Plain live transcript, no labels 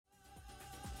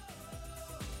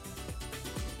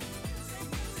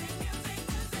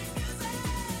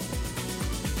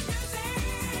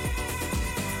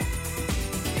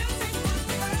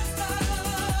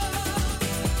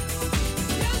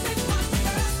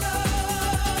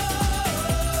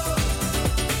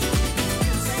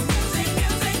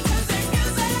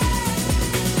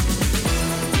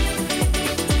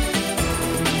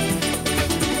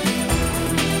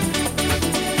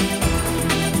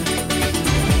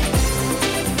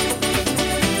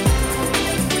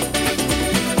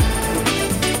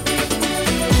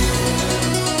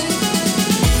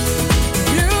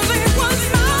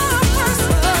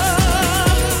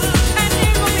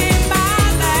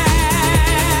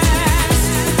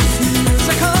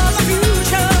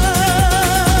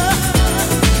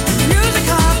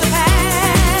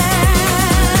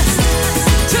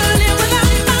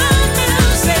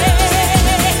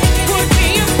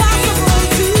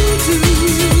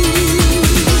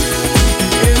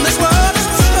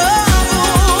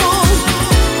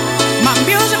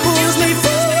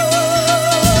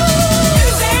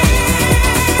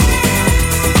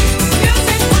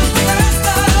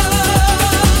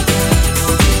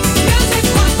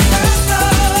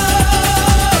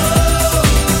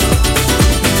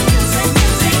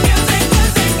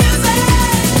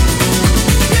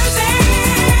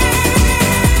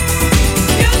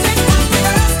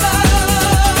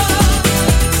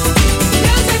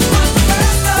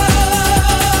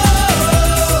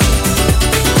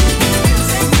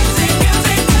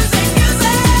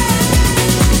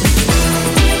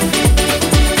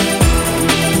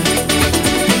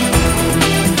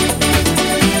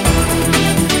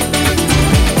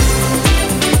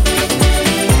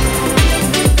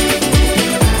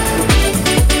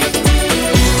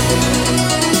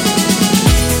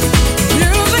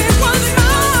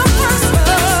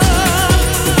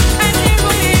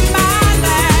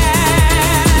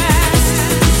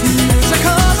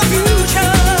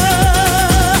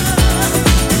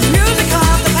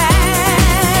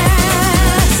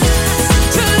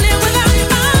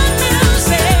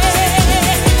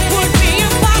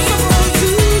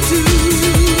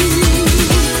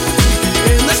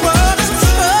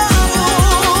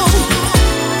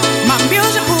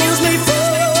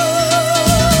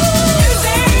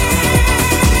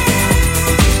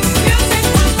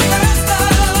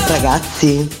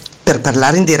Ragazzi, per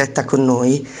parlare in diretta con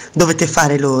noi dovete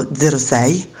fare lo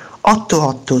 06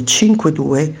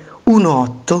 8852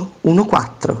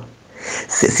 1814.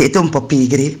 Se siete un po'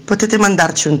 pigri potete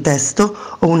mandarci un testo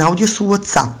o un audio su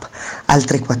WhatsApp al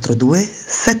 342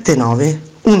 79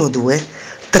 12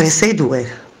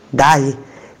 362. Dai,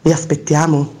 vi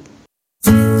aspettiamo.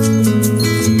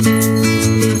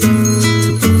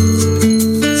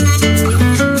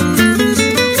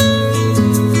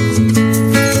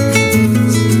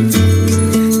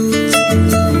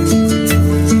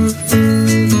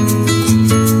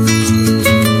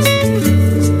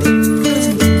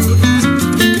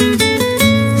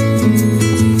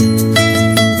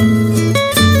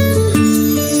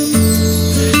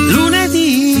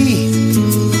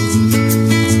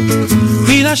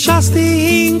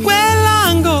 Lasciasti in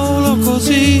quell'angolo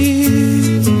così,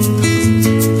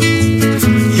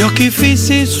 gli occhi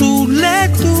fissi sulle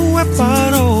tue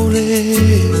parole,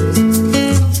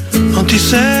 non ti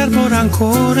servo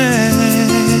rancore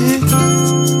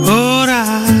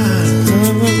ora.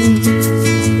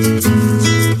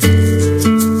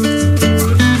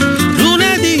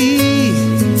 Lunedì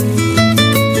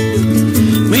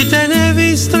mi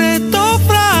tenevi stretto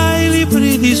fra i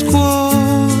libri di scuola,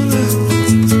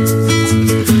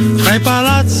 ai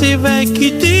palazzi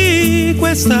vecchi di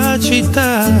questa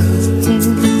città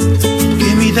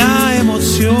che mi dà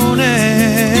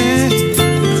emozione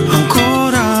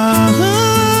ancora.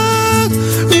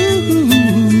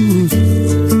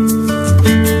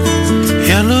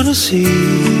 E allora sì,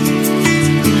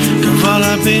 che vale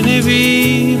la pena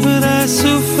vivere e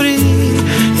soffrire.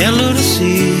 E allora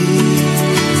sì,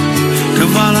 che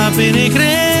vale la pena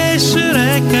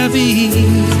crescere e capire,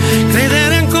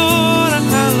 credere ancora,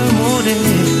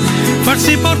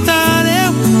 farsi portare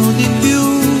uno di più,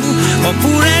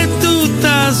 oppure è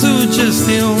tutta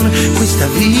suggestione. Questa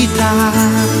vita,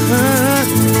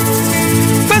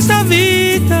 questa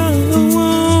vita,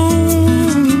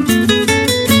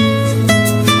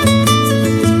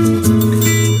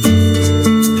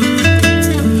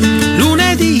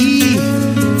 lunedì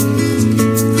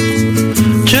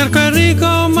cerco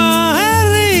Enrico ma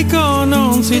Enrico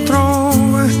non si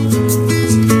trova,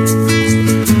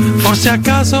 forse a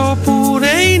caso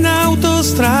oppure in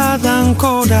autostrada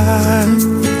ancora,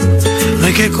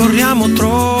 noi che corriamo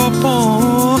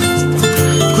troppo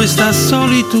questa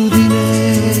solitudine.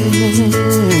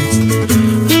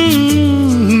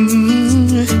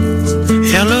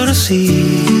 E allora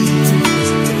sì,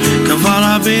 che vale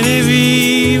la pena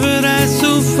vivere e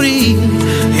soffrire.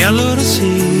 E allora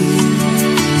sì,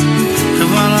 che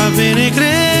vale la pena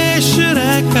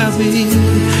crescere e capire,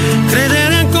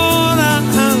 credere ancora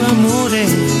all'amore,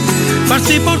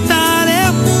 farsi portare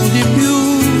un po' di più,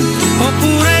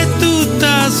 oppure è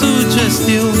tutta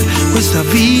suggestione. Questa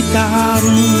vita,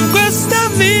 questa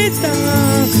vita.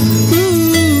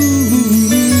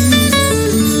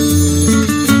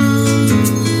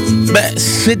 Beh,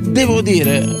 se devo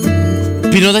dire,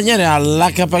 Pino Daniele ha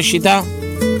la capacità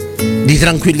di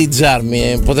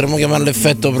tranquillizzarmi, potremmo chiamarlo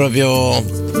effetto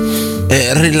proprio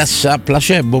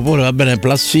placebo pure, va bene,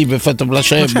 placebo, effetto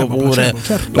placebo pure,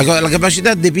 certo. La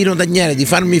capacità di Pino Daniele di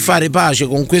farmi fare pace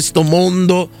con questo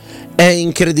mondo è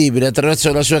incredibile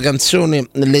attraverso la sua canzone,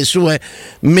 le sue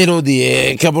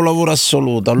melodie, capolavoro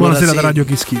assoluto. Allora, buonasera da Radio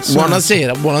Kiss Kiss.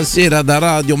 Buonasera da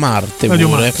Radio Marte. Radio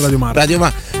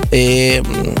Marte.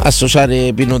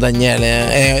 Associare Pino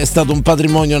Daniele è stato un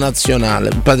patrimonio nazionale,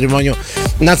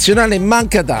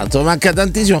 manca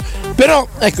tantissimo. Però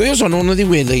ecco, io sono uno di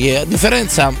quelli che, a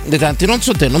differenza di tanti, non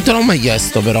so te, non te l'ho mai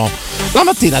chiesto, però la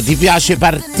mattina ti piace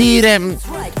partire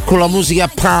con la musica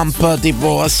pump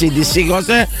tipo ACDC,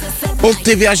 cose, o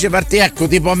ti piace partire, ecco,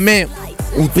 tipo a me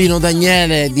un Pino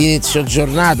Daniele di inizio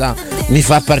giornata mi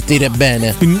fa partire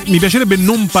bene. Mi piacerebbe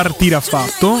non partire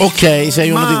affatto. Ok,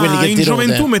 sei uno di quelli che in ti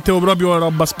gioventù mettevo proprio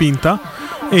roba spinta,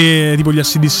 tipo gli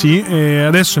ACDC, e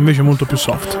adesso invece è molto più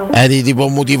soft. Eri tipo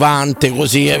motivante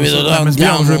così,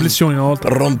 andiamo sulle flessioni una volta.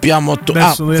 Rompiamo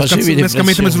adesso facevi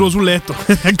mettermi solo sul letto.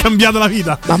 È cambiata la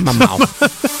vita. Mamma mia.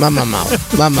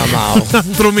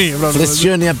 Altro me proprio.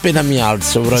 Flessioni appena mi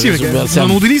alzo proprio. Sì, perché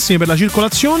sono utilissime per la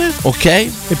circolazione. Ok.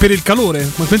 E per il calore.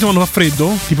 Ma quando fa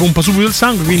freddo ti pompa subito il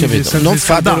sangue, quindi non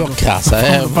fatelo a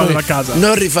casa,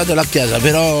 non rifatelo a casa,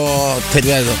 però ti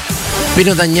ripeto,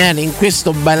 Pino Daniele in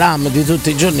questo bailam di tutti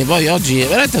i giorni. Poi oggi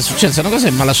veramente è successa una cosa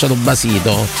che mi ha lasciato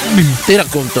basito. Ti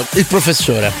racconto, il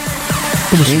professore,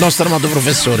 il nostro amato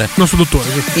professore, il nostro dottore,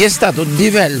 sì. Gli è stato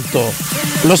divelto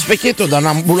lo specchietto da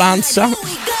un'ambulanza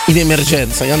in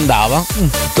emergenza che andava,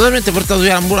 totalmente portato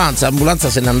via l'ambulanza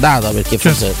se n'è andata perché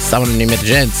forse stavano in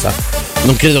emergenza.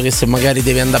 non credo che se magari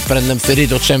devi andare a prendere un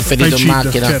ferito o c'è un ferito in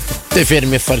macchina, certo, te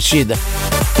fermi e farcite.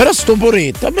 Però sto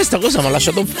poretto, a me sta cosa mi ha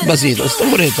lasciato basito. Sto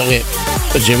poretto che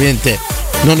ovviamente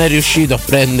non è riuscito a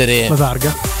prendere la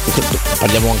targa.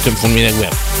 Parliamo anche in fulmine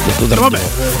guerra. Vabbè,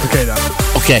 ok,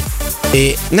 ok.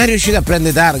 E non è riuscito a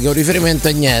prendere targa o riferimento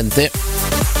a niente.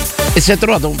 E si è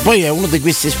trovato, poi è uno di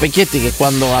questi specchietti che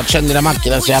quando accendi la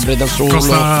macchina si apre da solo.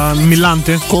 Costa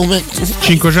millante? Come?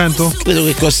 500? Credo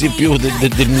che costi più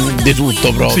di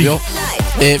tutto proprio.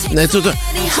 Sì. E tutto.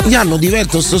 Gli hanno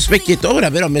diverto sto specchietto. Ora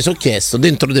però mi sono chiesto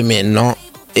dentro di me, no?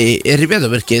 E ripeto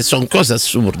perché sono cose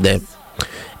assurde.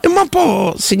 E ma un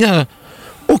po' segnala.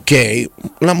 Ok,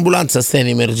 l'ambulanza sta in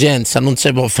emergenza, non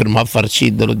si può fermare a far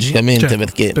CID logicamente, certo,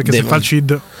 perché se fa il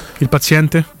CID il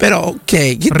paziente. Però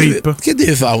ok, che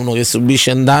deve fare uno che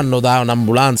subisce un danno da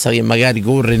un'ambulanza che magari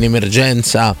corre in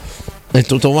emergenza e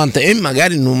tutto quanto, e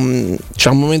magari non c'è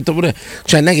un momento pure,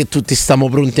 cioè non è che tutti stiamo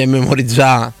pronti a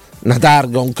memorizzare una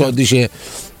targa, un codice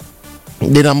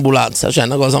dell'ambulanza, cioè è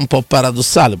una cosa un po'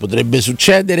 paradossale, potrebbe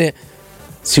succedere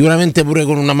sicuramente pure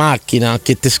con una macchina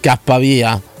che ti scappa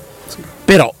via.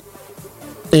 Però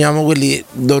diciamo quelli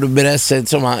dovrebbero essere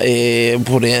insomma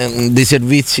pure dei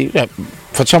servizi, cioè,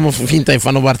 facciamo finta che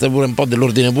fanno parte pure un po'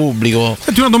 dell'ordine pubblico.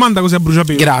 Senti, una domanda così a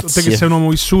bruciapelo. Grazie. Te che sei un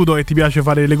uomo vissuto e ti piace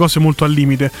fare le cose molto al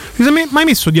limite, ti sei mai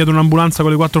messo dietro un'ambulanza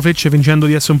con le 4 frecce fingendo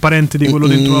di essere un parente di quello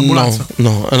dentro l'ambulanza?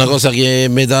 No, è una cosa che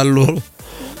mi dà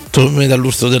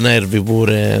l'urto dei nervi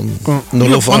pure. Non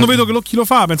lo fa. Quando vedo che chi lo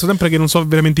fa penso sempre che non so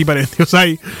veramente i parenti, lo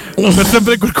sai? Per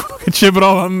sempre qualcuno che ci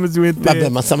prova si mette... Vabbè,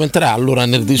 ma stiamo entrando allora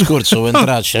nel discorso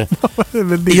entrarci.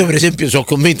 Io per esempio sono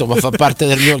convinto, ma fa parte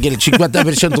del mio, che il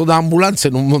 50% delle ambulanze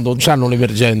non hanno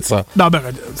l'emergenza. No, beh,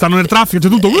 stanno nel traffico, c'è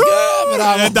tutto.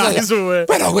 Bravo, dai, su,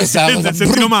 però questa è una cosa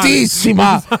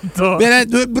bruttissima. Per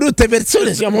due brutte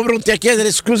persone siamo pronti a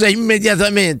chiedere scusa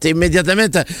immediatamente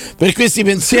per questi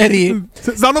pensieri.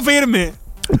 Stanno ferme.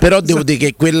 Però devo dire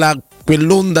che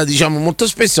quell'onda, diciamo, molto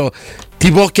spesso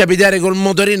ti può capitare col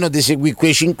motorino di seguire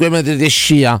quei 5 metri di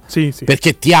scia, sì.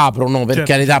 Perché ti aprono, per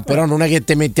certo, carità, però non è che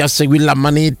ti metti a seguire la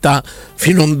manetta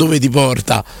fino a dove ti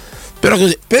porta. Però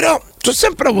ho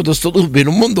sempre avuto sto dubbio in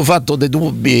un mondo fatto di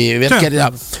dubbi, per certo,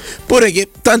 carità. Pure che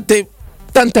tante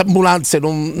ambulanze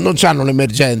non hanno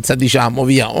l'emergenza, diciamo,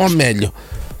 via, o meglio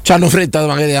c'hanno fretta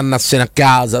magari di andarsene a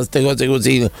casa, queste cose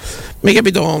così. Mi è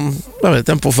capito, vabbè,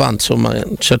 tempo fa, insomma, a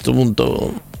un certo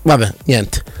punto, vabbè,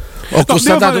 niente. Ho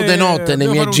constatato di notte nei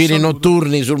miei giri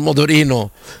notturni sul motorino.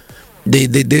 Lo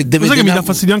sai che mi dà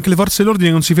fastidio anche le forze dell'ordine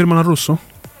che non si fermano al rosso?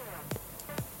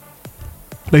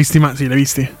 L'hai visti? Sì, l'hai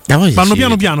visti. Vanno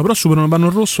piano piano, però superano, vanno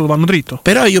al rosso, vanno dritto.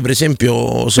 Però io per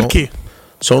esempio perché?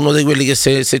 Sono uno di quelli che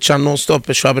se c'hanno uno stop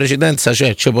e c'è la precedenza,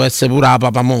 ci può essere pure la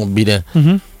papa mobile,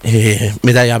 e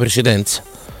mi dai la precedenza.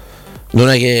 Non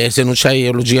è che se non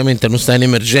c'hai, logicamente non stai in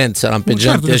emergenza,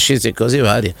 lampeggianti, certo, ascesi e cose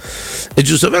varie. È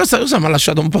giusto, però sta cosa mi ha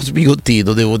lasciato un po'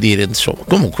 sbigottito, devo dire, insomma.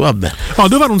 Comunque vabbè.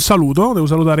 Devo fare un saluto, devo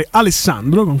salutare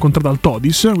Alessandro, che ho incontrato al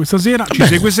Todis questa sera, ci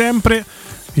segue sempre.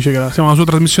 Dice che siamo la sua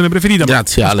trasmissione preferita.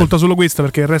 Grazie, Ale. Ascolta solo questa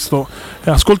perché il resto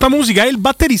ascolta musica. È il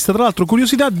batterista, tra l'altro,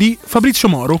 curiosità, di Fabrizio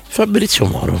Moro.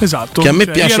 Esatto. Che a me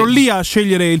piace. Io ero lì a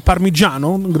scegliere il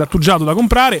parmigiano grattugiato da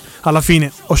comprare. Alla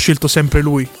fine ho scelto sempre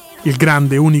lui, il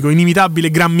grande, unico,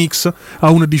 inimitabile Gran Mix a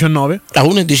 1,19. A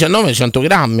 1,19 100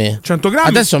 grammi. 100 grammi.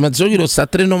 Adesso mezzo chilo sta a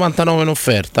 3,99 in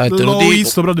offerta. L'ho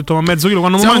visto, però ho detto ma mezzo chilo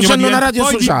quando stiamo facendo una radio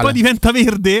sociale. Poi diventa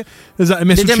verde. Esatto,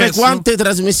 vedete quante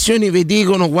trasmissioni vi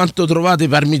dicono quanto trovate i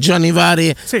parmigiani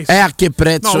vari, sì. E a che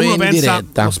prezzo, no, è in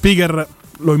diretta. Lo speaker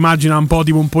lo immagina un po'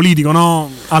 tipo un politico, no?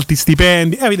 Alti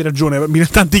stipendi, avete ragione in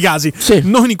tanti casi, sì.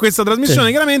 Non in questa trasmissione,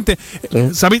 sì. Chiaramente, sì.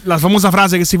 Sapete la famosa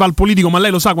frase che si fa al politico, ma lei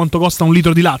lo sa quanto costa un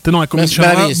litro di latte, no? E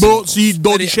cominciano sì,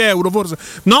 12 euro forse,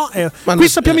 no? Qui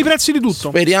sappiamo i prezzi di tutto.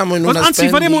 Speriamo in una anzi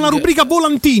faremo una rubrica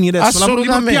volantini adesso.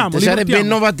 Assolutamente, sarebbe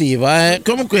innovativa,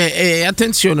 Comunque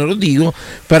attenzione, lo dico,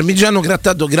 parmigiano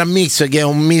grattato Gran Mix, che è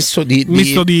un misto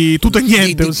di tutto e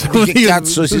niente, di che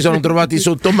cazzo si sono trovati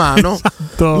sotto mano.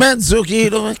 Esatto. Mezzo chilo.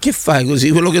 Che fai così?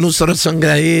 Quello che non sarà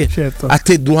sangrare, certo. A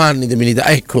te 2 anni di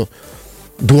militare, ecco,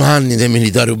 2 anni di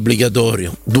militare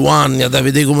obbligatorio, 2 anni ad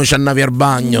vedere come ci andavi al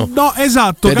bagno. No,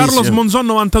 esatto. Verissimo. Carlos Monzon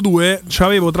 92,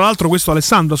 c'avevo tra l'altro questo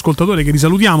Alessandro, ascoltatore, che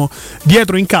risalutiamo,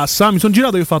 dietro in cassa. Mi sono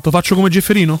girato e ho fatto, faccio come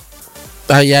Gefferino?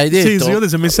 Hai detto? Sì, io ti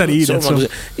sei messa a ridere.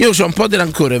 Io ho un po' di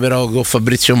rancore però con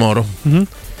Fabrizio Moro. Mm-hmm.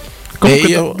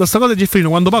 Comunque da sta cosa di Gefferino,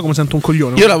 quando pago mi sento un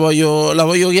coglione. Io la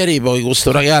voglio chiarire poi,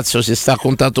 questo ragazzo si sta a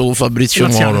contatto con Fabrizio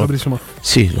Moro.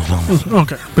 Sì,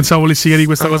 ok, pensavo volessi chiarire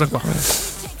questa cosa qua.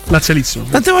 Lazialissimo.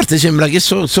 Tante volte sembra che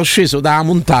sono sceso dalla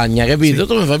montagna, capito? Sì.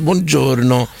 Tu mi fai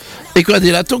buongiorno e qua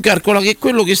dirà, tu calcola che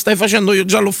quello che stai facendo io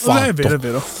già l'ho fatto. È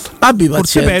vero. Abbi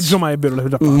forse pazienza. peggio, ma è vero, l'hai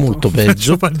già fatto. Molto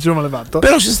peggio. peggio, ma l'hai fatto.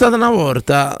 Però c'è stata una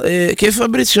volta che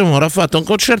Fabrizio Moro ha fatto un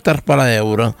concerto al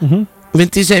Palaeuro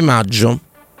 26 maggio.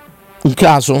 Un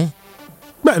caso?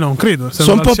 Beh, non credo.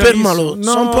 Sono un po'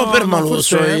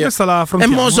 permaloso io. Questa la E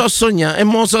mo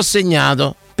so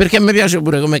segnato. Perché mi piace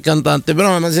pure come cantante.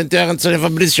 Però mi senti la canzone di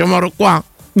Fabrizio Moro qua?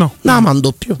 No. Non la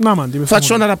mando più.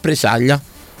 Faccio una rappresaglia.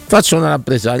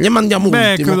 E mandiamo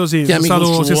ultimo. Credo sì, sia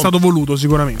stato voluto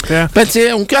sicuramente. Pensi che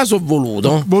è un caso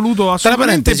voluto? Voluto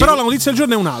assolutamente. Però la notizia del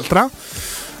giorno è un'altra.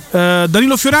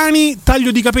 Danilo Fiorani,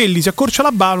 taglio di capelli, si accorcia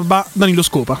la barba, Danilo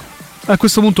scopa. A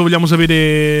questo punto vogliamo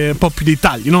sapere un po' più dei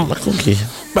tagli, no? Ma con chi?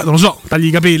 Beh, non lo so, tagli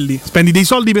i capelli, spendi dei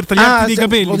soldi per tagliarti dei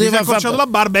capelli, ti sei accorciato la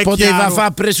barba, è poteva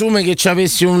far presume che ci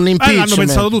avessi un impeachment. L'hanno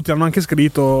pensato tutti, hanno anche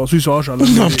scritto sui social.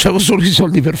 No, c'avevo solo i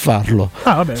soldi per farlo.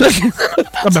 Vabbè,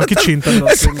 che c'entra?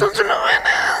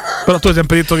 Però tu hai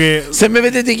sempre detto che se mi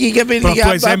vedete chi i capelli però tu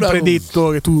hai sempre detto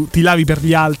che tu ti lavi per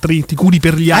gli altri, ti curi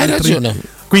per gli altri. Hai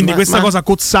ragione. Quindi questa cosa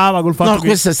cozzava col fatto che...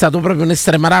 questo è stato proprio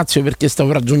un'estrema ratio, perché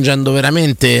stavo raggiungendo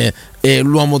veramente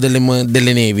l'uomo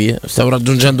delle nevi. Stavo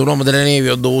raggiungendo l'uomo delle nevi,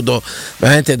 ho dovuto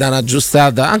veramente dare una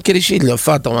giustata. Anche le ciglia ho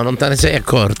fatto, ma non te ne sei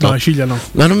accorto. No, le ciglia no.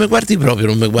 Ma non mi guardi proprio,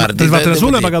 non mi guardi. Te le fatte da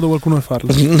solo o hai pagato qualcuno per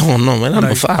farlo? No, me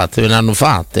l'hanno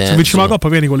fatte. Se vinciamo la coppa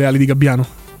vieni con le ali di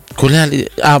Gabbiano. Con le ali,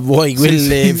 vuoi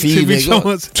quelle fine?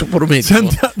 Ci prometto.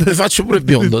 Ti faccio pure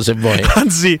biondo se vuoi.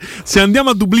 Anzi, se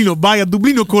andiamo a Dublino, vai a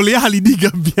Dublino con le ali di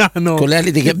Gabbiano. Con le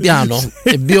ali di Gabbiano?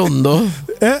 È biondo?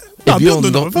 No, biondo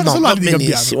no, va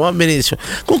benissimo, va benissimo.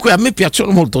 Comunque a me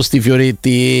piacciono molto sti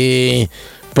fioretti.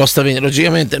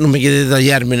 Logicamente non mi chiedete di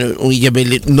tagliarmi i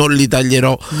capelli, non li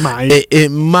taglierò mai,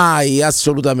 mai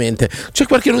assolutamente. C'è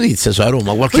qualche notizia su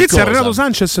Roma? Qualche cosa? Renato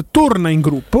Sanchez torna in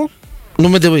gruppo.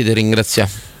 Non mi devo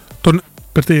ringraziare.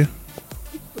 Per te?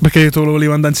 Perché tu lo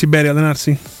volevi andare in Siberia a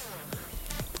allenarsi?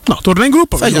 No, torna in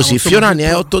gruppo. Fai così, Fiorani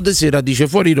è 8 di sera, dice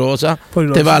fuori rosa.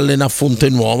 Te va a allenare a Fonte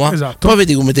Nuova. Esatto. Poi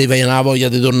vedi come ti vai la voglia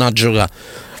di tornare a giocare.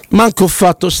 Manco ho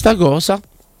fatto sta cosa.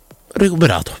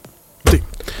 Recuperato. Sì.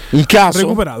 In caso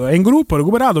è in gruppo,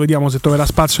 recuperato, vediamo se troverà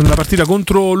spazio nella partita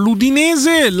contro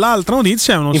l'Udinese. L'altra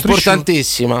notizia è uno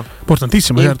importantissima,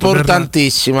 certo,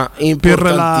 per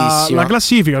la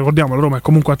classifica. Ricordiamo, la Roma è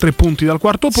comunque a 3 punti dal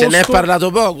quarto posto. Se ne è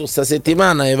parlato poco sta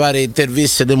settimana, le varie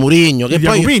interviste di Mourinho, che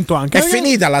poi vinto anche, è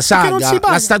finita la saga,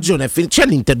 la stagione è finita. C'è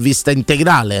l'intervista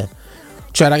integrale.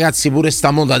 Cioè ragazzi, pure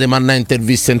sta moda di mandare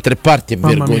interviste in 3 parti è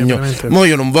vergognoso. Mo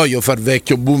io non voglio far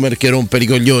vecchio boomer che rompe i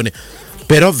coglioni,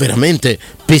 però veramente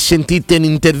per sentite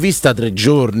un'intervista 3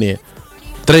 giorni.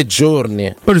 Poi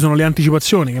ci sono le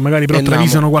anticipazioni che magari però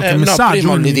travisano qualche messaggio.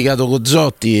 Prima ho litigato con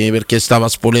Zotti perché stava a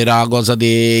spoilerare la cosa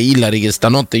di Hillary, che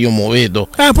stanotte io mo vedo.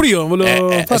 Pure io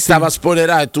volevo stava a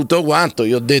spoilerare tutto quanto.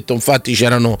 Io ho detto, infatti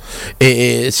c'erano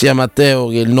sia Matteo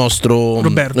che il nostro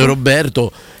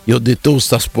Roberto. Io ho detto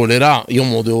sta a spoilerare, io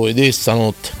mo devo vedere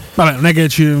stanotte. Vabbè, non è che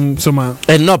insomma.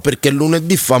 No, perché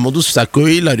lunedì famo tu sta con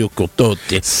Ilari o con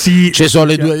Totti. Sì. Ci sono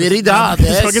le due verità.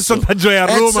 Che sondaggio è a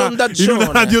Roma? In una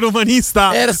radio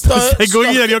romanista. Stai con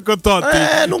Ilari o con Totti?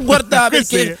 Non guardare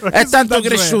perché è tanto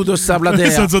cresciuto sta platea.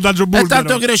 È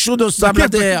tanto cresciuto sta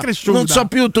platea. Non so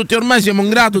più, tutti ormai siamo in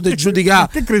grado di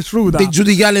giudicare. Di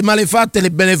giudicare le malefatte e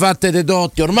le benefatte dei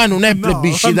Totti. Ormai non è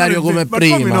plebiscitario come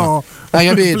prima. No? Hai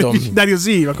capito? Plebiscitario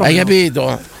sì, ma hai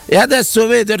capito? E adesso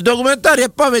vedo il documentario e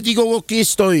poi vi dico con chi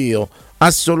sto io.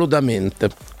 Assolutamente.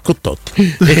 Con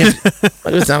Totti. Ma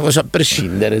questa è una cosa a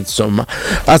prescindere, insomma.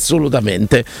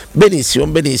 Assolutamente. Benissimo.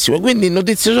 Quindi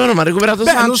notizie sono, ma ha recuperato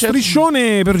Sanchez. Lo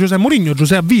striscione per Giuseppe Mourinho.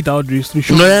 Giuseppe a vita oggi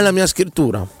striscione. Non è la mia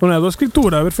scrittura. Non è la tua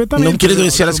scrittura, perfettamente. Non credo che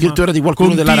sia la scrittura di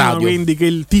qualcuno della radio. Quindi che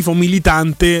il tifo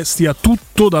militante stia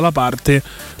tutto dalla parte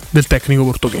del tecnico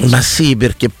portoghese. Ma sì,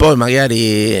 perché poi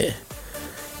magari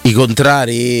i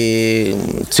contrari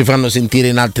si fanno sentire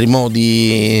in altri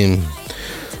modi.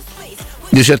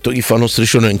 Di certo chi fa uno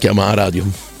striscione non chiama la radio.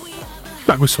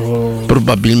 Questo...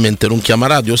 Probabilmente non chiama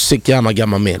radio, o se chiama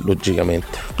me,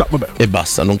 logicamente. E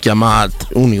basta, non chiama altri.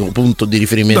 Unico punto di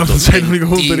riferimento. Non sei l'unico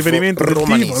punto di riferimento del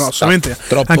tifo, no, assolutamente.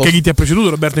 Anche chi ti ha preceduto,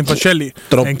 Roberto Infascelli,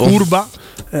 è in curva.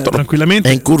 Tranquillamente.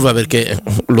 È in curva perché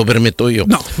lo permetto io.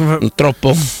 No.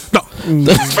 Troppo? No.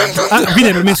 Quindi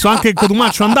hai permesso anche che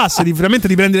Cotumaccio andasse veramente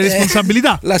di prendere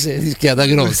responsabilità. La sei rischiata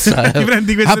grossa.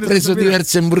 Ha preso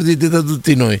diverse imbrutite da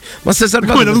tutti noi. Ma stai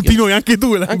salvando come da tutti noi, anche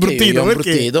tu l'hai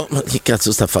imbrutito. Ma che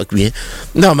cazzo sta a fare qui?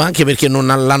 No, ma anche perché non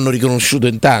l'hanno riconosciuto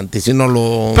in tanti, se no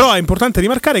lo... Però è importante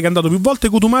rimarcare che è andato più volte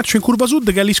Cotumaccio in curva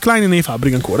sud che Alice Klein nei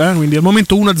fabbrica ancora, quindi al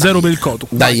momento 1-0 per il Cotu.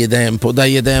 Dagli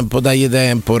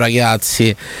tempo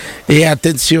ragazzi. E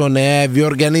attenzione, vi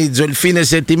organizzo il fine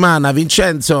settimana.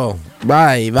 Vincenzo,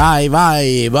 vai.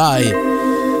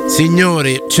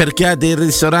 Signori, cercate il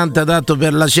ristorante adatto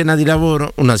per la cena di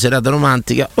lavoro, una serata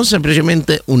romantica o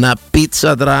semplicemente una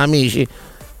pizza tra amici?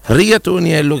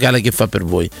 Rigatoni è il locale che fa per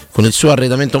voi. Con il suo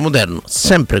arredamento moderno,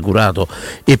 sempre curato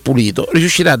e pulito,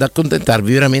 riuscirà ad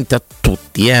accontentarvi veramente a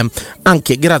tutti,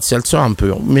 anche grazie al suo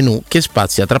ampio menù che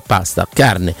spazia tra pasta,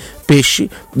 carne, pesci,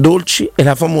 dolci e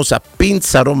la famosa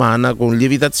pinza romana con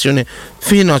lievitazione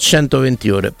fino a 120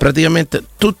 ore. Praticamente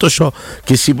tutto ciò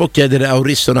che si può chiedere a un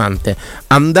ristorante.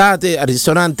 Andate al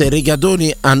ristorante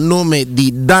Rigatoni a nome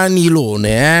di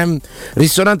Danilone,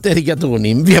 ristorante Rigatoni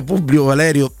in via Publio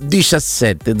Valerio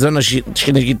 17, zona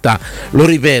Cinecittà. Lo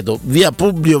ripeto, via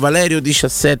Publio Valerio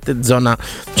 17, zona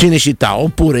Cinecittà,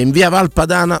 oppure in via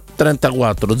Valpadana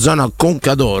 34, zona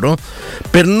Concadoro.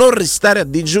 Per non restare a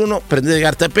digiuno, prendete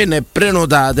carta e penna e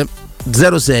prenotate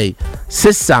 06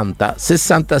 60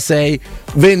 66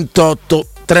 28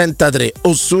 33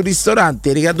 o su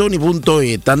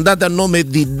ristoranterigatoni.it. andate a nome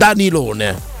di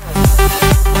Danilone.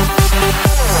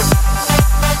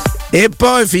 E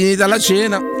poi, finita la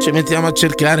cena, ci mettiamo a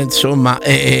cercare insomma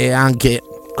e anche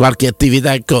qualche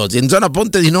attività e cose. In zona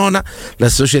Ponte di Nona la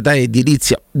società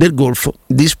edilizia del Golfo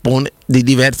dispone di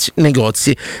diversi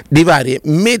negozi di varie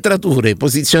metrature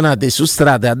posizionate su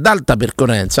strade ad alta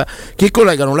percorrenza che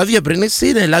collegano la via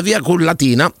Prenestina e la via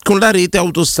Collatina con la rete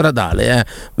autostradale,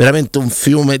 veramente un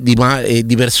fiume di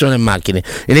persone e macchine.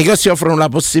 I negozi offrono la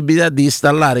possibilità di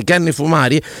installare canne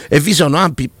fumari e vi sono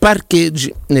ampi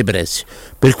parcheggi nei pressi.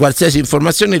 Per qualsiasi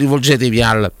informazione rivolgetevi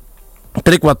al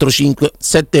 345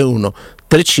 71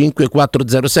 35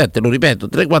 407, lo ripeto,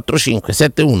 345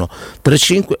 71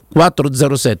 35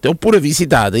 407, oppure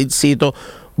visitate il sito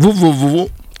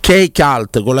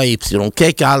www.kcalt con la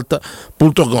y.kcalt.com.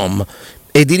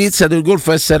 Edilizia del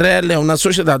Golfo SRL è una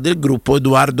società del gruppo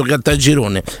Edoardo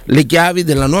Caltagirone. Le chiavi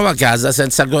della nuova casa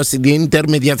senza costi di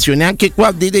intermediazione. Anche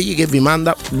qua ditegli che vi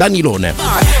manda Danilone.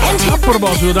 A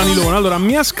proposito Danilone, allora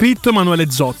mi ha scritto Emanuele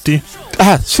Zotti.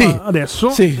 Sì.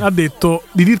 Adesso sì. Ha detto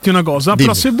di dirti una cosa. Dimmi.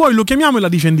 Però se vuoi lo chiamiamo e la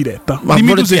dice in diretta. Ma dimmi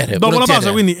volentieri, tu se dopo la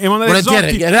pausa, quindi Emanuele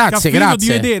Zotti grazie, che ha finito di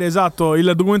vedere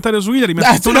il documentario su Hillary, mi ha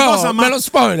scritto una cosa, ma me lo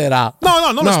spoilerà.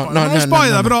 Non lo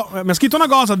spoilerà, però mi ha scritto una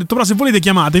cosa, ha detto però se volete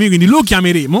chiamatemi, quindi lo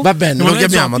chiameremo. Va bene, lo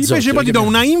chiamiamo. Invece poi ti do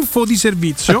una info di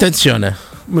servizio. Attenzione.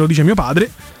 Me lo dice mio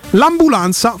padre.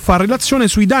 L'ambulanza fa relazione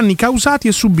sui danni causati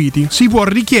e subiti. Si può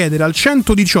richiedere al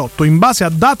 118 in base a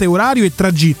data, orario e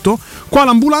tragitto quale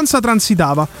ambulanza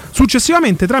transitava.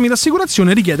 Successivamente, tramite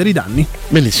assicurazione, richiedere i danni.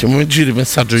 Benissimo, mi giri il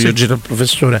messaggio, io giro al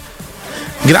professore.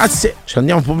 Grazie, ci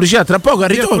andiamo a pubblicità tra poco. Al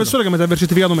ritorno, il professore che mi serve il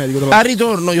certificato medico. Al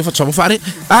ritorno, io facciamo fare.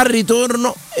 Al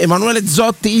ritorno, Emanuele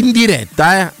Zotti in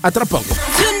diretta, a tra poco.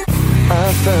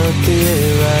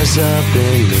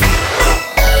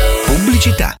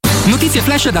 Pubblicità. Notizie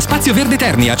flash da Spazio Verde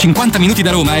Terni. A 50 minuti da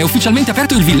Roma è ufficialmente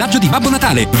aperto il villaggio di Babbo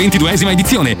Natale, 22esima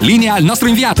edizione. Linea al nostro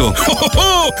inviato.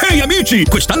 Ehi amici,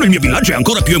 quest'anno il mio villaggio è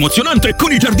ancora più emozionante,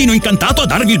 con il giardino incantato a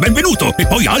darvi il benvenuto. E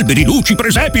poi alberi, luci,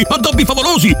 presepi, addobbi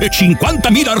favolosi e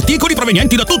 50.000 articoli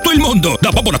provenienti da tutto il mondo.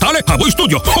 Da Babbo Natale a voi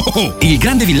studio. Il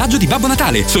grande villaggio di Babbo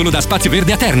Natale, solo da Spazio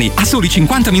Verde a Terni, a soli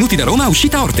 50 minuti da Roma,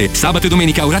 uscita Orte. Sabato e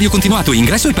domenica orario continuato,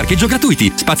 ingresso e parcheggio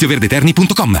gratuiti.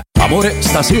 spazioverdeterni.com. Amore,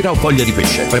 stasera ho voglia di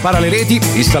pesce. Prepara le reti,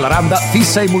 fissa la randa,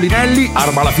 fissa i mulinelli,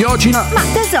 arma la fiocina. Ma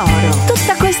tesoro,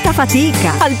 tutta questa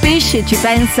fatica. Al pesce ci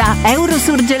pensa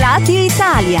Eurosurgelati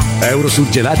Italia.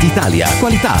 Eurosurgelati Italia.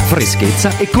 Qualità,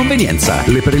 freschezza e convenienza.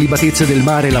 Le prelibatezze del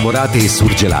mare lavorate e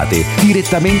surgelate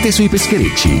direttamente sui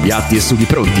pescherecci. Piatti e sughi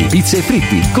pronti, pizze e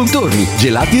fritti, contorni,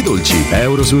 gelati e dolci.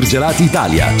 Eurosurgelati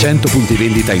Italia. 100 punti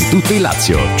vendita in tutto il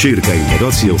Lazio. Cerca il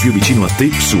negozio più vicino a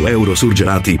te su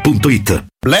eurosurgelati.it.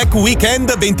 Black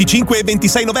Weekend 25 e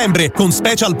 26 novembre con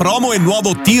special promo e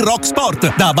nuovo T-Rock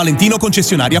Sport da Valentino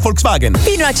concessionaria Volkswagen.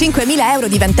 Fino a 5.000 euro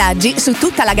di vantaggi su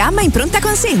tutta la gamma in pronta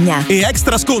consegna. E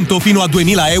extra sconto fino a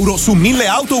 2.000 euro su 1.000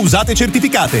 auto usate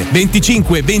certificate.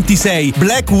 25 e 26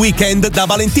 Black Weekend da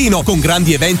Valentino con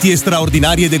grandi eventi e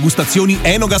straordinarie degustazioni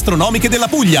enogastronomiche della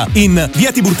Puglia in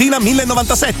via Tiburtina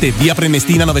 1097, via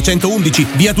Prenestina 911,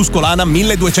 via Tuscolana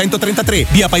 1233,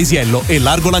 via Paisiello e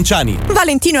Largo Lanciani.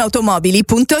 ValentinoAutomobili.it.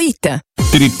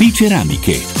 3P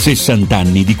Ceramiche, 60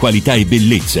 anni di qualità e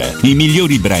bellezza, i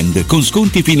migliori brand con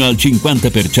sconti fino al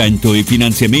 50% e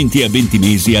finanziamenti a 20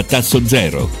 mesi a tasso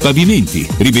zero, pavimenti,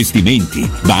 rivestimenti,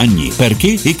 bagni,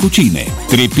 parquet e cucine.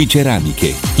 3P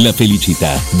Ceramiche, la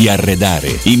felicità di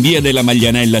arredare, in via della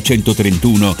Maglianella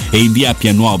 131 e in via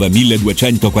Appia Nuova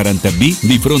 1240B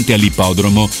di fronte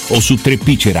all'ippodromo o su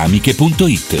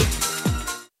 3pceramiche.it.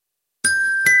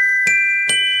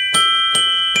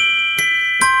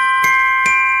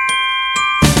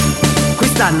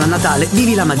 Quest'anno a Natale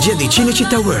vivi la magia di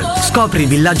Cinecittà World. Scopri il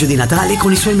villaggio di Natale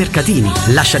con i suoi mercatini.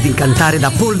 Lasciati incantare da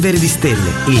Polvere di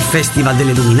Stelle, il Festival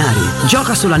delle Luminarie.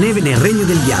 Gioca sulla neve nel Regno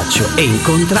del Ghiaccio e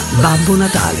incontra Babbo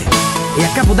Natale. E a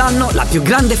Capodanno la più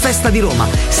grande festa di Roma.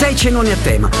 6 cenoni a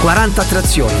tema, 40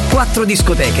 attrazioni, 4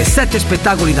 discoteche, 7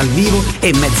 spettacoli dal vivo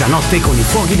e mezzanotte con i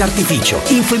fuochi d'artificio.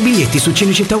 Info e biglietti su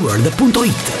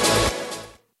cinecittàworld.it.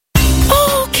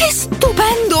 Oh, che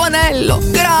stupendo anello!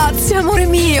 Grazie, amore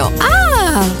mio!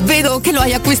 Ah, vedo che lo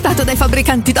hai acquistato dai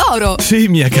fabbricanti d'oro! Sì,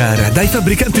 mia cara, dai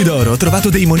fabbricanti d'oro ho trovato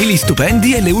dei monili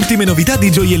stupendi e le ultime novità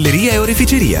di gioielleria e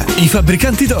oreficeria. I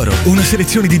fabbricanti d'oro, una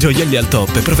selezione di gioielli al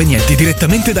top provenienti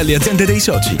direttamente dalle aziende dei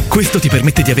soci. Questo ti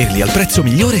permette di averli al prezzo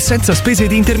migliore senza spese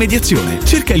di intermediazione.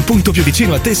 Cerca il punto più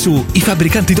vicino a te su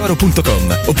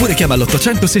ifabbricantidoro.com oppure chiama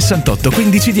l'868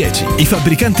 1510. I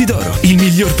fabbricanti d'oro, il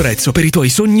miglior prezzo per i tuoi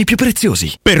sogni più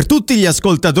preziosi. Per tutti gli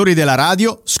ascoltatori della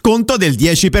radio, sconto del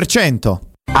 10%.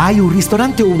 Hai un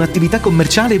ristorante o un'attività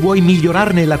commerciale e vuoi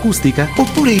migliorarne l'acustica?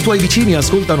 Oppure i tuoi vicini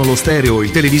ascoltano lo stereo o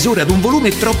il televisore ad un volume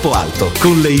troppo alto?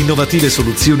 Con le innovative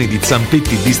soluzioni di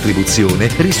Zampetti Distribuzione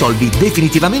risolvi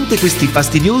definitivamente questi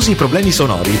fastidiosi problemi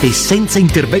sonori e senza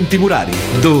interventi murari.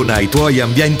 Dona ai tuoi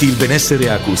ambienti il benessere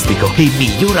acustico e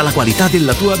migliora la qualità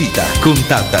della tua vita.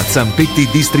 Contatta Zampetti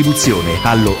Distribuzione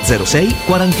allo 06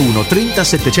 41 30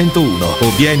 701 o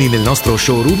vieni nel nostro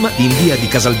showroom in via di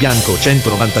Casalbianco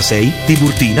 196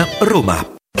 Tiburtina, Roma.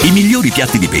 I migliori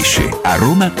piatti di pesce a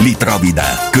Roma li trovi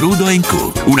da Crudo &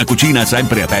 Co. Una cucina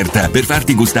sempre aperta per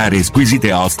farti gustare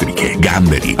squisite ostriche,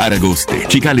 gamberi, aragoste,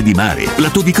 cicale di mare,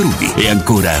 piatto crudi e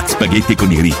ancora spaghetti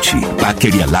con i ricci,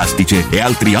 paccheri all'astice e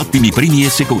altri ottimi primi e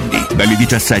secondi. Dalle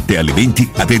 17 alle 20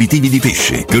 aperitivi di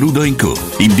pesce. Crudo & Co.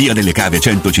 in via delle Cave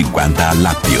 150 a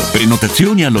Lappio.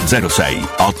 Prenotazioni allo 06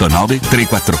 89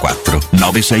 344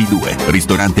 962.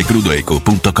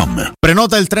 ristorantecrudoeco.com.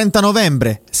 Prenota il 30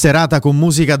 novembre, serata con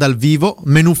musica dal vivo,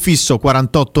 menù fisso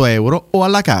 48 euro o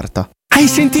alla carta. Hai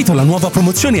sentito la nuova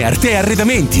promozione Arte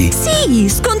Arredamenti? Sì,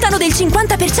 scontano del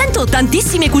 50%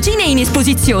 tantissime cucine in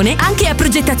esposizione, anche a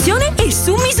progettazione e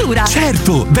su misura.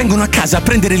 Certo, vengono a casa a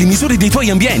prendere le misure dei tuoi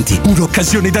ambienti.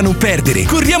 Un'occasione da non perdere.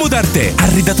 Corriamo da Arte.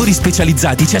 Arredatori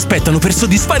specializzati ci aspettano per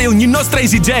soddisfare ogni nostra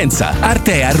esigenza.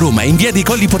 Arte a Roma in via dei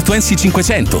Colli Portuensi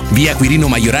 500, via Quirino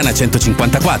Maiorana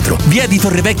 154, via di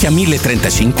Torrevecchia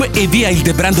 1035 e via Il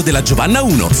Debrando della Giovanna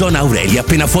 1, zona Aurelia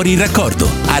appena fuori il raccordo.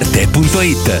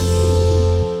 Arte.it.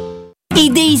 I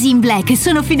Days in Black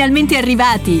sono finalmente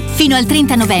arrivati. Fino al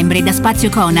 30 novembre da Spazio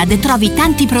Conad trovi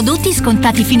tanti prodotti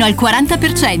scontati fino al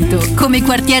 40%, come il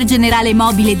quartier generale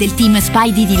mobile del team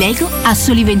Spidey di Lego a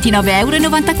soli 29,94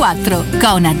 euro.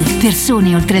 Conad,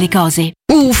 persone oltre le cose.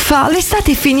 Uffa,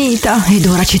 l'estate è finita ed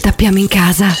ora ci tappiamo in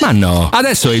casa. Ma no,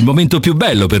 adesso è il momento più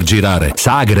bello per girare.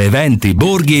 Sagre, eventi,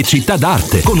 borghi e città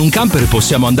d'arte. Con un camper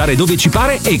possiamo andare dove ci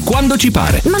pare e quando ci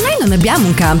pare. Ma noi non abbiamo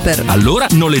un camper. Allora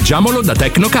noleggiamolo da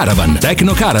Tecno Caravan.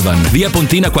 Tecno Caravan, via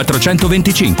Pontina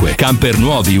 425. Camper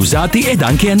nuovi, usati ed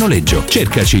anche a noleggio.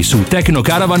 Cercaci su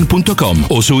tecnocaravan.com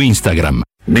o su Instagram.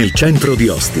 Nel centro di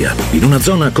Ostia, in una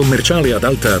zona commerciale ad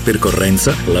alta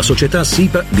percorrenza, la società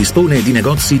SIPA dispone di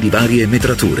negozi di varie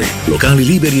metrature, locali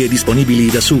liberi e disponibili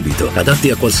da subito,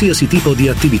 adatti a qualsiasi tipo di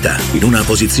attività, in una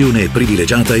posizione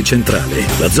privilegiata e centrale.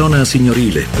 La zona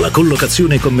signorile, la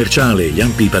collocazione commerciale e gli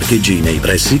ampi parcheggi nei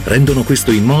pressi rendono questo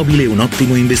immobile un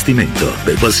ottimo investimento.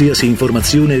 Per qualsiasi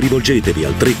informazione rivolgetevi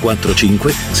al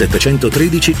 345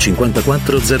 713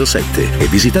 5407 e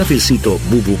visitate il sito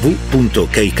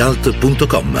www.keicalt.com.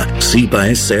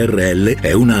 SIPA SRL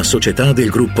è una società del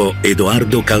gruppo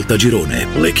Edoardo Caltagirone.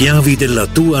 Le chiavi della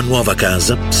tua nuova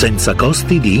casa senza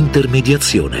costi di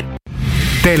intermediazione.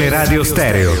 Teleradio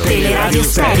Stereo. Teleradio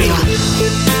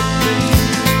Stereo.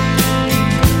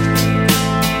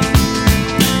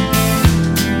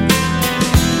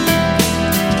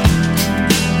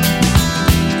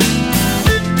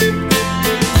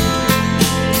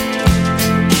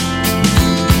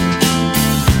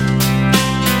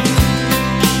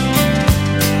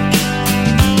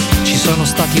 Sono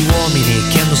stati uomini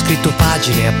che hanno scritto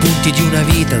pagine, appunti di una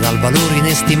vita dal valore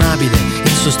inestimabile,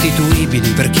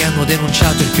 insostituibili, perché hanno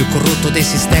denunciato il più corrotto dei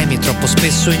sistemi, troppo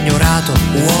spesso ignorato.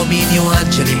 Uomini o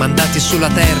angeli mandati sulla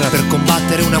terra per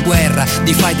combattere una guerra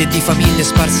di faide e di famiglie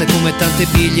sparse come tante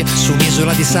biglie su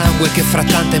un'isola di sangue che fra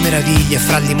tante meraviglie,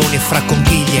 fra limoni e fra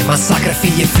conchiglie, massacra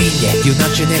figli e figlie di una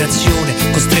generazione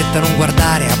costretta a non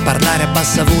guardare, a parlare a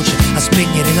bassa voce, a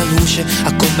spegnere la luce,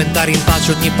 a commentare in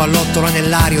pace ogni pallottola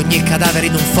nell'aria, ogni cadavere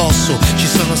in un fosso, posso. Ci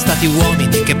sono stati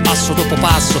uomini che passo dopo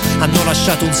passo hanno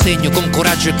lasciato un segno con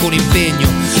coraggio e con impegno,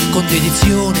 con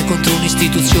dedizione contro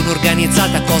un'istituzione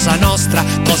organizzata. Cosa nostra,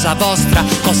 cosa vostra,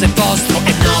 cosa è vostro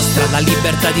è nostra. La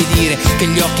libertà di dire che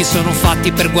gli occhi sono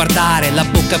fatti per guardare, la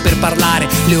bocca per parlare,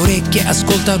 le orecchie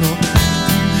ascoltano.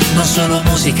 Non solo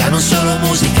musica, non solo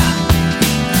musica.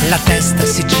 La testa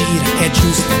si gira, è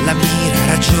giusta, la mira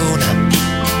ragiona.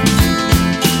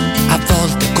 A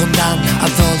volte condanna, a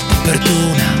volte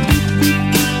perdona.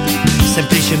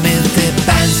 Semplicemente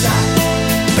pensa,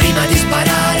 prima di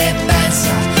sparare,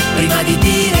 pensa, prima di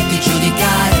dire, di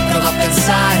giudicare, prova a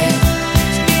pensare.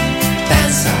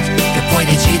 Pensa che puoi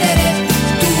decidere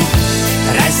tu,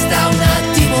 resta un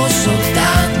attimo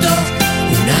soltanto,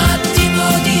 un attimo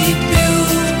di più,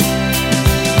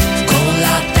 con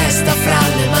la testa fra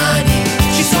le mani.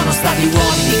 Ci sono stati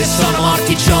uomini che sono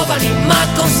morti giovani, ma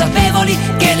consapevoli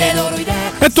che le loro idee.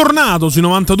 È tornato sui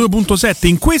 92.7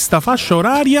 in questa fascia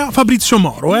oraria Fabrizio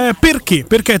Moro. Perché?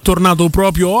 Perché è tornato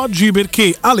proprio oggi?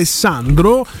 Perché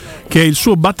Alessandro, che è il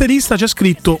suo batterista, ci ha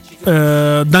scritto: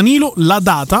 Danilo, la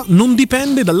data non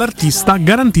dipende dall'artista,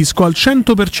 garantisco al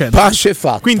 100%. Pace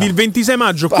fatta. Quindi il 26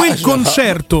 maggio quel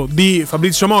concerto di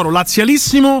Fabrizio Moro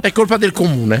lazialissimo è colpa del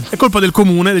comune. È colpa del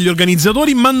comune, degli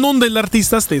organizzatori, ma non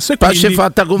dell'artista stesso. E pace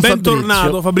fatta con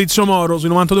bentornato Fabrizio Moro sui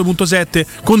 92.7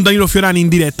 con Danilo Fiorani in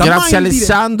diretta. Grazie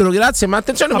Alessandro, grazie, ma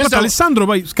attenzione, questo Alessandro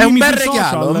poi è un bel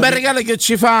regalo, un bel regalo che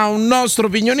ci fa un nostro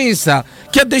opinionista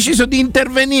che ha deciso di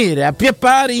intervenire a pie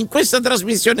pari in questa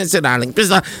trasmissione serale, in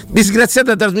questa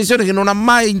disgraziata trasmissione che non ha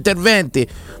mai interventi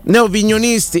né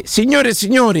opinionisti. Signore e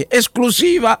signori,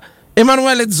 esclusiva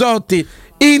Emanuele Zotti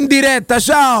in diretta.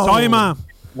 Ciao Ema.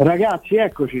 Ragazzi,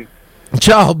 eccoci.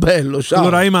 Ciao bello, ciao.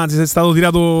 Allora Ema, ti sei stato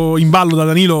tirato in ballo da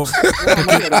Danilo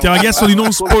perché ti aveva chiesto di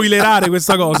non spoilerare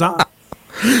questa cosa.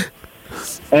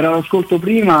 Era l'ascolto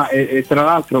prima e tra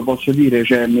l'altro posso dire,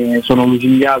 cioè, mi sono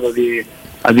lusingato di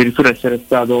addirittura essere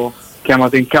stato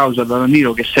chiamato in causa da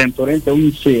Danilo, che sento veramente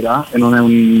ogni sera e non è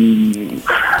un...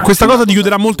 Questa cosa ti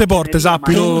chiuderà molte porte,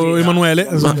 sappilo Emanuele.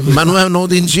 Ma non è un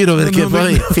nodo in giro perché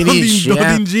poi finisci. Nodo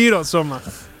in giro, insomma.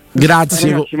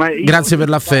 Grazie, ragazzi, grazie per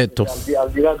l'affetto.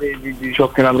 Al di là di ciò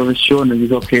che è la professione, di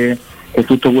ciò che è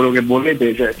tutto quello che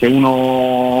volete, cioè, se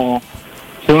uno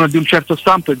è di un certo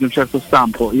stampo è di un certo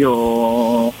stampo.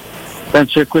 Io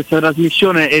penso che questa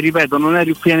trasmissione, e ripeto, non è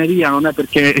ruffianeria, non è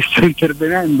perché sto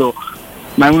intervenendo,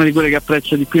 ma è una di quelle che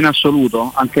apprezzo di più in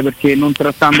assoluto, anche perché non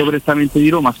trattando prettamente di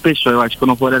Roma spesso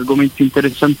escono fuori argomenti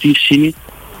interessantissimi.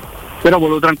 Però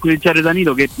volevo tranquillizzare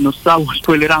Danilo che non stavo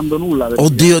spoilerando nulla.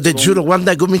 Oddio, te giuro,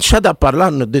 quando hai cominciato a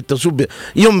parlare ho detto subito,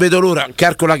 io non vedo l'ora,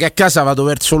 calcola che a casa vado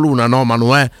verso l'una, no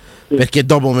Manu, perché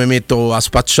dopo mi metto a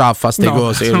spacciare a fare ste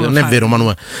cose. Non è vero Manu,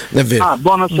 non è vero. Ah,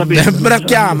 buono a sapere.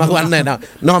 Chiama quando era.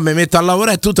 No, mi metto a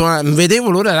lavorare e tutto, ma vedevo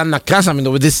l'ora, erano a casa, mi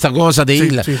devo vedere sta cosa di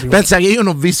Hillary. Pensa che io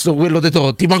non ho visto quello di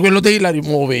Totti, ma quello di Hillary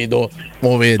mo vedo.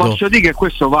 Posso dire che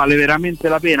questo vale veramente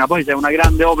la pena. Poi se è una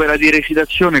grande opera di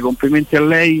recitazione, complimenti a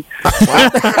lei.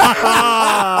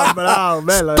 Bravo,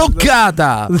 bella.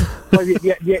 Toccata. Poi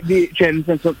cioè, nel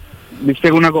senso, vi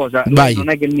spiego una cosa. Non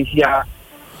è che mi sia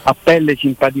a pelle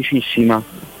simpaticissima,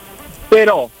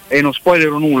 però, e non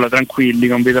spoilerò nulla, tranquilli,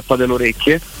 non vi tappate le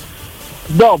orecchie,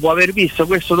 dopo aver visto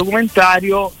questo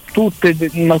documentario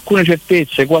alcune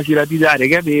certezze quasi lapidare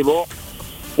che avevo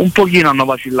un pochino hanno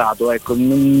vacillato, ecco.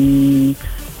 Ti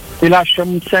lascia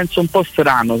un senso un po'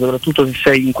 strano, soprattutto se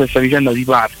sei in questa vicenda di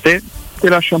parte, ti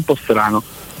lascia un po' strano.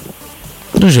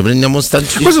 Noi ci prendiamo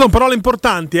Queste sono parole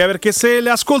importanti, perché se le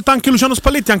ascolta anche Luciano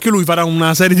Spalletti, anche lui farà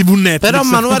una serie di Netflix. Però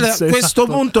Manuele, a questo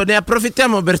punto ne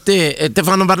approfittiamo per te e te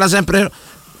fanno parlare sempre.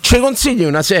 Ci consigli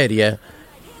una serie?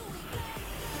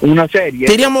 Una serie?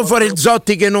 Tiriamo fuori il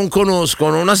Zotti che non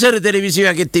conoscono, una serie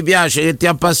televisiva che ti piace, che ti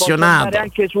ha appassionato. Posso andare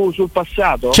anche sul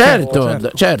passato?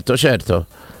 Certo.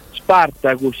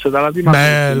 Spartacus dalla prima.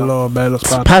 Bello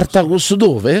Spartacus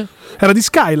dove? Era di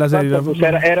Sky la serie.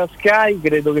 Era Sky,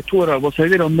 credo che tu ora lo possa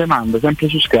vedere on demand, sempre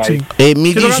su Sky. Sì. E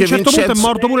mi dice a un certo Vincenzo, punto è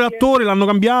morto pure l'attore, l'hanno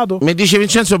cambiato. Mi dice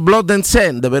Vincenzo Blood and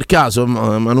Sand per caso,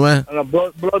 Emanuele? Allora,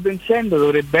 Blood and Sand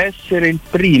dovrebbe essere il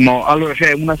primo. Allora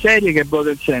c'è una serie che è Blood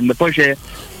and Sand, poi c'è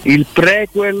il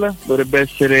prequel, dovrebbe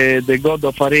essere The God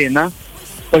of Arena,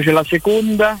 poi c'è la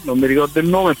seconda, non mi ricordo il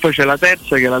nome, e poi c'è la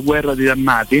terza che è la Guerra dei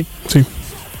Dannati. Sì.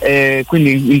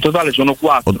 Quindi in totale sono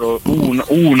 4,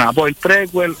 una, poi il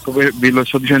prequel, ve lo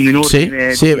sto dicendo in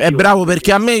ordine. Sì, è bravo,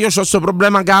 perché a me io ho questo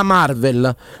problema con la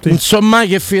Marvel, non so mai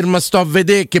che film sto a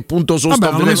vedere, che punto sto a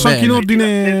vedere. Messo anche in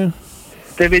ordine.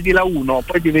 Te vedi la 1,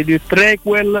 poi ti vedi il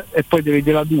prequel e poi ti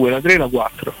vedi la 2, la 3 e la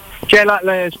 4. Cioè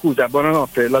scusa,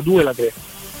 buonanotte, la 2 e la 3.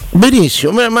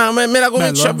 Benissimo, ma me la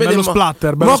comincio a vedere. Bello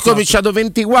splatter, ho cominciato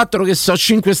 24 che so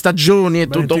 5 stagioni e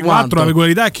tutto quanto. La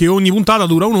regolarità è che ogni puntata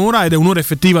dura un'ora ed è un'ora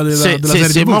effettiva della serie.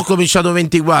 Sì, ma ho cominciato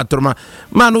 24, ma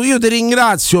Manu, io ti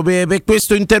ringrazio per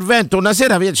questo intervento. Una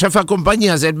sera ci fa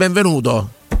compagnia, sei il benvenuto.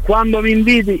 Quando vi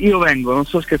inviti io vengo, non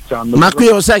sto scherzando. Ma qui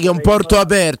lo sai che è un porto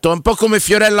aperto, è un po' come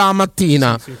Fiorella la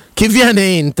mattina. Sì. Chi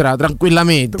viene entra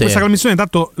tranquillamente. Questa trasmissione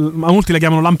intanto a molti la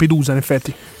chiamano Lampedusa, in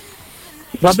effetti.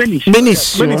 Va benissimo.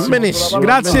 Benissimo.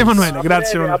 Grazie Emanuele,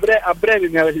 grazie. A breve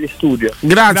mi avete in studio.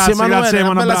 Grazie Emanuele,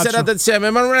 una bella serata insieme.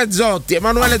 Emanuele Zotti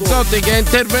che è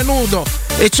intervenuto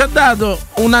e ci ha dato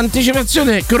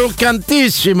un'anticipazione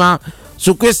croccantissima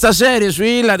su questa serie su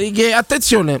Hillary che,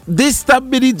 attenzione,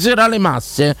 destabilizzerà le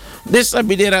masse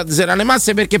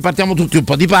perché partiamo tutti un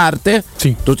po' di parte,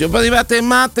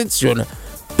 ma attenzione,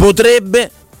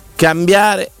 potrebbe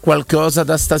cambiare qualcosa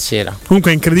da stasera. Comunque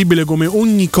è incredibile come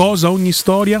ogni cosa, ogni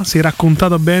storia, se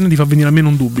raccontata bene, ti fa venire almeno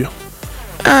un dubbio.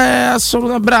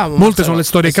 Assolutamente bravo. Molte sono le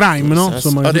storie crime, no?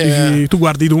 Insomma, tu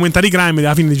guardi i documentari crime e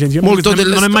alla fine dici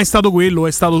non è mai stato quello,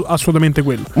 è stato assolutamente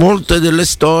quello. Molte delle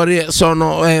storie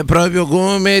sono proprio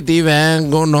come ti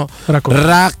vengono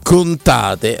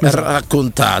raccontate.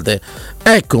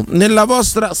 Ecco, nella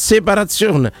vostra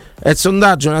separazione, è il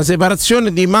sondaggio, una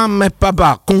separazione di mamma e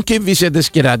papà, con chi vi siete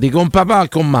schierati? Con papà o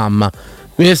con mamma?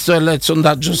 Questo è il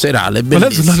sondaggio serale. Qual è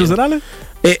il sondaggio serale?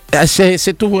 E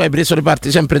se tu hai preso le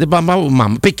parti sempre di papà o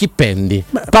mamma, per chi pendi?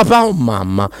 Papà o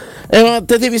mamma?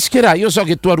 Te devi schierare. Io so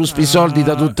che tu arruspi i soldi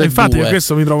da tutte e infatti due.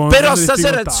 Questo mi trovo. Però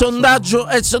stasera è il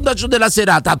sondaggio della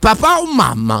serata. Papà o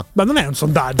mamma? Ma non è un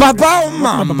sondaggio. Papà o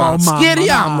mamma?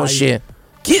 Schieriamoci.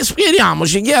 Chi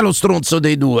è lo stronzo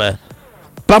dei due?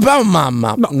 Papà o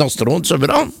mamma? No, stronzo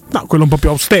però. No, quello un po' più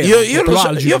austero.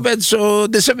 Io penso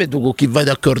di sapere tu con chi vai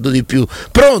d'accordo di più.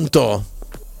 Pronto?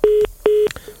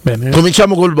 Bene.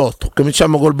 Cominciamo col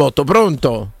botto.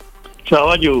 Pronto?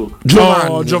 Ciao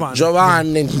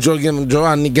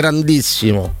Giovanni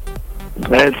grandissimo.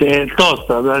 È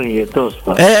tosta, Dani, è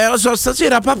tosta. Lo so,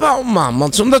 stasera papà o mamma?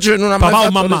 Un sondaggio che non ha mai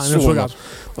fatto mamma, nessuno. nel suo caso.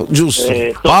 Giusto.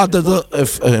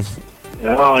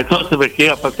 No, è tosta perché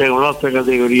io appartengo a un'altra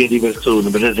categoria di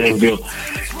persone. Per esempio,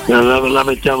 la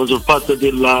mettiamo sul fatto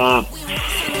della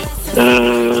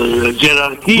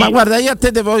gerarchia. Ma guarda, io a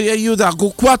te ti voglio aiutare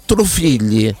con 4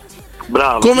 figli.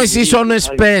 Bravo, come si sono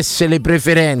espresse le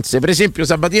preferenze? Per esempio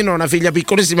Sabatino ha una figlia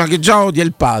piccolissima che già odia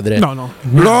il padre.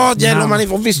 Lo odia e lo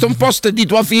ho visto un post di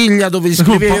tua figlia dove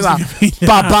scriveva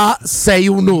papà sei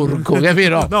un orco,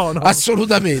 capito? No.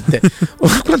 Assolutamente.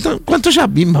 Quanto c'ha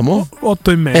bimba mo?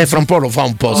 8,5. Fra un po' lo fa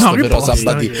un post però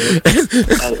Sabatino.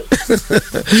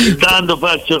 Intanto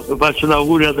faccio un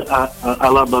augurio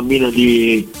alla bambina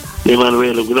di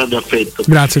Emanuele, un grande affetto.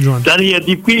 Grazie Giovanni. È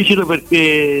difficile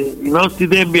perché i nostri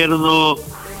tempi erano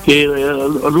che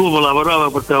l'uomo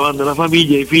lavorava, portava avanti la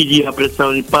famiglia, i figli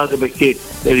apprezzavano il padre perché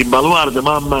era il baluardo,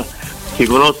 mamma che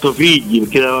con 8 figli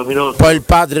perché era minore. Poi il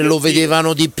padre lo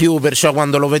vedevano di più, perciò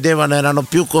quando lo vedevano erano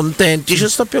più contenti. Ci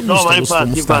sto più a gusto. No, ma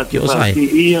infatti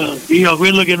io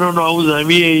quello che non ho avuto ai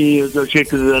miei io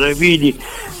cerco di dare ai figli.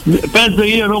 Penso che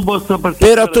io non posso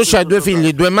partecipare. Però tu c'hai 2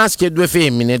 figli, 2 maschi e 2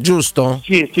 femmine, giusto?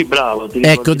 Sì, bravo.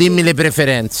 Ecco, dimmi le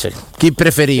preferenze. Chi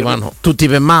preferivano? Tutti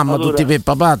per mamma, tutti per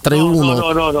papà,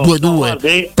 3-1,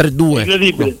 2-2, 3-2.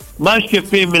 Incredibile. Maschio e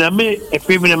femmina a me e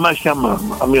femmina e maschio a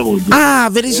mamma, a mia moglie. Ah,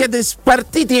 ve li siete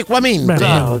spartiti equamente.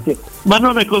 Bravo, sì. Ma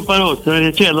non è colpa nostra,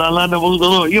 l'hanno voluto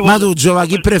loro. Ma tu Giova,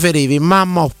 chi preferivi?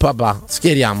 Mamma o papà?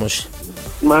 Schieriamoci.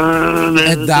 Ma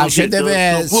dai, ci deve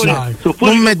essere.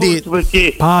 Non mi dite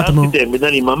perché altri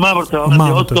tempi, mamma portava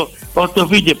avanti 8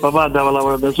 figli e papà andava a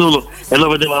lavorare da solo e lo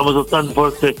vedevamo soltanto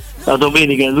forse la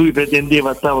domenica e lui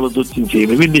pretendeva a tavola tutti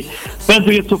insieme, quindi penso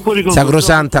che sono fuori con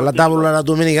sacrosanta, la tavola la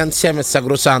domenica insieme è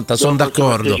sacrosanta, sono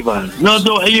d'accordo.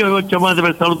 Io ho chiamato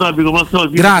per salutarvi come al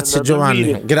solito. Grazie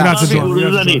Giovanni, grazie.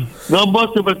 Non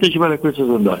posso partecipare a questo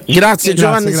sondaggio. Grazie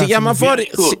Giovanni, si chiama fuori.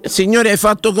 Signori, hai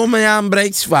fatto come Ambra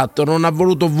X Factor, non ha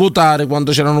voluto votare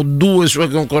quando c'erano 2 suoi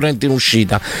concorrenti in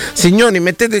uscita. Signori,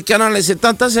 mettete il canale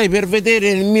 76 per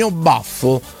vedere il mio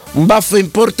baffo. Un baffo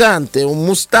importante, un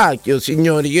mustacchio,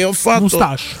 signori, che ho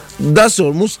fatto da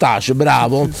solo, mustache,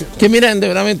 bravo, che mi rende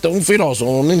veramente un filosofo,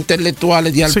 un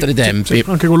intellettuale di altri tempi. Sì,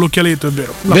 anche con l'occhialetto, è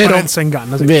vero. L'apparenza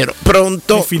inganna. Sì. Vero,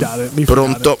 pronto? Mi fidate.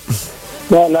 Pronto?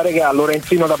 Bella regà,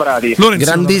 Lorenzino da Prati.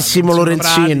 Grandissimo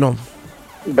Lorenzino.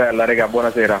 Bella regà,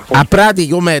 buonasera. A Prati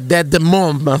com'è? Dead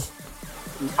Mom?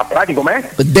 A Prati com'è?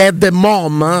 Dead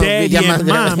Mom? Daddy e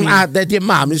Mami. Ah, Daddy e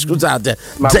Mami, scusate.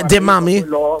 Dead Mami?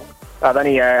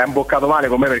 Dani è imboccato male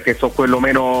con me perché so quello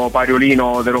meno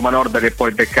pariolino di Roma Nord che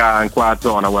poi becca in qua a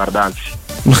zona, guarda, anzi.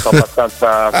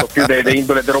 sto più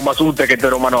indole di Roma Sud che di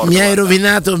Roma Nord. Mi hai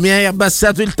rovinato, mi hai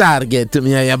abbassato il target,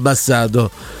 mi hai abbassato.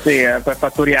 Sì,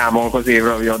 fatturiamo così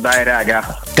proprio, dai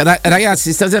raga.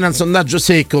 Ragazzi, stasera è un sondaggio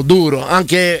secco, duro,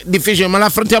 anche difficile, ma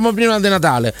l'affrontiamo prima di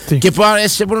Natale, che può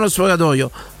essere pure uno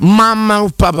sfogatoio. Mamma o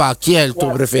papà, chi è il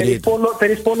tuo preferito? Ti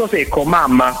rispondo secco,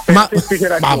 mamma, per semplice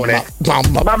ragione.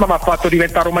 Mamma mi ha fatto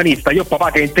diventare romanista, io ho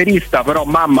papà che è interista, però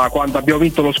mamma quando abbiamo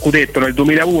vinto lo scudetto nel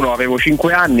 2001 avevo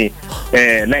 5 anni,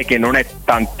 lei che non è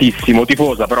tantissimo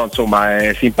tifosa, però insomma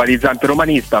è simpatizzante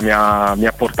romanista, mi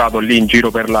ha portato lì in giro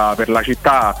per la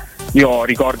città. Io ho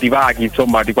ricordi vaghi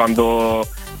insomma di quando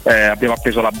abbiamo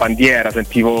appeso la bandiera,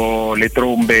 sentivo le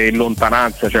trombe in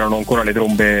lontananza, c'erano ancora le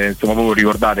trombe, insomma voi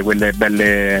ricordate quelle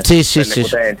belle, sì,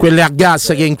 potenti, quelle a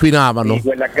gas che inquinavano, sì,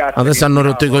 quelle a gas adesso hanno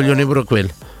rotto i coglioni pure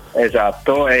quelli.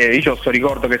 Esatto, e io ho sto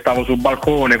ricordo che stavo sul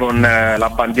balcone con la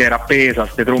bandiera appesa,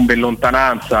 ste trombe in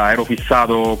lontananza, ero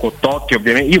fissato con Totti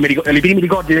ovviamente. Io i primi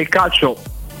ricordi del calcio,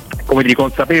 come dire,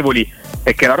 consapevoli,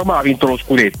 è che la Roma ha vinto lo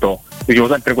scudetto. Dicevo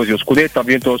sempre così, lo scudetto, ha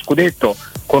vinto lo scudetto,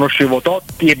 conoscevo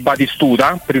Totti e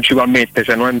Batistuta principalmente,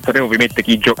 cioè non sapevo ovviamente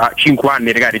chi gioca, 5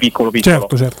 anni magari piccolo.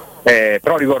 Certo.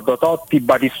 Però ricordo Totti,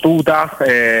 Batistuta,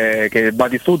 che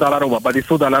Batistuta alla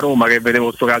Roma, che vedevo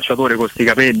questo calciatore con sti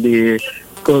capelli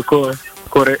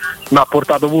mi ha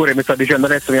portato pure, mi sta dicendo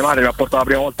adesso mia madre mi ha portato la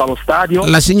prima volta allo stadio.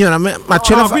 La signora, ma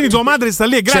ce la fa? Quindi tua madre sta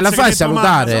lì, grazie. Ce la fai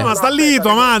salutare? Ma sta lì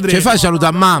tua madre. Ce fai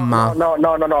salutare mamma? No,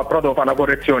 però devo fare una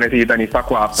correzione, sì, Dani sta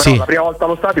qua. Però sì. La prima volta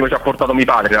allo stadio ci ha portato mio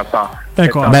padre in realtà.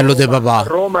 Ecco. Bello de papà.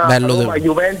 Roma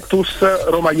Juventus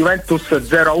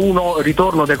 0-1,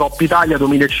 ritorno di Coppa Italia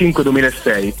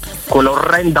 2005-2006, con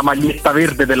l'orrenda maglietta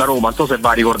verde della Roma, non so se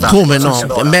va a ricordare. Come no?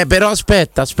 Beh, però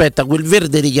aspetta, quel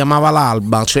verde richiamava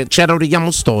l'alba, c'era un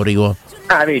richiamo storico.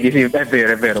 Ah, vedi, sì,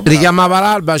 è vero. Richiamava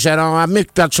l'alba, a me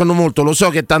piacciono molto, lo so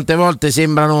che tante volte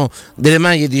sembrano delle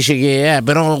maglie, dice che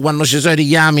però quando ci sono i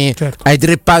richiami ai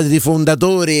tre padri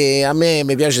fondatori, a me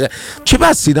mi piace. Ci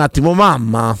passi un attimo,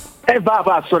 mamma?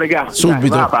 Passo, ragazzi.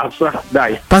 Subito.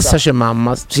 Dai. Passaci,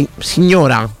 mamma.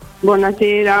 Signora.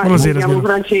 Buonasera, mi chiamo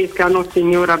Francesca, no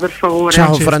signora, per favore.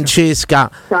 Ciao Francesca.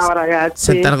 Ciao ragazzi.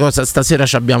 Senta una cosa, stasera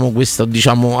abbiamo questa,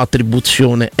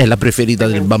 attribuzione, è la preferita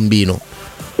del bambino.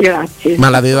 Grazie. Ma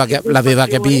l'aveva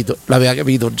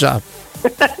capito già.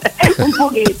 Un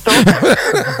pochetto.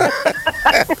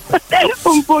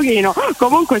 Un pochino.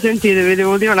 Comunque sentite, vi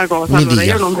devo dire una cosa. Allora,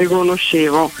 io non vi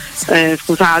conoscevo,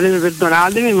 scusatemi,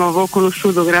 perdonatemi, ma ho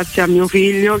conosciuto grazie a mio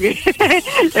figlio che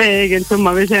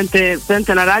insomma vi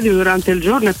sente la radio durante il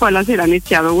giorno e poi la sera ha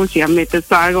iniziato così a mettere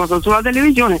questa cosa sulla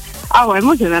televisione. E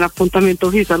mo siete un appuntamento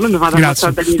fisso, a me mi fa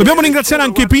grazie. Dobbiamo ringraziare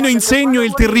anche Pino Insegno,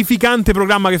 il terrificante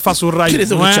programma che fa su Rai.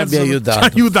 Credo che ci abbia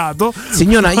aiutato.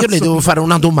 Signora, io le devo fare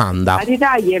una domanda.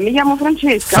 Mi chiamo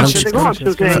Francesca.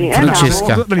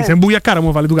 Francesca. Sei un buiaccaro,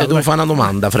 mo fa l'educato. Le devo fare una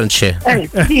domanda, Francesca.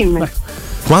 Dimmi.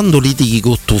 Quando litighi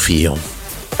con tuo figlio,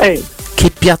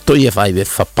 che piatto gli fai per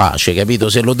far pace, capito?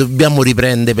 Se lo dobbiamo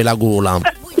riprendere per la gola,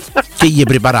 che gli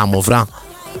prepariamo, fra?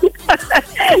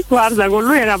 Guarda, con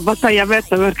lui è una battaglia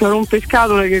aperta perché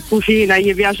rompescatole che cucina,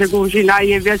 gli piace cucinare,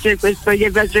 gli piace questo,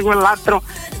 gli piace quell'altro.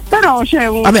 Però c'è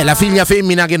un. Vabbè, la figlia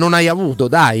femmina che non hai avuto,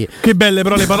 dai. Che belle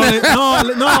però le parole.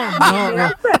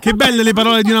 No. Che belle le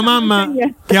parole di una mamma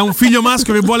che ha un figlio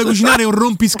maschio che vuole cucinare un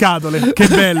rompiscatole. Che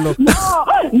bello.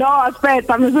 No,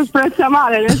 aspetta, mi sono espressa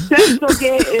male, nel senso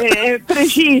che è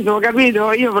preciso,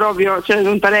 capito? Io proprio,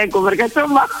 non te leggo perché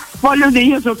insomma voglio dire,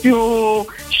 io sono più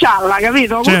scialla,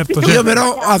 capito? Certo. Io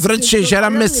però a Francesca c'era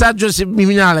un messaggio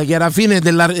subliminale che era fine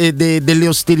delle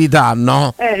ostilità,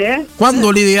 no?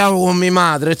 Quando litigavo con mia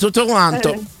madre tutto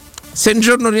quanto, se un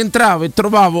giorno rientravo e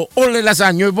trovavo o le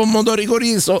lasagne o i pomodori con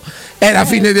riso, era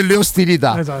fine delle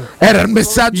ostilità. Esatto. Era il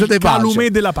messaggio di pace.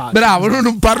 Calumet della pace. Bravo, noi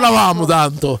non parlavamo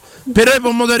tanto, però i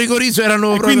pomodori con riso erano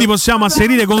proprio... Quindi possiamo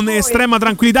asserire con estrema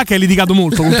tranquillità che hai litigato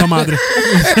molto con tua madre.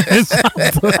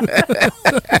 Esatto.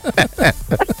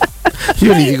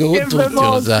 Io li dico con tutti,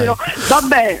 lo sai.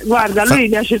 Vabbè, guarda, a lui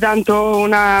piace tanto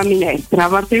una minestra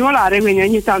particolare, quindi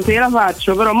ogni tanto gliela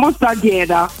faccio, però mo sta a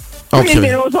dieta. Quindi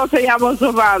non so se la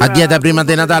posso fare. A dieta prima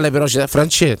di Natale però c'è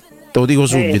Francesco, te lo dico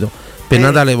subito. Per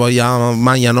Natale voglio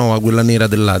maglia nuova, quella nera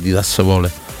dell'Adidas,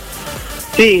 vuole.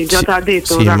 Sì, già ti ha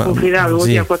detto, ti ha confidato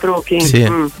così a quattro occhi. Sì,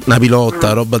 una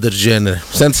pilota, roba del genere.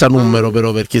 Senza numero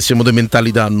però, perché siamo di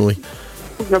mentalità noi.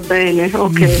 Va bene,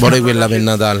 ok. Vorrei quella per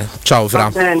Natale. Ciao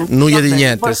Fra. Non gli di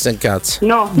niente, sta in cazzo.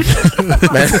 No.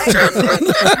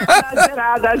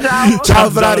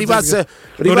 Ciao Fra, ripassa.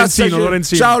 Lorenzino.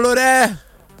 Ciao Lore.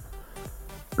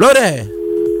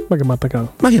 Ma che mi ha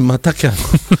attaccato?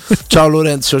 Ciao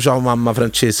Lorenzo, ciao mamma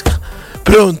Francesca.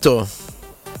 Pronto?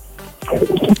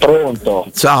 Pronto?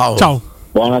 Ciao. Ciao.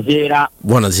 Buonasera.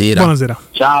 Buonasera.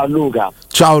 Ciao Luca.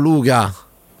 Ciao Luca.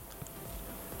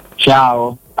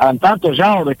 Ciao. Intanto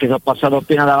ciao, perché sono passato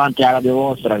appena davanti alla radio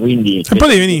vostra, quindi e poi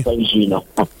devi venire vicino.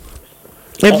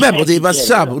 E beh, potevi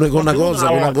passare pure con una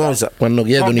cosa quando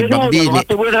chiedono i bambini. Ho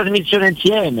fatto pure trasmissione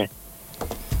insieme.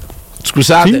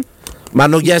 Scusate, sì? mi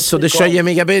hanno chiesto di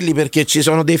sciogliermi i capelli perché ci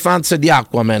sono dei fans di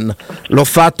Aquaman. L'ho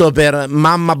fatto per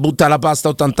Mamma butta la pasta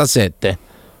 87.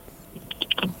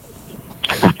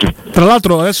 Tra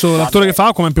l'altro adesso l'attore che fa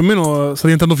Aquaman più o meno sta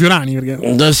diventando Fiorani,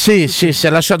 perché... Sì, si è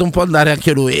lasciato un po' andare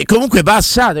anche lui. E comunque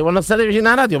passate, quando state vicino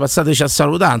alla radio, passateci a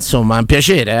salutare, insomma, è un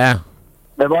piacere,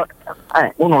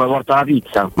 uno le porta la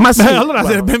pizza. Ma sì, allora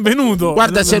sei benvenuto.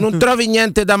 Guarda, se non trovi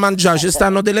niente da mangiare, ci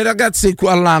stanno delle ragazze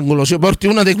qua all'angolo, ci porti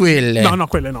una di quelle. No,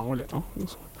 quelle no.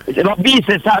 L'ho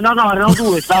viste, erano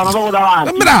due, stavano proprio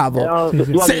davanti. Bravo.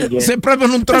 Se proprio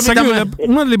non trovi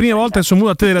una delle prime volte che sono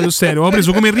venuto a te di Radio Stereo, ho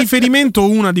preso come riferimento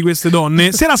una di queste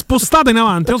donne, si era spostata in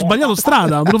avanti, ho sbagliato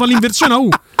strada, ho dovuto fare l'inversione a U.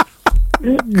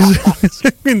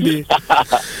 Quindi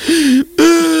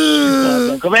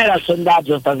com'era il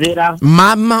sondaggio stasera?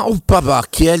 Mamma o papà,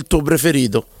 chi è il tuo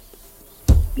preferito?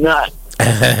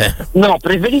 No,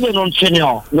 preferito non ce ne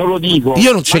ho, non lo dico.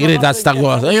 Io non ci credo a sta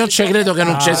cosa. Io non ci credo che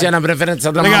non ci sia una preferenza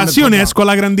tra mamma e papà. Ragazzi, io ne esco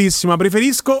alla grandissima.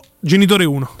 Preferisco genitore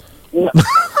 1.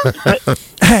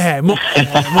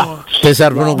 Te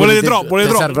servono volete troppo.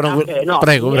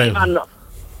 Prego.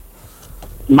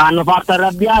 Mi hanno fatto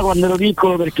arrabbiare quando ero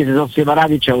piccolo perché si sono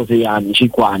separati e c'avevo 6 anni,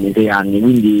 6 anni,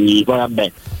 quindi poi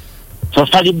vabbè. Sono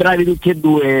stati bravi tutti e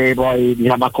due poi,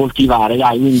 diciamo, a coltivare,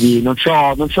 dai, quindi non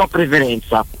c'ho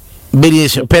preferenza.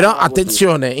 Benissimo, però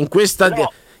attenzione, in questa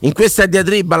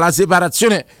diatriba la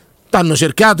separazione t'hanno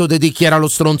cercato di dire chi era lo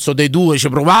stronzo dei due, ci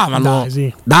provavano.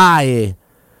 Dai.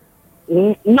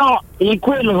 No, in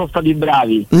quello sono stati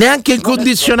bravi. Neanche in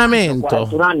condizionamento.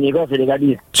 41 anni, cose le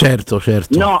capisco. Certo.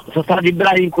 No, sono stati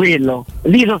bravi in quello.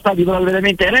 Lì sono stati proprio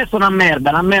veramente. Il resto è una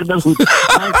merda tutti.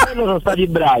 Ma in quello sono stati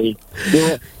bravi.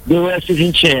 Devo essere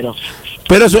sincero.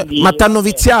 Però ma t'hanno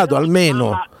viziato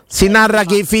almeno. Si narra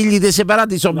che i figli dei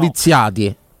separati sono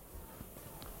viziati.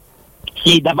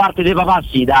 Sì, da parte dei papà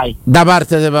sì, dai. Da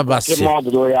parte dei papà sì. Che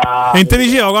modo doveva... E te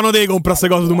diceva quando devi comprare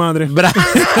queste cose tu madre? Bravo.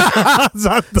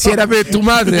 Esatto. Se era per tua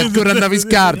madre ancora andavi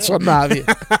scarso, andavi.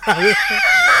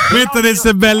 Mettete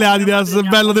queste belle Adidas,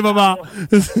 bello di papà.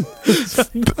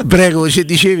 Prego, ci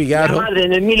dicevi, caro? Mia madre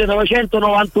nel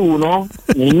 1991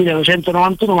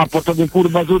 mi ha portato in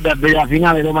curva sud a vedere la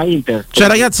finale Roma-Inter. Cioè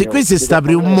ragazzi, qui si sta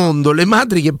apre un mondo, le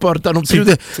madri che portano più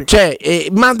cioè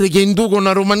madri che inducono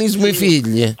a romanismo i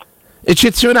figli.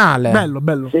 Eccezionale. Bello.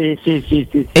 Sì.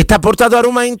 E ti ha portato a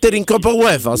Roma Inter in Coppa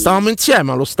UEFA. Stavamo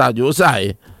insieme allo stadio, lo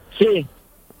sai? Sì.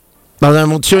 Ma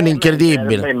un'emozione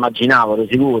incredibile. Immaginavo, di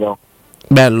sicuro.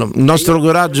 Bello. Il nostro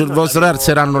coraggio e il vostro arte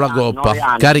saranno la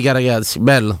Coppa. Carica ragazzi,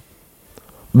 bello.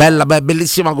 Bella,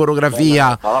 bellissima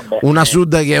coreografia. Una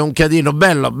sud che è un catino.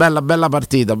 Bella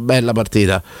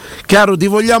partita. Caro, ti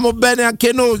vogliamo bene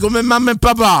anche noi come mamma e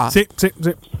papà. Sì.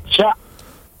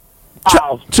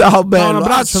 Ciao bello. Un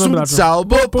abbraccio. Ciao.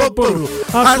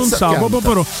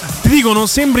 Ti dicono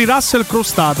sembri Russell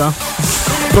Prostata.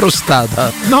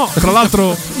 No, tra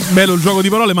l'altro bello il gioco di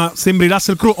parole, ma sembri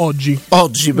Russell Crowe oggi.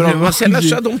 Oggi però, ma si è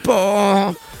lasciato un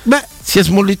po'. Si è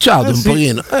smollicciato un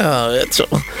pochino.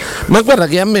 Ma guarda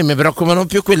che a me mi preoccupano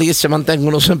più quelli che si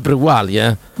mantengono sempre uguali.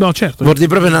 No, certo. Vorrei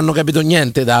proprio non hanno capito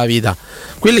niente dalla vita.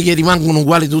 Quelli che rimangono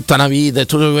uguali tutta la vita,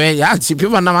 anzi, più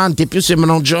vanno avanti, più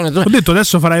sembrano giovani. Ho detto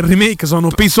adesso farà il remake, sono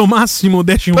peso massimo,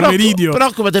 decimo meridio.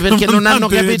 Preoccupate perché non hanno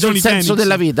capito il senso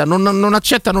della vita, non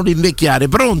accettano di invecchiare.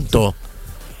 Pronto,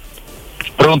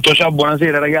 ciao,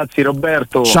 buonasera ragazzi,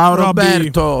 Roberto. Ciao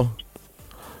Roberto.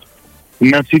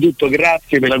 Innanzitutto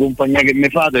grazie per la compagnia che mi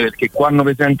fate, perché quando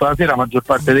vi sento la sera la maggior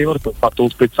parte dei volte ho fatto un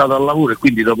spezzato al lavoro e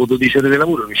quindi dopo 12 ore di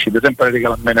lavoro riuscite sempre a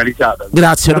regalarmi una risata.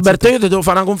 Grazie Roberto, io ti devo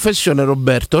fare una confessione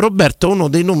Roberto è uno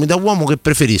dei nomi da uomo che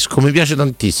preferisco, mi piace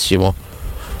tantissimo.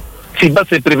 Sì,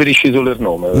 basta che preferisci solo il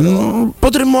nome.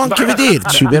 Potremmo anche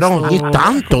vederci però ogni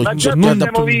tanto. Ma già non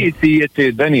siamo visti e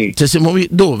te Dani. Ci siamo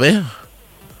dove?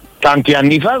 Tanti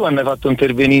anni fa, quando hai fatto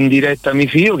intervenire in diretta mio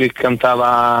figlio che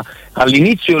cantava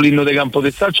all'inizio l'inno di Campo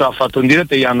del Salcio, ha fatto in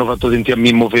diretta e gli hanno fatto sentire a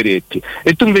Mimmo Ferretti,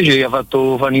 e tu invece gli hai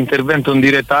fatto fare un intervento in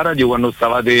diretta alla radio quando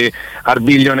stavate al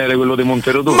Billionaire, quello di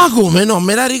Monterotondo. Ma come no,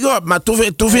 me la ricordo, ma tu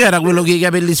era quello che i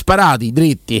capelli sparati,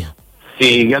 dritti.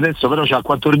 Sì, che adesso però c'ha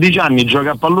 14 anni,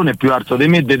 gioca a pallone, è più alto di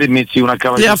me e te messi una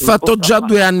cavalla. E ha fatto già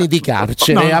 2 anni di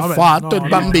carcere, il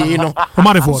bambino.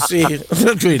 Mare fuori. Sì,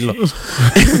 tranquillo.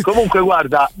 Comunque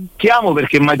guarda, chiamo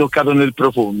perché mi hai toccato nel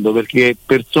profondo, perché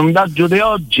per sondaggio di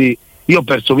oggi Io ho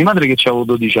perso mia madre che avevo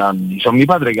 12 anni, c'ho mio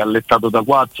padre che ha allettato da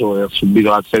 4 e ha subito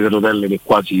la sedia a rotelle per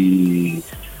quasi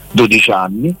 12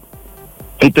 anni.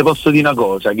 E te posso dire una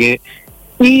cosa, che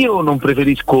io non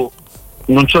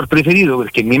ci ho preferito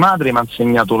perché mia madre mi ha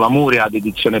insegnato l'amore alla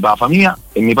dedizione per la famiglia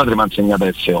e mio padre mi ha insegnato a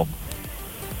essere uomo.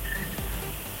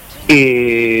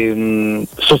 E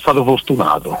sono stato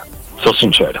fortunato, sono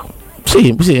sincero.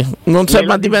 Sì, non so,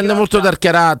 ma dipende molto dal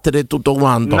carattere e tutto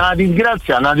quanto. Una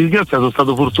disgrazia, sono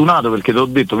stato fortunato perché ti ho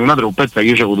detto, mia madre è un pezzo che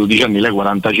io avevo 12 anni, lei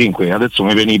 45, adesso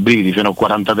mi viene i brividi fino a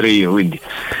 43 io, quindi.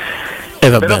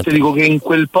 Però ti dico che in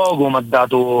quel poco mi ha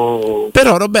dato.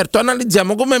 Però Roberto,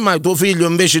 analizziamo come mai tuo figlio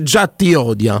invece già ti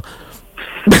odia.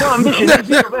 No, invece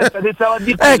stava a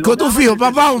dire ecco, tuo figlio,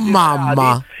 papà o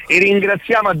mamma? E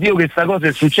ringraziamo a Dio che questa cosa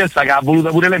è successa, che ha voluta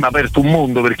pure lei, mi ha aperto un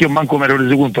mondo, perché io manco mi ero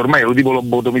reso conto, ormai ero tipo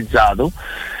lobotomizzato.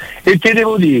 E ti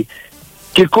devo dire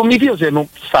che con mio figlio siamo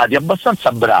stati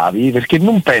abbastanza bravi, perché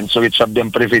non penso che ci abbiamo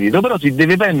preferito, però si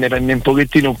deve prende un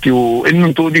pochettino più, e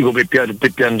non te lo dico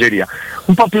per piangeria,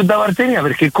 un po' più da parte mia,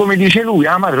 perché come dice lui,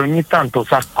 la madre ogni tanto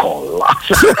s'accolla.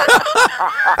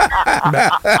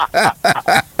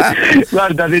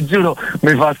 Guarda, ti giuro,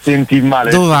 mi fa sentire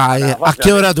male. Dove vai? A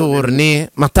che ora torni?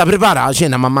 Ma ti prepara la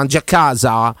cena, ma mangi a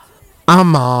casa?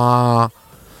 Ma...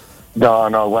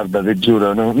 No, guarda, ti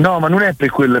giuro, no, ma non è per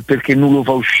quello, è perché non lo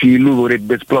fa uscire, lui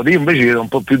vorrebbe esplodere. Io invece chiedo un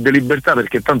po' più di libertà,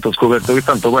 perché tanto ho scoperto che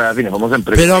tanto poi alla fine fanno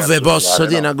sempre. Però ve posso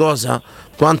dire una cosa,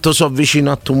 quanto so vicino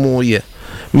a tua moglie.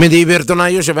 Mi devi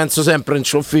perdonare, io ci penso sempre,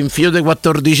 c'ho un figlio di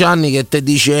 14 anni che ti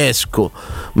dice esco,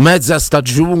 mezza sta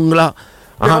giungla.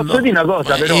 Posso dire una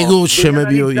cosa, però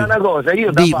una cosa, io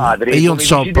da padre, io non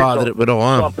so padre,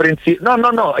 però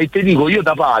no, e ti dico, io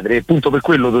da padre, appunto per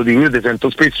quello te lo dico, io ti sento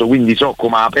spesso, quindi so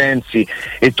come la pensi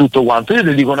e tutto quanto. Io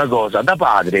ti dico una cosa, da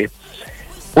padre,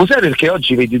 lo sai perché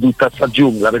oggi vedi tutta sta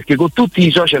giungla? Perché con tutti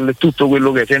i social e tutto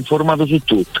quello che sei informato su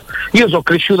tutto. Io sono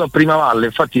cresciuto a Prima Valle,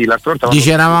 infatti l'altra volta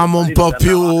eravamo un po'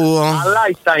 più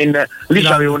all'Einstein, lì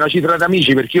c'avevo una cifra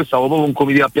d'amici, perché io stavo proprio in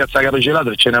comitiva a Piazza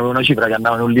Capocelato e ce n'avevo una cifra che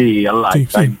andavano lì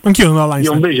all'Einstein. Sì. Anch'io sono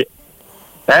all'Einstein. Io invece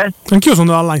anch'io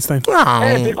sono all'Einstein.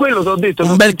 Per quello ti ho detto,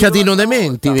 un bel catino de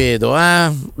menti, vedo,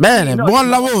 bene, buon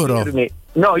lavoro.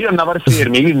 No, io andavo a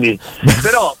fermi, quindi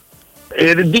però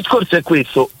il discorso è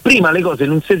questo: prima le cose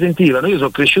non si sentivano, io sono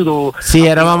cresciuto. Sì,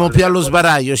 eravamo più allo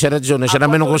sbaraglio, c'è ragione, c'era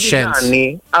meno coscienza.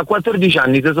 A 14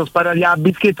 anni si sono sparati la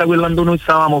bischetta quando noi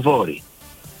stavamo fuori.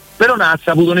 Però non ha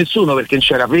saputo nessuno, perché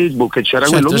c'era Facebook e c'era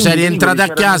quello. Sei rientrato a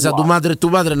casa, tua madre e tuo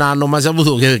padre non hanno mai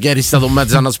saputo che eri stato in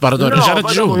mezzo a una sparatoria. No, c'era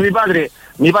ragione.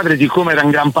 Mio padre, siccome era un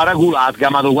gran paraculo, ha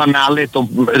chiamato quando ha letto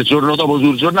il giorno dopo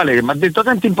sul giornale, che mi ha detto: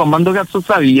 senti un po', quando cazzo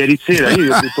stavi ieri sera? Io gli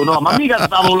ho detto: no, ma mica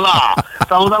stavo là,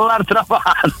 stavo dall'altra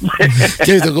parte.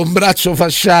 Capito, con braccio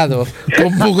fasciato,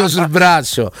 con buco sul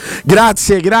braccio.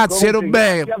 Grazie Roberto.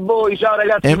 Grazie a voi, ciao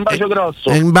ragazzi, un bacio grosso.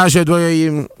 E un bacio ai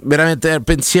tuoi, veramente al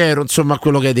pensiero, insomma, a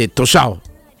quello che hai detto. Ciao.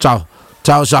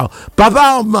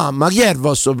 Papà o mamma, chi è il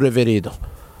vostro preferito?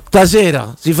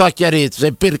 Stasera si fa chiarezza,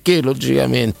 e perché,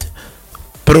 logicamente.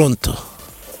 Pronto?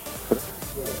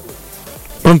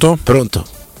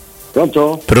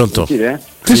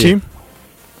 Sì.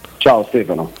 Ciao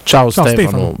Stefano. Ciao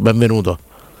Stefano, benvenuto.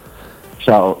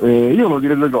 Ciao, io volevo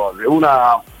dire due cose.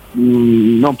 Una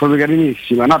non proprio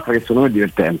carinissima, un'altra che secondo me è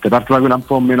divertente. Parto da quella un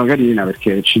po' meno carina,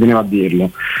 perché ci tenevo a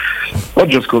dirlo.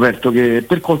 Oggi ho scoperto che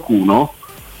per qualcuno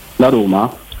la Roma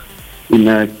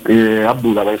a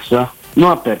Budapest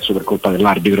non ha perso per colpa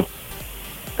dell'arbitro,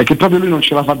 perché proprio lui non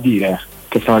ce la fa dire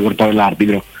che stava colpa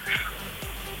dell'arbitro.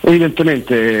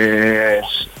 Evidentemente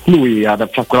lui a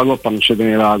fare quella colpa non ci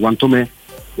teneva quanto me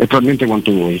e probabilmente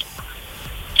quanto voi.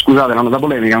 Scusate, è una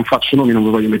polemica, non faccio nomi, non vi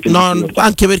voglio mettere in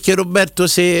anche perché Roberto,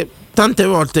 se tante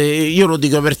volte, io lo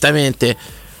dico apertamente,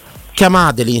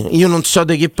 chiamateli, io non so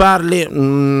di che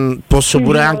parli, posso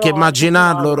pure anche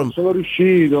immaginarlo. Non sono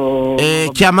riuscito.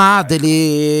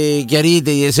 Chiamateli,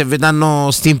 chiaritegli se vi danno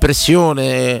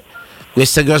st'impressione.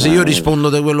 Queste cose io rispondo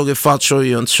di quello che faccio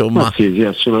io, insomma. Sì,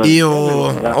 io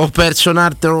ho perso un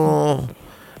altro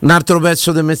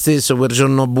pezzo di me stesso quel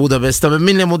giorno a Budapest per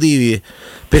 1000 motivi,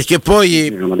 perché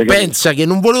poi pensa che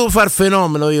non volevo far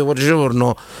fenomeno io quel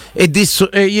giorno e dissi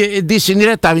in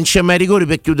diretta: vinciamo ai rigori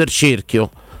per chiudere il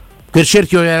cerchio. Quel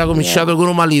cerchio che era cominciato con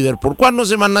Roma-Liverpool. Quando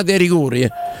siamo andati ai rigori,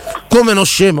 come non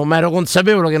scemo, ma ero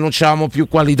consapevole che non c'avevamo più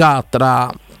qualità tra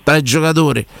i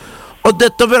giocatori. Ho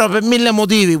detto però per 1000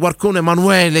 motivi, qualcuno,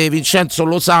 Emanuele, Vincenzo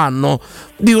lo sanno,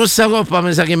 di questa coppa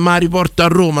mi sa che me la riporto a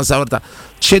Roma stavolta.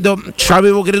 Ci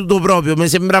avevo creduto proprio, mi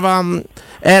sembrava,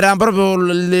 era proprio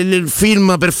il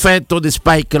film perfetto di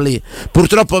Spike Lee.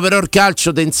 Purtroppo però il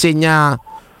calcio ti insegna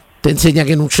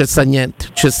che non c'è sta niente,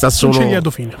 c'è sta solo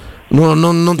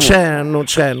non c'è.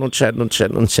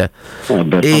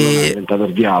 Vabbè, è diventato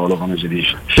il diavolo, come si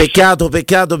dice.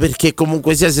 Peccato perché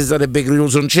comunque sia si sarebbe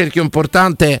chiuso un cerchio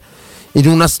importante in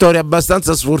una storia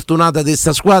abbastanza sfortunata di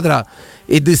sta squadra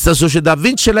e di sta società.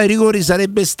 Vincere ai rigori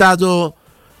sarebbe stato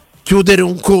chiudere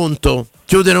un conto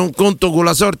con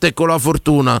la sorte e con la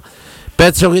fortuna.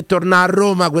 Penso che tornare a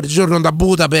Roma quel giorno da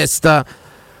Budapest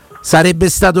sarebbe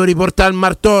stato riportare il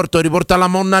Mar Torto, riportare la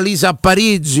Monna Lisa a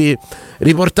Parigi,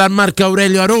 riportare Marco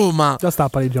Aurelio a Roma. Già sta a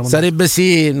Parigi. Sarebbe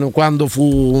quando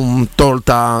fu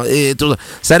tolta.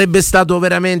 Sarebbe stato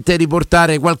veramente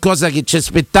riportare qualcosa che ci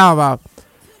aspettava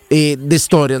e di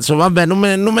storia, insomma. Vabbè, non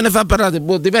me ne fa parlare,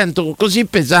 divento così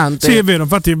pesante. Sì, è vero,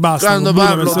 infatti basta. Quando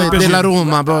parlo della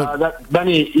Roma poi.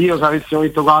 Dani, io se avessimo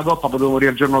vinto con la Coppa potevo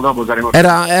morire il giorno dopo, saremmo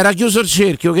era chiuso il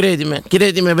cerchio, credimi,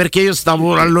 perché io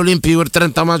stavo all'Olimpico il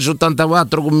 30 maggio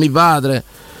 84 con mio padre,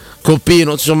 con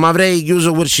Pino, insomma avrei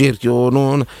chiuso quel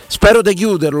cerchio. Spero di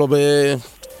chiuderlo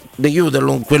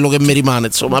quello che mi rimane,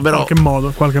 insomma, però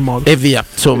qualche modo e via,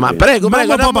 insomma. Prego,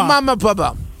 mamma e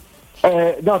papà.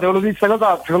 No, te volevo dire questa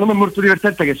cosa, secondo me è molto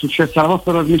divertente, che è successa alla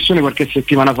vostra trasmissione qualche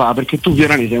settimana fa, perché tu,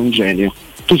 Fiorani, sei un genio.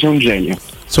 Tu sei un genio.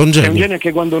 Sono un genio. Sei un genio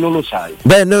anche quando non lo sai.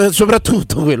 Beh,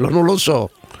 soprattutto quello, non lo so.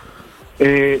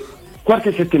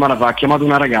 Qualche settimana fa ha chiamato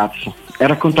una ragazza e ha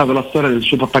raccontato la storia del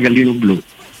suo pappagallino blu.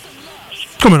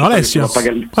 Come no, Alessia?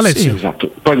 Sì,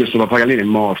 esatto. Poi questo pappagallino è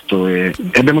morto e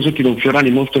abbiamo sentito un Fiorani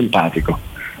molto empatico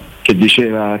che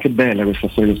diceva: che bella questa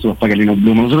storia di questo pappagallino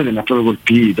blu, ma lo sapete, mi ha proprio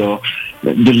colpito,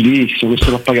 bellissimo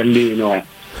questo pappagallino.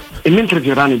 E mentre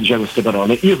Fiorani diceva queste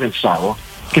parole, io pensavo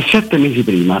che 7 mesi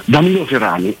prima Danilo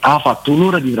Fiorani ha fatto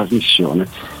un'ora di trasmissione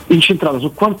incentrata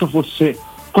su quanto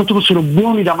fossero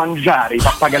buoni da mangiare i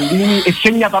pappagallini e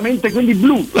segnatamente quelli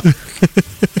blu.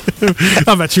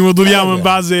 Vabbè, ci moduliamo in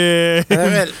base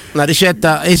una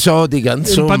ricetta esotica,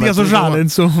 insomma, empatia sociale,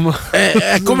 insomma.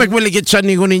 È come quelli che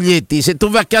c'hanno i coniglietti. Se tu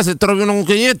vai a casa e trovi un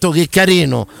coniglietto, che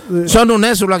carino, non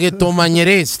è sulla che tu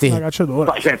mangeresti. Una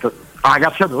cacciatore. Certo, a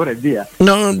cacciatore, via.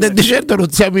 No, di certo non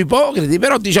siamo ipocriti,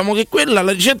 però diciamo che quella,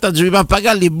 la ricetta sui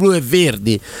pappagalli blu e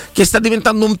verdi, che sta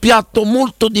diventando un piatto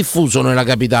molto diffuso nella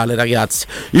capitale, ragazzi.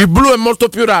 Il blu è molto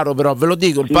più raro, però ve lo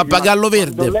dico, il pappagallo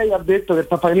verde. Quando lei ha detto che il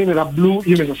pappagallino era blu,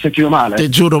 io mi sono sentito male. Ti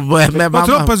giuro, poi se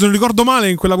non ricordo male,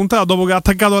 in quella puntata, dopo che ha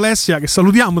attaccato Alessia, che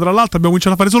salutiamo, tra l'altro abbiamo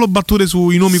cominciato a fare solo battute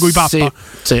sui nomi coi pappa.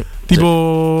 Sì.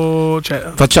 Tipo,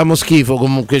 cioè, facciamo schifo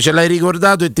comunque, ce l'hai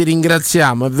ricordato e ti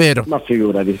ringraziamo, è vero. Ma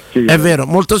figurati. È vero,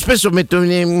 molto spesso metto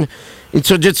in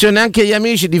soggezione anche gli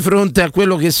amici di fronte a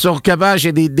quello che sono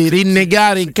capace di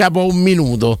rinnegare in capo a un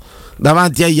minuto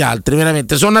davanti agli altri,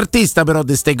 veramente. Sono artista però di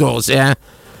queste cose,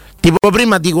 Tipo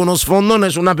prima dico uno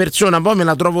sfondone su una persona, poi me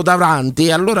la trovo davanti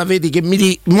e allora vedi che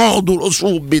mi modulo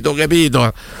subito,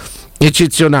 capito?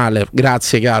 Eccezionale,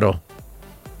 grazie caro.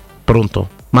 Pronto?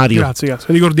 Mario. Grazie,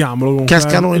 ricordiamolo comunque.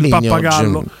 Cascano il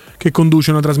pappagallo oggi, che conduce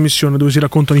una trasmissione dove si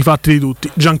raccontano i fatti di tutti,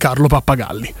 Giancarlo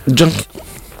Pappagalli.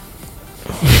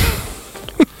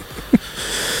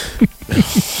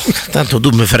 Tanto tu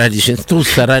mi farai tu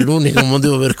sarai l'unico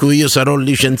motivo per cui io sarò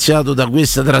licenziato da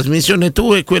questa trasmissione,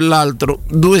 tu e quell'altro,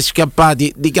 2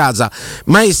 scappati di casa.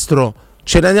 Maestro,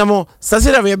 ce ne andiamo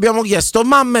stasera, vi abbiamo chiesto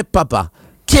mamma e papà,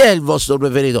 chi è il vostro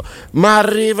preferito? Ma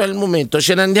arriva il momento,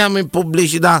 ce ne andiamo in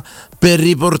pubblicità per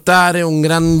riportare un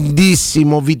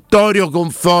grandissimo Vittorio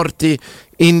Conforti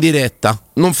in diretta.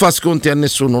 Non fa sconti a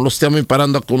nessuno, lo stiamo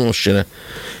imparando a conoscere.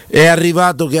 È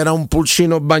arrivato che era un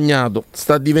pulcino bagnato,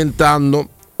 sta diventando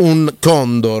un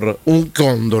condor,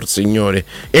 signori.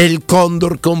 È il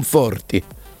Condor Conforti.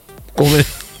 Come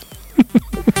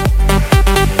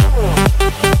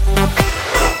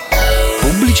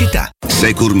pubblicità.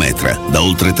 Securmetra. Da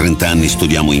oltre 30 anni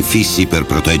studiamo infissi per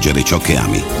proteggere ciò che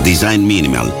ami. Design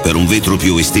minimal, per un vetro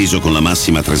più esteso con la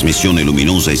massima trasmissione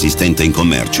luminosa esistente in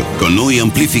commercio. Con noi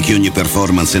amplifichi ogni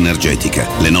performance energetica.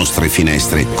 Le nostre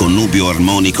finestre, connubio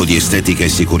armonico di estetica e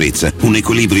sicurezza. Un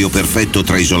equilibrio perfetto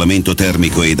tra isolamento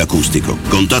termico ed acustico.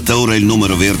 Contatta ora il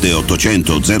numero verde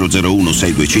 800 001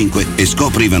 625 e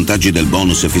scopri i vantaggi del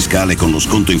bonus fiscale con lo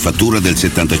sconto in fattura del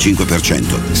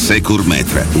 75%.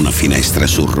 Securmetra, una finestra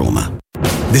su Roma.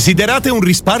 Desiderate un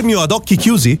risparmio ad occhi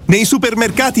chiusi? Nei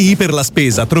supermercati Iper La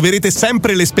Spesa troverete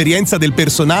sempre l'esperienza del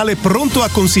personale pronto a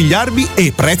consigliarvi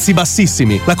e prezzi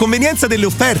bassissimi. La convenienza delle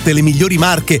offerte, le migliori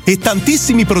marche e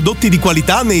tantissimi prodotti di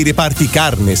qualità nei reparti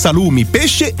carne, salumi,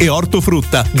 pesce e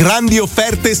ortofrutta. Grandi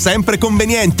offerte sempre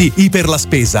convenienti. Iper La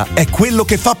Spesa è quello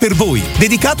che fa per voi.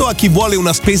 Dedicato a chi vuole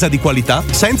una spesa di qualità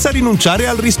senza rinunciare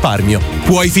al risparmio.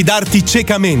 Puoi fidarti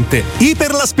ciecamente.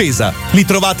 Iper La Spesa. Li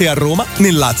trovate a Roma,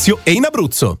 nel Lazio e in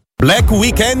Abruzzo. Black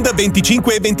Weekend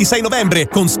 25 e 26 novembre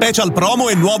con special promo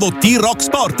e nuovo T-Rock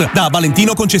Sport da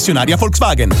Valentino concessionaria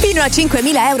Volkswagen. Fino a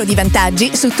 5.000 euro di vantaggi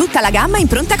su tutta la gamma in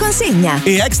pronta consegna.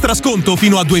 E extra sconto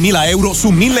fino a 2.000 euro su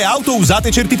 1.000 auto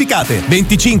usate certificate.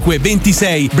 25 e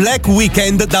 26 Black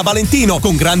Weekend da Valentino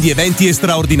con grandi eventi e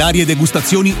straordinarie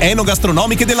degustazioni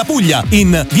enogastronomiche della Puglia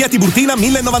in via Tiburtina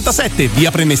 1097,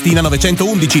 via Prenestina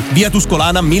 911, via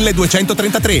Tuscolana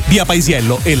 1233, via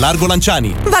Paisiello e Largo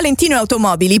Lanciani.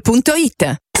 ValentinoAutomobili.it.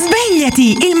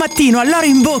 Svegliati il mattino all'oro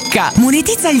in bocca.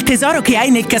 Monetizza il tesoro che hai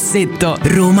nel cassetto.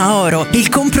 Roma Oro, il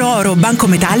compro oro banco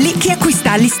metalli che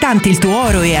acquista all'istante il tuo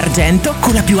oro e argento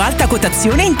con la più alta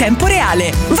quotazione in tempo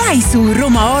reale. Vai su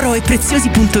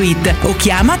romaoroepreziosi.it o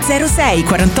chiama 06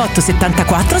 48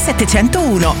 74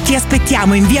 701. Ti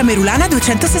aspettiamo in via Merulana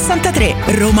 263.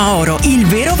 Roma Oro, il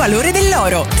vero valore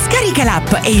dell'oro. Scarica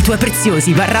l'app e i tuoi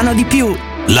preziosi varranno di più.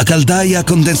 La caldaia a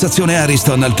condensazione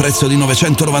Ariston al prezzo di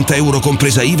 €990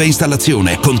 compresa IVA e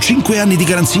installazione, con 5 anni di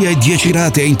garanzia e 10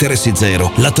 rate a interessi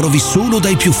zero. La trovi solo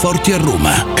dai più forti a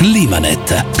Roma.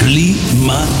 Climanet.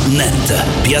 Climanet.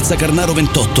 Piazza Carnaro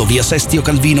 28, via Sestio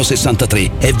Calvino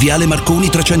 63 e viale Marconi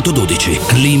 312.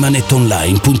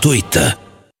 Climanetonline.it.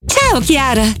 Ciao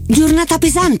Chiara, giornata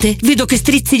pesante, vedo che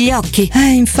strizzi gli occhi.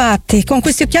 Infatti, con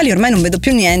questi occhiali ormai non vedo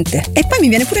più niente. E poi mi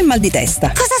viene pure il mal di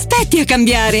testa. Cosa aspetti a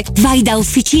cambiare? Vai da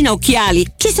Officina Occhiali,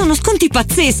 ci sono sconti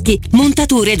pazzeschi,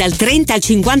 montature dal 30 al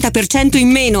 50%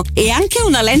 in meno e anche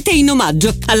una lente in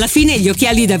omaggio. Alla fine gli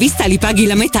occhiali da vista li paghi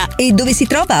la metà. E dove si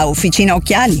trova Officina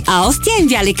Occhiali? A Ostia in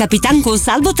viale Capitan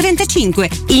Consalvo 35,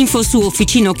 info su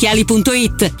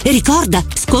officinaocchiali.it. E ricorda,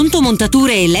 sconto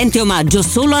montature e lente omaggio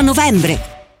solo a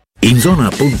novembre. In zona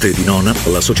Ponte di Nona,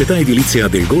 la società edilizia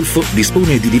del Golfo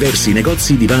dispone di diversi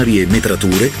negozi di varie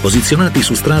metrature posizionati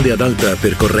su strade ad alta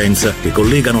percorrenza che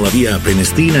collegano la via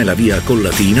Prenestina e la via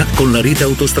Collatina con la rete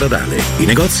autostradale. I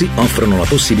negozi offrono la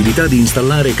possibilità di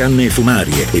installare canne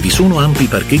fumarie e vi sono ampi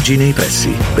parcheggi nei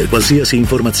pressi. Per qualsiasi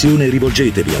informazione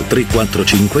rivolgetevi al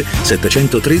 345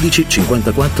 713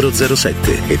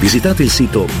 5407 e visitate il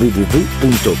sito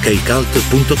www.kcalt.com.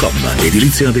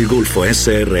 Edilizia del Golfo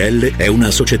SRL è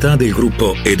una società del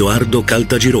gruppo Edoardo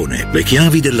Caltagirone. Le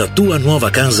chiavi della tua nuova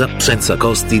casa senza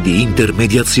costi di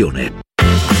intermediazione.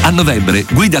 A novembre,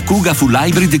 guida Kuga Full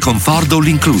Hybrid con Ford All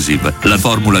Inclusive, la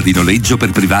formula di noleggio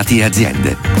per privati e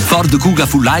aziende. Ford Kuga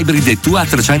Full Hybrid è tua a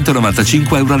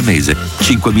 €395 al mese,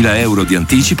 5.000 euro di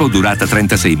anticipo, durata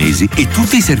 36 mesi e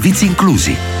tutti i servizi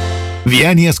inclusi.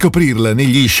 Vieni a scoprirla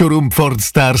negli showroom Ford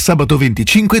Star sabato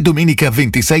 25 e domenica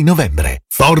 26 novembre.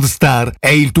 Ford Star è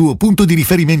il tuo punto di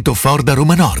riferimento Ford a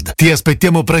Roma Nord. Ti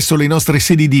aspettiamo presso le nostre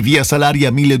sedi di via Salaria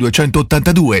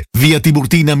 1282, via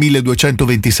Tiburtina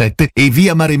 1227 e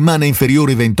via Maremmana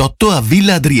Inferiore 28 a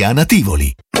Villa Adriana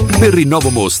Tivoli. Per Rinnovo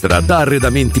Mostra da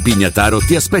Arredamenti Pignataro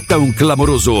ti aspetta un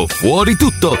clamoroso fuori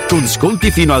tutto con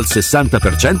sconti fino al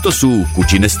 60% su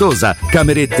cucine Stosa,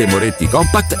 camerette Moretti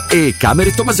Compact e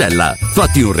camere Tomasella.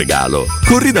 Fatti un regalo,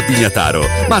 corri da Pignataro.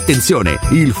 Ma attenzione,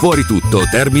 il fuori tutto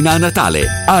termina a Natale.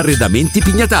 Arredamenti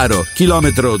Pignataro,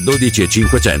 chilometro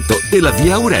 12,500 della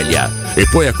via Aurelia. E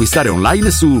puoi acquistare online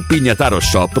su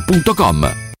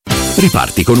pignataroshop.com.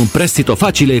 Riparti con un prestito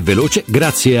facile e veloce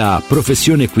grazie a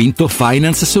Professione Quinto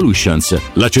Finance Solutions,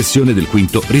 la cessione del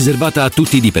quinto riservata a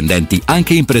tutti i dipendenti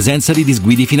anche in presenza di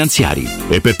disguidi finanziari.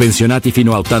 E per pensionati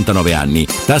fino a 89 anni,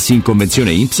 tassi in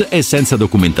convenzione INPS e senza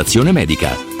documentazione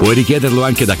medica. Puoi richiederlo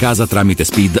anche da casa tramite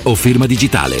SPID o firma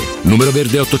digitale. Numero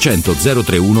verde 800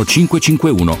 031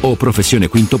 551 o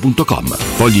professionequinto.com.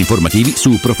 Fogli informativi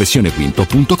su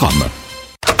professionequinto.com.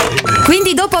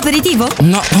 Quindi dopo aperitivo?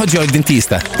 No, oggi ho il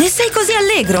dentista. E sei così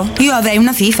allegro? Io avrei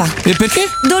una FIFA. E perché?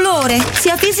 Dolore,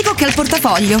 sia fisico che al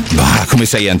portafoglio. Bah, come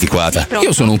sei antiquata.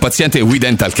 Io sono un paziente We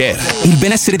Dental Care. Il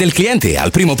benessere del cliente è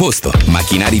al primo posto.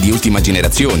 Macchinari di ultima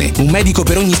generazione, un medico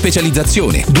per ogni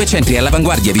specializzazione, 2 centri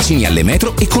all'avanguardia vicini alle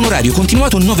metro e con orario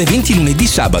continuato 9-20 lunedì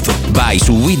sabato. Vai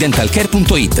su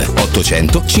wedentalcare.it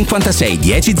 800 56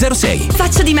 1006.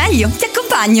 Faccio di meglio, ti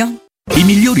accompagno. I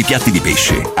migliori piatti di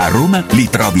pesce a Roma li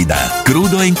trovi da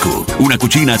Crudo & Co. Una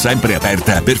cucina sempre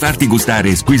aperta per farti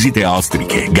gustare squisite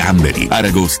ostriche, gamberi,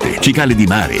 aragoste, cicale di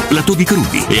mare, latoni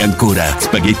crudi e ancora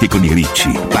spaghetti con i ricci,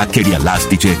 paccheri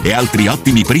all'astice e altri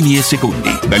ottimi primi e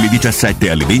secondi. Dalle 17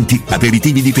 alle 20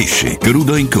 aperitivi di pesce.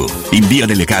 Crudo & Co. in via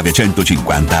delle Cave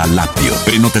 150 a Lappio.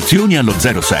 Prenotazioni allo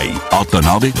 06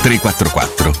 89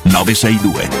 344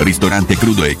 962.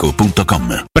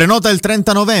 Ristorantecrudoeco.com. Prenota il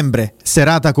 30 novembre,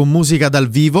 serata con musica dal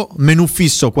vivo, menù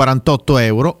fisso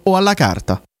 €48 o alla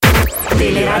carta.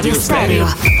 Teleradio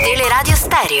Stereo. Teleradio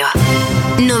Stereo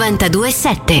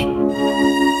 92.7.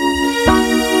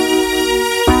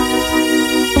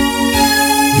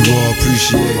 You all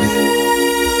appreciate it.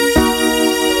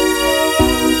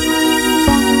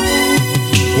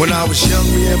 When I was young,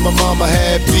 me and my mama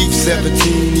had beef,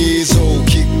 17 years old,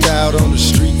 kicked out on the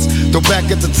streets. Though back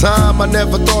at the time, I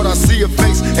never thought I'd see her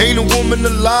face. Ain't a woman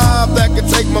alive that could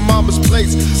take my mama's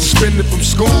place. Suspended from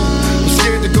school, I'm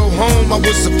scared to go home. I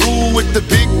was a fool with the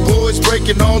big boys,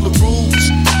 breaking all the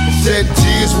rules. Shed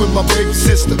tears with my baby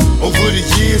sister. Over the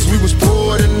years, we was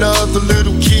poor than other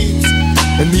little kids.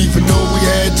 And even though we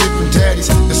had different daddies,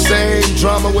 the same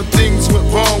drama when things went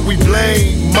wrong, we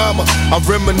blame mama. I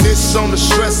reminisce on the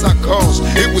stress I caused.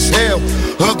 It was hell,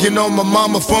 hugging on my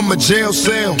mama from a jail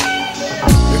cell.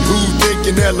 And who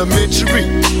thinking elementary?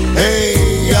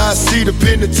 Hey, I see the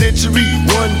penitentiary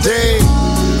one day.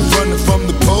 Running from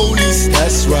the police,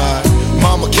 that's right.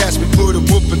 Mama catch me, put a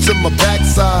whooping to my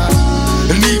backside.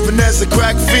 And even as a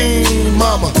crack fiend,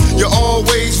 mama, you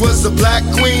always was a black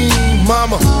queen,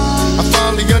 mama. I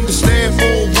finally understand for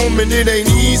a woman it ain't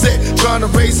easy trying to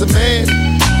raise a man.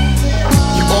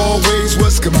 You always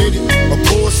was committed, a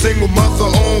poor single mother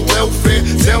on welfare.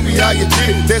 Tell me how you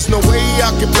did it, there's no way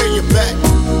I can pay you back.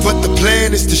 But the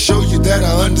plan is to show you that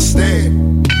I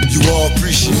understand. You all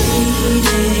appreciate it.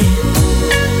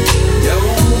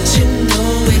 Don't you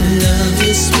know we love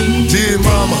you, sweet dear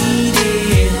mama.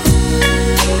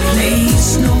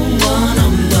 Place no one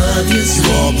above you, sweet.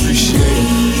 You all appreciate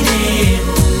it.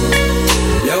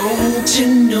 Don't you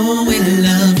know we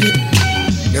love you?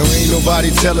 Now ain't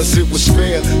nobody tell us it was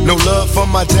fair. No love for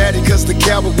my daddy cause the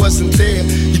coward wasn't there.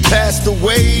 He passed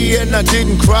away and I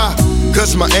didn't cry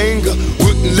cause my anger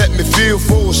wouldn't let me feel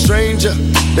for a stranger.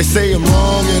 They say I'm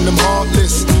wrong and I'm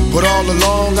heartless, but all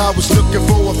along I was looking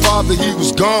for a father, he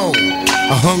was gone.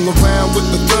 I hung around with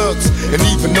the thugs, and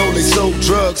even though they sold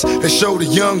drugs, they showed a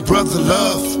young brother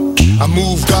love. I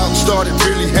moved out and started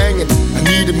really hanging. I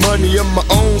needed money of my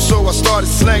own, so I started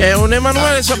slanging. È un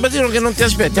Emanuele Sabatino che non ti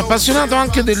aspetti, appassionato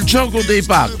anche del gioco dei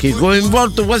pacchi,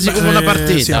 coinvolto quasi come una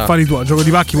partita. Sì, affari tuoi, il gioco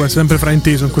di pacchi può essere sempre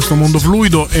frainteso in questo mondo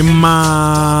fluido,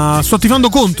 ma sto tifando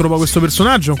contro poi questo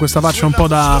personaggio, con questa faccia un po'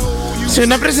 da... Sì,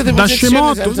 una presa di da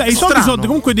scemotto. I soldi sono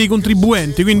comunque dei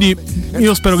contribuenti, quindi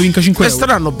io spero che vinca 5 euro. È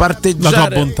strano parteggiare. La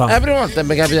tua bontà. È la prima volta che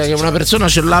mi capita che una persona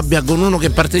ce l'abbia con uno che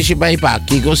partecipa ai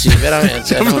pacchi, così,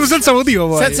 veramente. No? Senza motivo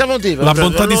poi. Senza motivo. La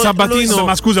bontà di Sabatino.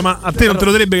 Ma scusa, ma a te non te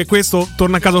lo direbbe che questo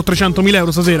torna a casa con 300.000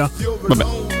 euro stasera? Vabbè.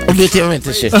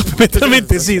 Obiettivamente sì.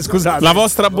 Obiettivamente sì, scusate. La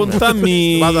vostra bontà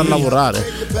mi... Vado a lavorare.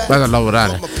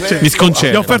 Cioè, mi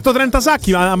sconcerta. Gli ho offerto 30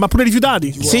 sacchi, ma pure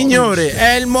rifiutati. Signori,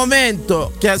 è il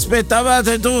momento che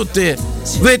aspettavate tutti.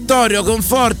 Vittorio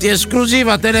Conforti,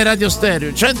 esclusiva Teleradio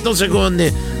Stereo. 100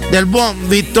 secondi del buon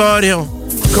Vittorio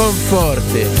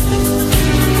Conforti.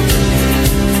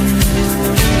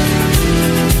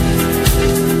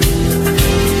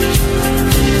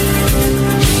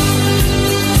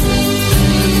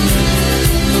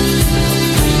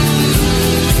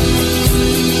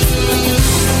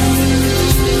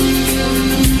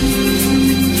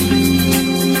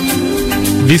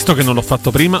 Visto che non l'ho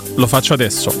fatto prima, lo faccio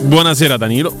adesso. Buonasera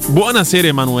Danilo, buonasera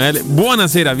Emanuele,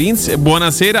 buonasera Vince e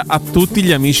buonasera a tutti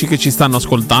gli amici che ci stanno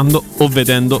ascoltando o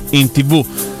vedendo in TV.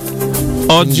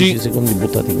 Oggi 15 secondi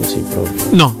buttati così proprio.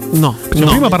 No.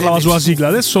 Prima parlava sulla sigla,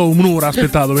 adesso un'ora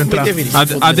aspettato per entrare.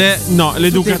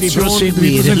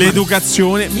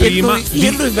 L'educazione prima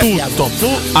di tutto.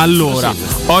 Allora,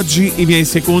 oggi i miei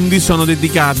secondi sono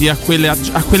dedicati a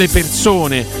quelle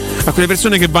persone. A quelle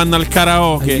persone che vanno al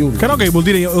karaoke. Karaoke vuol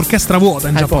dire orchestra vuota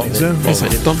in giapponese.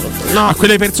 Esatto. No. A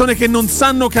quelle persone che non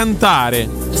sanno cantare.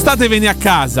 Statevene a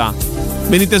casa.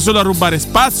 Venite solo a rubare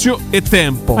spazio e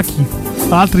tempo. A chi?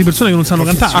 A altre persone che non sanno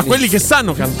cantare. A quelli che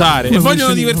sanno cantare e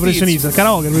vogliono divertirsi.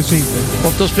 Karaoke professionista.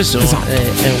 Molto spesso è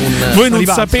un... Voi non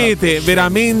sapete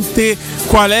veramente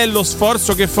qual è lo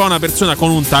sforzo che fa una persona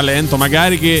con un talento,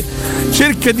 magari che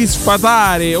cerca di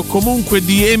sfatare o comunque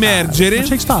di emergere.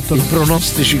 C'è X-Factor. I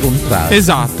pronostici contrari.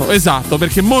 Esatto,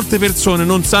 perché molte persone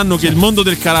non sanno che il mondo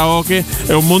del karaoke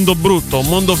è un mondo brutto, un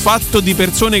mondo fatto di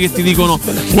persone che ti dicono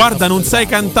guarda non sai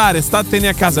cantare, statene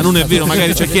a casa. Non è vero,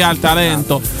 magari c'è chi ha il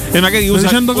talento e magari usa...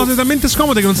 dicendo cose talmente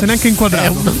scomode che non sei neanche inquadrato. È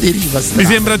una deriva strana. Mi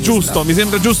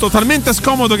sembra giusto, talmente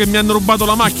scomodo che mi hanno rubato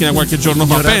la macchina qualche giorno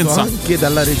fa, pensa. Anche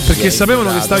dalla regia, perché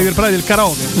sapevano che stavi per parlare del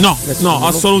karaoke. No,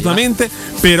 assolutamente.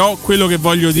 Però quello che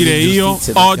voglio dire io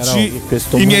oggi,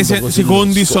 i miei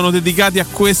secondi sono dedicati a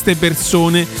queste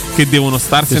persone che devono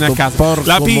starsene a casa.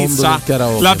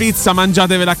 La pizza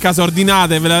mangiatevela a casa,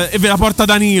 ordinatevela e ve la porta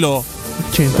Danilo.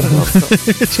 C'entra.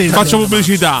 Faccio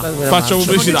pubblicità. Faccio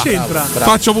pubblicità. Ma che c'entra?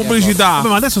 Faccio pubblicità. Vabbè,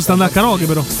 ma adesso sta andando al karaoke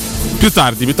però. Più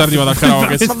tardi vado al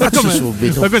karaoke.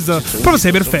 Ma questo, però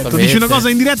sei perfetto. Dici una cosa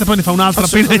in diretta e poi ne fa un'altra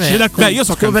appena esce da qui. Beh, io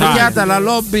so cantare. La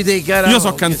lobby dei karaoke. Io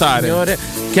so cantare. Signore.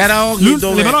 Karaoke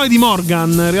dove... Le parole di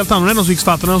Morgan in realtà non erano su X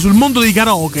Factor, erano sul mondo dei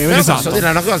karaoke. Però Esatto. posso dire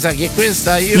una cosa, che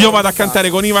questa io vado a cantare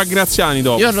con Iva Graziani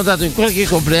dopo. Io ho notato in qualche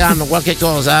compleanno qualche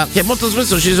cosa, che molto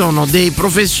spesso ci sono dei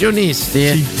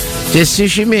professionisti che si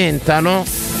cimentano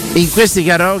in questi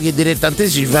karaoke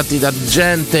dilettanteschi fatti da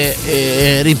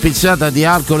gente rimpizzata di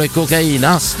alcol e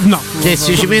cocaina, che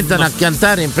si cimentano a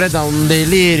cantare in preda a un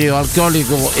delirio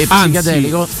alcolico e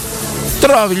psichedelico.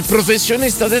 Trovi il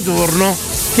professionista di turno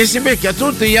che si becca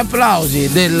tutti gli applausi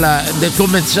del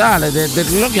commensale,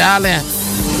 del locale.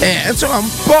 Insomma, un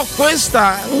po'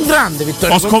 questa un grande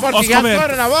vittoria. Ho scoperto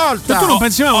ancora una volta. Tu non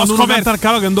pensi mai quando uno canta al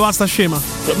karaoke che dove sta scema?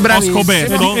 Bravissimo. Ho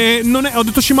scoperto ho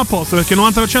detto scema apposta perché il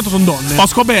 90% sono donne. Ho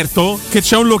scoperto che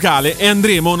c'è un locale e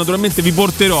andremo, naturalmente vi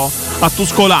porterò a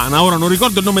Tuscolana. Ora non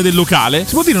ricordo il nome del locale.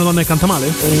 Si può dire una donna che canta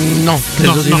male? No,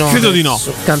 credo di no.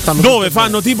 Dove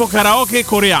fanno bene. Tipo karaoke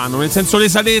coreano, nel senso le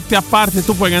salette a parte,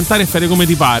 tu puoi cantare e fare come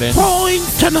ti pare.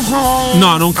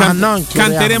 No, non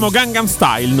canteremo Gangnam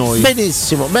Style noi.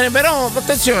 Benissimo, bene, però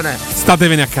attenzione,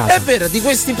 statevene a casa. è vero, di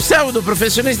questi pseudo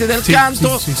professionisti del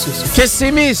canto che si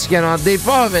mischiano a dei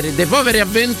poveri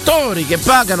avventori che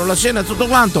pagano la cena e tutto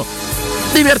quanto,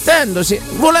 divertendosi,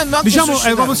 volendo anche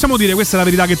possiamo dire, questa è la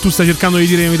verità che tu stai cercando di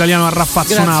dire in italiano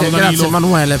arraffazzonato. Grazie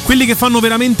Emanuele. Quelli che fanno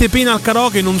veramente pena al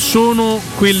karaoke non sono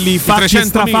quelli fatti e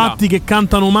strafatti che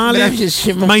cantano male.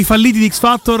 Bravissimo. Ma i falliti di X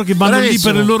Factor che vanno lì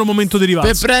per il loro momento derivato.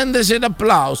 Per prendersi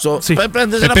l'applauso,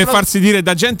 per farsi dire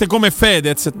da gente come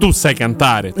Fedez, tu sai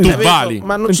cantare, tu vali.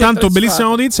 Ma non intanto bellissima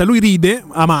notizia, lui ride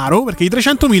amaro perché i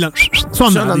 300.000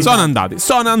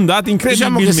 sono andati incredibilmente.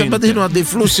 Diciamo che Sabatino ha dei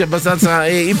flussi abbastanza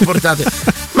importanti.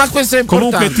 Ma questo è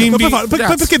importante.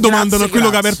 Comunque perché domandano a quello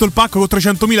che ha aperto il pacco con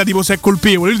 300.000 tipo se è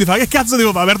colpevole? Lui ti fa che cazzo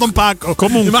devo fare? Ha aperto un pacco.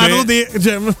 Comunque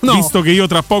visto che io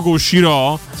tra poco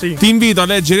uscirò, ti invito a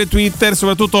leggere Twitter,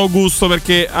 soprattutto Augusto,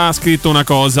 perché ha scritto una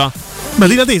cosa. Ma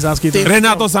di la tesa ha scritto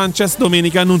Renato Sanchez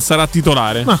domenica non sarà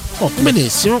titolare.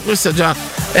 Benissimo, questa già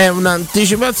è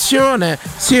un'anticipazione.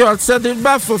 Sì, ho alzato il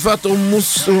baffo, ho fatto un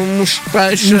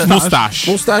mustache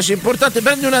importante.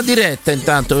 Prendi una diretta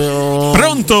intanto.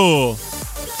 Pronto?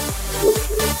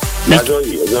 So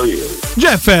io.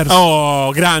 Jeffer. Oh,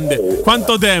 grande.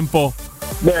 Quanto tempo?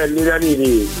 Belli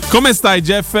Danini. Come stai,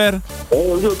 Jeffer?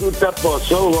 Tutto a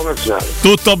posto, come stai?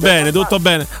 Tutto bene.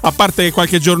 A parte che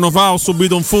qualche giorno fa ho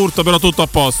subito un furto, però tutto a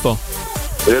posto.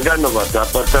 Che hanno fatto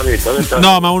l'appartamento?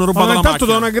 No, ma uno rubato la macchina. Intanto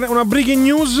do una breaking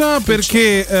news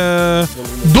perché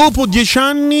dopo 10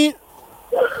 anni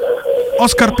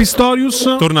Oscar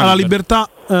Pistorius torna alla libertà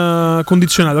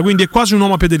condizionata, quindi è quasi un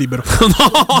uomo a piede libero.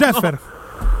 No. Jeffer.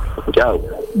 Ciao.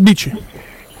 Dici.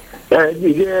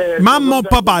 Mamma o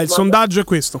papà, il sondaggio è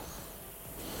questo.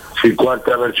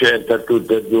 50% a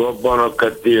tutte e due, buono o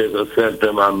cattivo, sono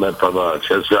sempre mamma e papà.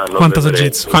 Quanta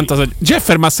saggezza.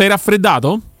 Jeffer, ma sei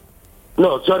raffreddato?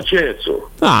 No, sono acceso.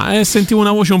 Sentivo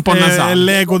una voce un po' nasale. È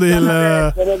l'eco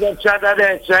del. Sono piazzata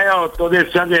adesso alle 8 del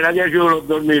sera, 10 ore ho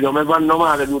dormito, mi fanno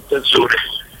male tutte e sole.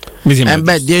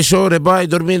 10 ore poi hai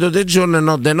dormito di giorno e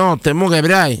no di notte. Mo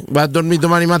capirai, vai a dormire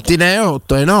domani mattina alle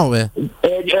 8 alle 9.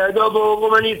 Dopo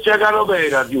come inizia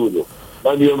Canopera chiudo.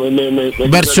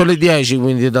 Verso le 10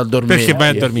 quindi dal dormire. Perché vai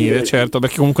a dormire, certo,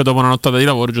 perché comunque dopo una nottata di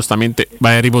lavoro giustamente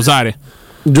vai a riposare.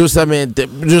 Giustamente,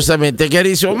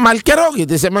 chiarissimo. Ma il karaoke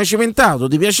ti sei mai cimentato?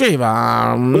 Ti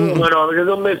piaceva? No, perché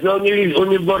sono messo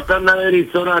ogni volta andare ai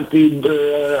ristoranti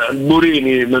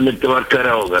burini mi mettevo al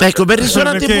karaoke. Ecco, per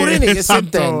ristoranti burini che si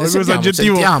intende?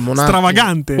 Sentiamo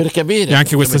stravagante. Per capire. E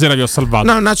anche questa sera vi ho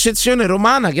salvato. No, un'accezione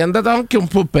romana che è andata anche un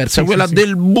po' persa, quella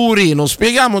del burino.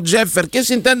 Spieghiamo, Jeffer, che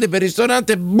si intende per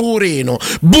ristorante burino?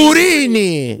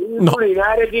 Burini! No.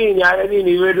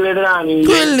 Aretini, verletrani.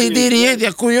 Quelli di Rieti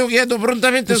a cui io chiedo prontamente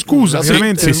scusa.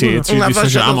 Veramente? Sì, ci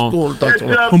dissociamo.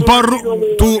 Un po'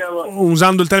 tu,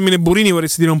 usando il termine burini,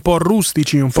 vorresti dire un po'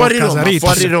 rustici, un po' casaretti.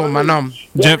 Fuori Roma, no.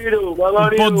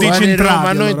 Un po' decentrati.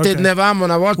 Ma noi intendevamo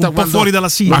una volta un po' fuori dalla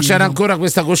Siria. Ma c'era ancora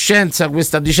questa coscienza,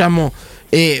 questa diciamo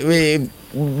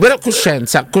però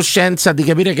coscienza di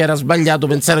capire che era sbagliato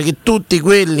pensare che tutti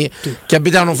quelli che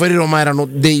abitavano fuori Roma erano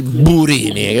dei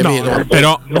burini, capito? No,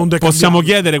 però possiamo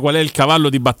chiedere qual è il cavallo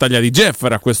di battaglia di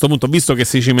Jeffer a questo punto, visto che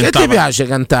si cimentava. Che ti piace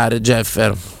cantare,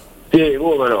 Jeffer? Sì,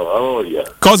 come no, a voglia.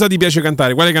 Cosa ti piace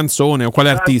cantare? Quale canzone o quale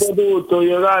artista? Tutto,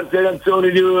 io canto le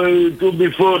canzoni di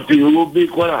UB40,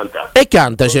 UB40. E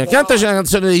cantaci una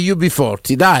canzone degli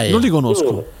UB40, dai. Non li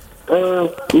conosco.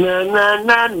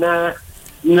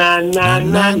 na na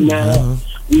na na.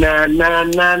 Na, na,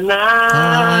 na,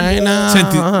 na.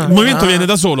 Senti, il movimento viene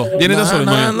da solo il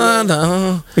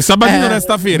movimento. E Sabatino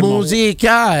resta fermo.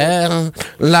 Musica è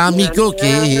l'amico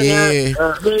che.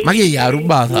 Ma chi gli ha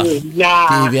rubata? Ti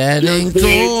viene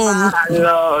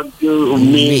incontro.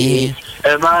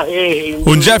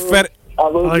 Un Jeffer.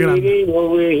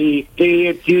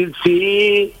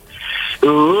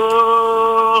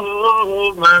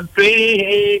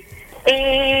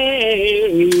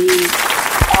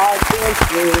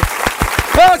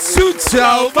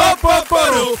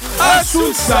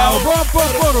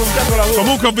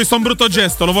 Comunque ho visto un brutto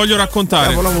gesto, lo voglio raccontare.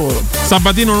 Capolavoro.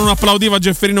 Sabatino non applaudiva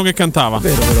Gefferino che cantava.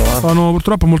 Vero però. Sono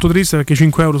purtroppo molto triste perché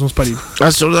 5 euro sono spariti.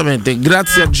 Assolutamente,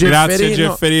 grazie a Gefferino. Grazie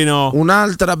Gefferino.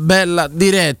 Un'altra bella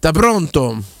diretta,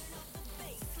 pronto?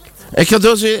 E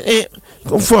che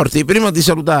conforti, prima di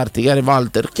salutarti, caro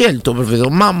Walter, chi è il tuo preferito,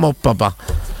 mamma o papà?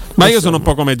 Ma io sono un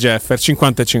po' come Jeffer,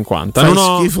 50 e 50.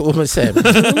 Fai schifo come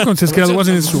sempre. Non si è schierato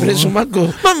quasi nessuno. Ma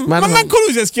manco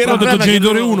lui si è schierato. Ho detto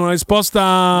genitore 1, una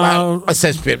risposta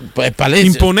è palese.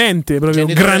 Imponente, proprio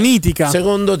granitica.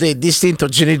 Secondo te, distinto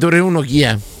genitore 1 chi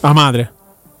è? La madre.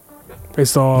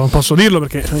 Questo non posso dirlo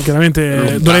perché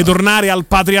chiaramente dovrei tornare al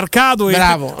patriarcato e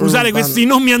usare questi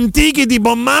nomi antichi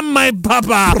tipo mamma e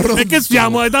papà. Perché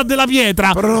siamo all'età della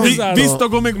pietra. Visto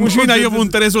come cucina, io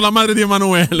punterei sulla madre di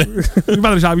Emanuele. Il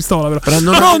padre c'ha la pistola però.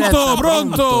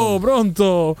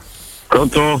 Pronto.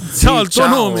 Ciao, il tuo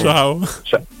nome. Ciao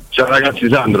ragazzi,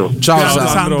 Sandro. Ciao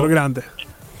Sandro, grande.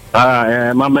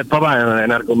 Mamma e papà è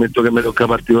un argomento che mi tocca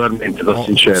particolarmente, sono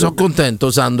sincero. Sono contento,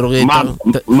 Sandro, che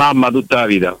mamma tutta la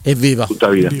vita. Evviva. Tutta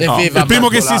la vita. Il primo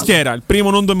che si schiera, il primo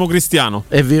non democristiano.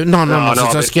 No, si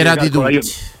sono schierati tutti.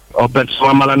 Ho perso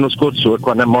mamma l'anno scorso e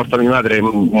quando è morta mia madre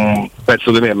un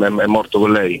pezzo di me è morto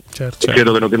con lei. Certo. E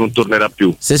credo che non tornerà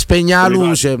più. Se spegne la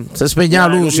luce,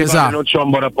 sa. Non c'ho un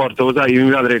buon rapporto, lo sai,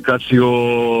 mio padre è il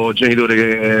classico genitore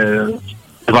che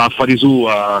va a affari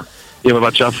sua. Io mi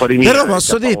faccio affari miei. Però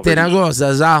posso dirti una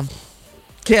cosa, sa?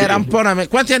 Che era un po' una.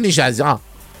 Quanti anni c'hai?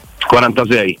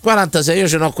 46. 46, io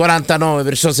ce n'ho 49,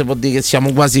 perciò si può dire che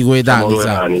siamo quasi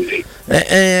coetanei. Sì.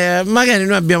 Magari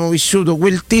noi abbiamo vissuto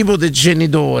quel tipo di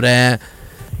genitore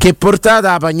che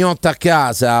portata la pagnotta a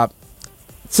casa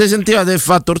si sentiva del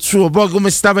fatto il suo, poi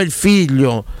come stava il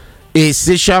figlio. E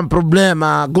se c'è un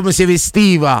problema, come si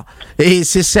vestiva, e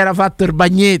se si era fatto il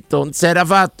bagnetto, non si era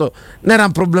fatto, non era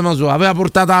un problema suo, aveva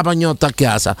portato la pagnotta a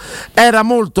casa. Era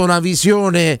molto una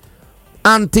visione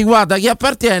antiquata che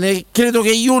appartiene, credo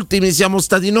che gli ultimi siamo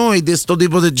stati noi di questo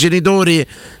tipo di genitori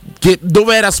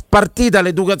dove era spartita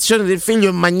l'educazione del figlio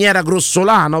in maniera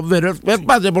grossolana, ovvero il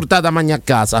padre portava la magna a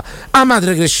casa, la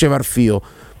madre cresceva al fio.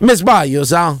 Me sbaglio,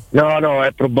 sa? No,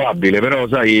 è probabile, però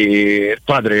sai, il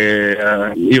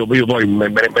padre, io poi me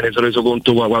ne sono reso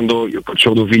conto quando io ho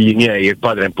avuto figli miei, il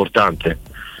padre è importante,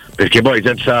 perché poi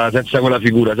senza quella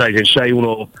figura, sai, se c'hai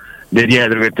uno di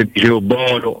dietro che ti dice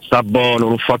buono, sta buono,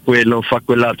 non fa quello, non fa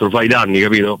quell'altro, fai danni,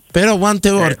 capito? Però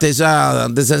quante volte sa,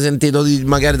 ti sei sentito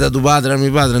magari da tuo padre, da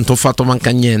mio padre, non ti ho fatto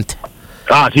manca niente.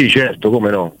 Ah sì, certo,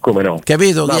 come no.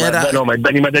 Capito? No, che era... ma i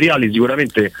beni materiali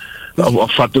sicuramente ho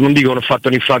fatto, non dico che ho fatto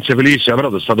un'infanzia felicissima, però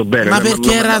sono stato bene. Ma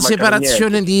perché era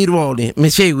separazione di ruoli, mi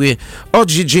segui?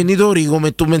 Oggi i genitori,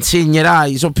 come tu mi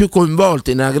insegnerai, sono più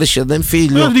coinvolti nella crescita del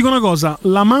figlio. Io ti dico una cosa,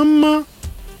 la mamma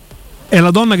è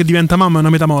la donna che diventa mamma, è una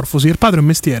metamorfosi, il padre è un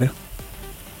mestiere.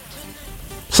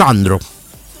 Sandro.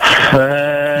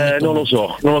 Non lo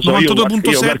so.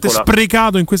 92.7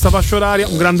 sprecato in questa fascia oraria,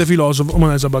 un grande filosofo,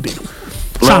 Fiorani Sabatino.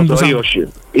 Sandro.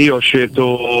 Io ho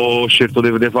scelto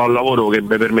di fare un lavoro che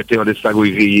mi permetteva di stare con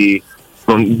i figli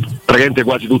praticamente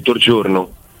quasi tutto il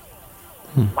giorno.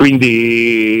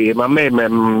 Quindi ma a me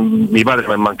mio padre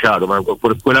mi è mancato, ma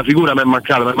quella figura mi è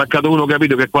mancato uno,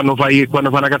 capito, che quando fa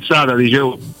una cazzata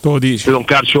dicevo ti do un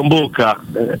calcio in bocca,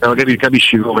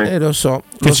 capisci come? Lo so.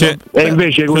 E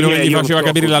invece quello che gli faceva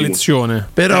capire la lezione.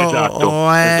 Però esatto.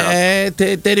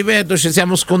 Te ripeto, ci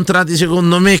siamo scontrati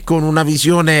secondo me con una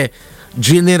visione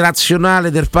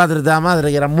generazionale del padre e della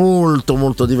madre che era molto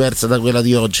molto diversa da quella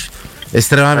di oggi.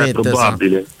 Estremamente, è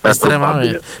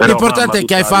probabile. L'importante è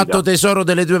che hai fatto tesoro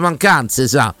delle tue mancanze,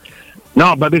 sa?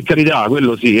 No, ma per carità,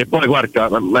 quello sì. E poi guarda,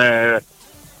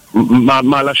 ma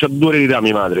ha lasciato due eredità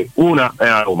mia madre. Una è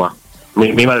a Roma.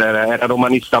 Mia madre era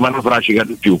romanista, ma non fracica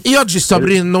di più. Io oggi sto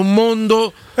aprendo un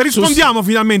mondo. Rispondiamo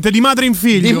finalmente di madre in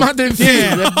figlio. Di madre in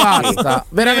figlio e basta.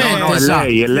 Veramente. No,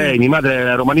 è lei. Mia madre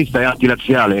era romanista e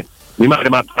antilaziale. Mia madre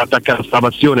mi ha attaccato a sta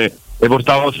passione e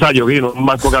portava allo stadio che io non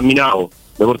manco camminavo.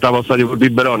 mi portavo a stadio col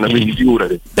biberon, quindi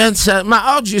figurati. Pensa,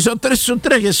 ma oggi sono 3 su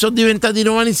 3 che sono diventati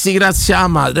romanisti grazie alla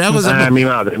madre.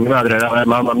 Mia madre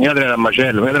era a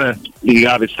macello, mia madre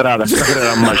litigava per strada, mia madre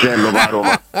era a macello a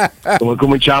Roma.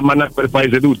 Cominciava a mandare per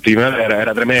paese tutti,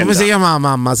 era tremenda. Come si chiamava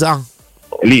mamma, sa?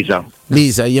 Lisa,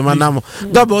 gli mandiamo.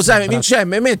 Dopo, sai,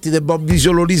 Vincemme, mettite Bobby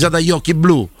solo Lisa dagli occhi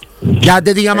blu. La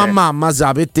dedichiamo a mamma,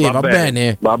 sa, per te, va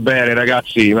bene? Va bene,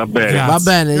 ragazzi, va bene. Va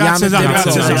bene, grazie,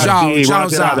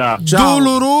 ciao.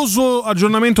 Doloroso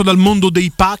aggiornamento dal mondo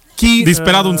dei pacchi.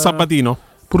 Disperato un Sabatino.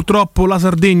 Purtroppo la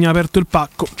Sardegna ha aperto il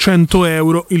pacco, 100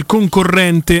 euro. Il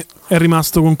concorrente è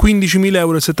rimasto con 15.000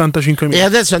 euro e 75.000. E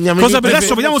adesso andiamo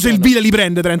adesso vediamo se il bile li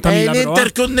prende 30.000. In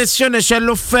interconnessione c'è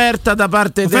l'offerta da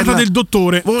parte del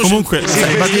dottore. Comunque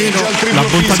Sabatino, la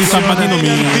bontà di Sabatino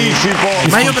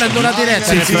ma io prendo la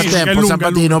diretta nel frattempo.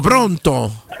 Sabatino,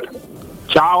 pronto?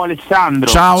 Ciao Alessandro.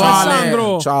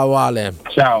 Ciao Ale.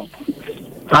 Ciao.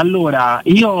 Allora,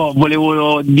 io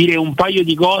volevo dire un paio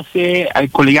di cose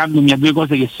collegandomi a due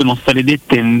cose che sono state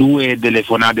dette in due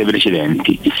telefonate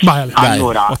precedenti.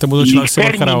 Allora,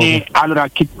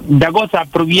 da cosa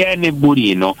proviene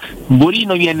burino?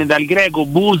 Burino viene dal greco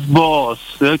bus,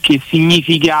 che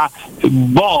significa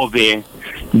bove,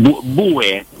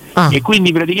 bue. E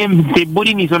quindi praticamente i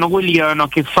burini sono quelli che avevano a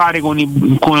che fare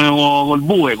col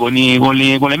bue, con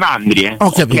le mandrie.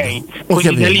 Okay?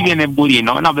 Quindi da lì viene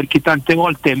burino. No, perché tante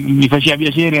volte mi faceva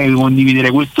piacere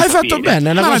condividere questo. Hai fatto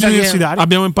bene, è una cosa che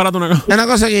abbiamo imparato una cosa. È una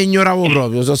cosa che ignoravo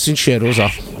proprio, sono sincero, lo so.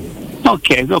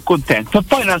 Ok, sono contento. E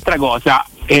poi un'altra cosa.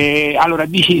 Allora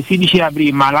si diceva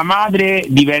prima, la madre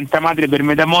diventa madre per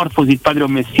metamorfosi, il padre è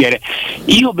un mestiere.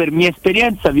 Io per mia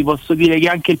esperienza vi posso dire che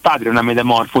anche il padre è una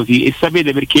metamorfosi, e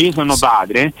sapete perché io sono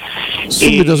padre.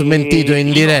 Subito smentito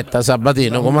in diretta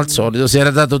Sabatino, come al solito, si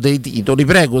era dato dei titoli.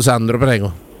 Prego Sandro,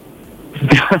 prego.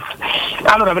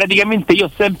 Allora, praticamente io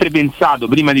ho sempre pensato,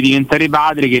 prima di diventare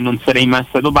padre, che non sarei mai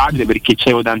stato padre perché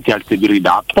c'avevo tante altre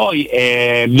priorità. Poi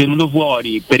è venuto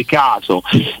fuori per caso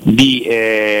di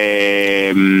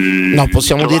no,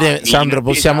 possiamo dire, Sandro,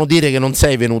 possiamo dire che non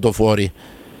sei venuto fuori.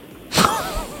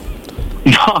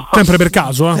 No. Sempre per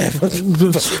caso,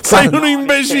 sei un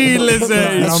imbecille,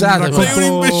 sei un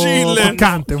imbecille.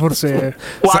 Toccante, forse.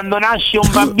 Quando nasce un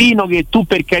bambino, che tu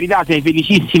per carità sei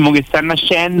felicissimo che sta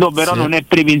nascendo, però non è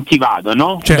preventivato,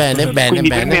 no? Bene.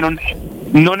 Per me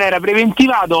non era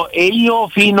preventivato, e io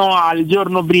fino al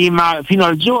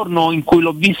giorno in cui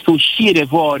l'ho visto uscire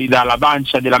fuori dalla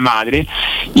pancia della madre,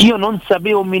 io non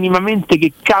sapevo minimamente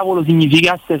che cavolo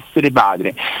significasse essere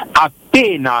padre.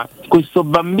 Appena questo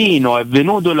bambino è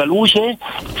venuto alla luce,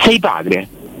 sei padre,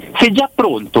 sei già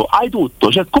pronto, hai tutto,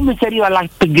 cioè come si arriva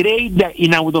all'upgrade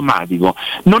in automatico.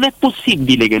 Non è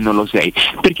possibile che non lo sei,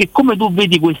 perché come tu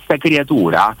vedi questa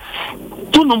creatura,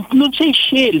 tu non c'hai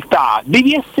scelta,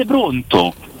 devi essere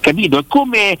pronto. Capito? È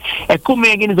come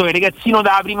che ne so, il ragazzino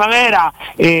della primavera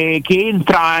che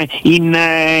entra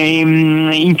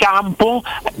in campo,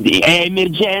 è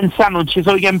emergenza, non ci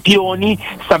sono i campioni,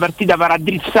 sta partita va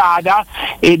raddrizzata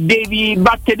e devi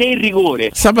battere il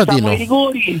rigore. Sabatino,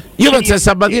 io penso che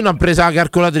Sabatino ha preso la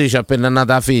calcolatrice appena è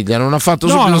nata la figlia, non ha fatto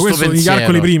subito sto pensiero. I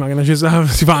calcoli prima che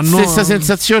si fanno. Stessa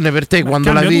sensazione per te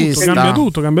quando l'hai vista? Cambia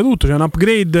tutto, c'è un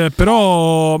upgrade,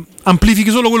 però amplifichi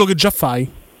solo quello che già fai.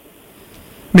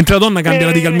 Mentre la donna cambia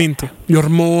radicalmente, gli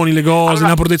ormoni, le cose,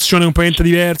 una protezione completamente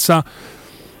diversa.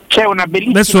 C'è una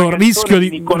bellissima. Adesso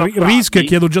rischio e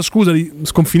chiedo già scusa di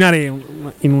sconfinare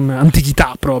in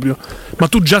un'antichità proprio, ma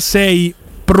tu già sei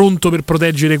pronto per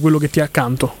proteggere quello che ti è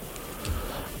accanto.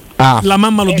 La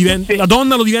mamma lo diventa, la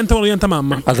donna lo diventa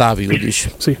mamma. Atavico dici.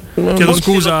 Sì. Chiedo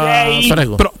scusa,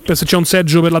 prego. Però se c'è un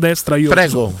seggio per la destra io.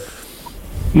 Prego.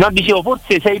 No, dicevo,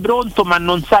 forse sei pronto ma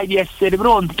non sai di essere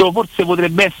pronto, forse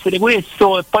potrebbe essere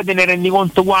questo, e poi te ne rendi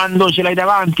conto quando ce l'hai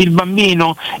davanti il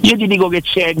bambino. Io ti dico che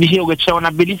c'è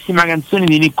una bellissima canzone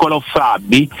di Niccolò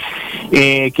Fabi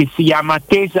che si chiama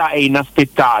Attesa e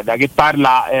inaspettata, che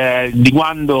parla di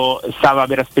quando stava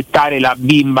per aspettare la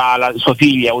bimba, la sua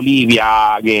figlia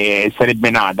Olivia, che sarebbe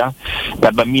nata,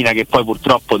 la bambina che poi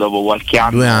purtroppo dopo qualche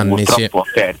anno 2 anni, purtroppo ha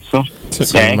perso.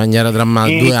 In maniera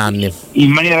drammatica, 2 anni.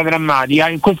 In maniera drammatica.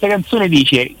 In questa canzone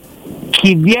dice: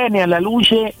 chi viene alla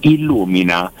luce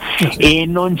illumina, e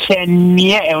non c'è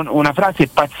niente, è una frase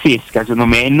pazzesca secondo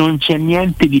me, e non c'è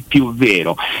niente di più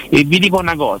vero. E vi dico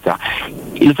una cosa,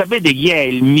 lo sapete chi è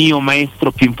il mio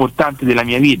maestro più importante della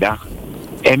mia vita?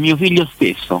 È mio figlio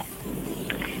stesso,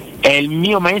 è il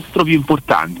mio maestro più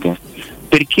importante,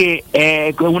 perché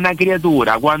una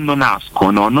creatura quando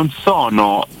nascono non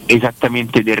sono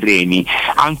esattamente terreni,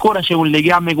 ancora c'è un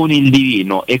legame con il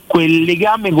divino, e quel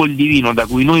legame col divino da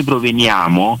cui noi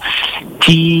proveniamo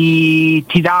ti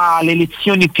dà le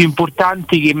lezioni più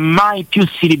importanti che mai più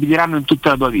si ripeteranno in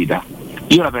tutta la tua vita.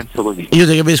 Io la penso così. Io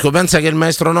ti capisco, pensa che il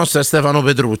maestro nostro è Stefano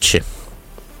Petrucci.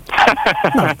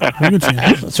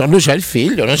 Lui c'ha il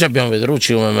figlio, noi abbiamo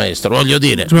Petrucci come maestro, voglio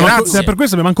dire. Grazie. È per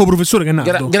questo abbiamo anche un professore che è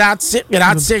nato. Grazie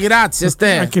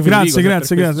Stefano.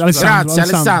 Grazie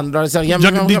Alessandro.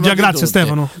 Già grazie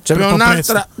Stefano. Abbiamo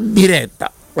un'altra diretta.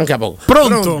 Manca poco.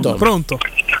 Pronto.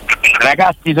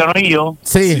 Ragazzi, sono io?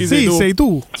 Sì, sei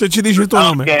tu. Se ci dici il tuo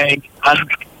nome. Ok,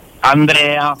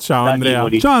 Andrea. Ciao Andrea.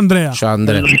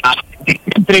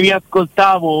 Mentre vi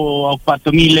ascoltavo ho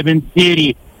fatto 1000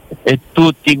 pensieri e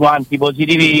tutti quanti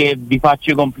positivi, e vi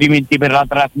faccio i complimenti per la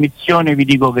trasmissione. Vi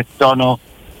dico che sono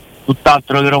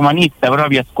tutt'altro che romanista, però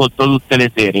vi ascolto tutte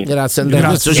le sere. Grazie Andrea,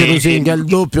 questo ci lusinga il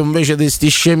doppio invece di sti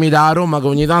scemi da Roma che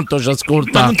ogni tanto ci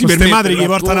ascolta. Ma non ti queste madri che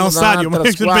portano allo stadio, ma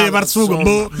che far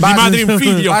sugo di madre in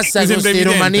figlio. Basta con questi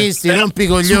romanisti, rompi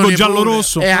coglioni giallo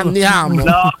rosso e andiamo.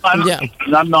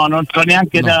 No, non so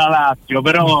neanche della Lazio,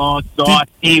 però sto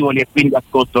attivo e quindi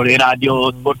ascolto le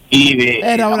radio sportive.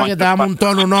 Era ora che davamo un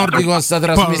tono nordico a sta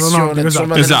trasmissione,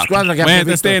 insomma, della squadra che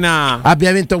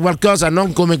abbia vinto qualcosa,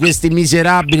 non come questi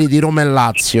miserabili di Roma e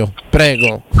Lazio.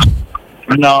 Prego.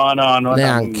 No,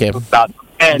 neanche.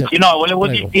 No, volevo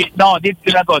dirti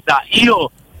una cosa.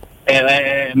 Io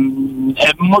è un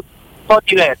po'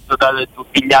 diverso da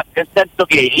tutti gli altri, nel senso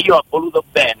che io ho voluto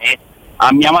bene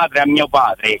a mia madre e a mio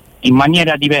padre in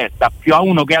maniera diversa, più a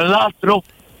uno che all'altro,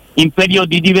 in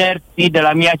periodi diversi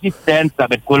della mia esistenza,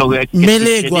 per quello che me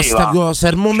leggo a sta cosa,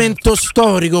 è il momento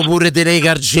storico pure ti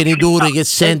lega al genitore che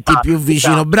senti più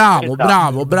vicino. Bravo.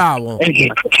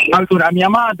 Allora, mia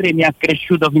madre mi ha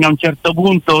cresciuto fino a un certo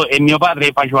punto e mio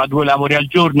padre faceva 2 lavori al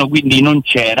giorno, quindi non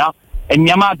c'era, e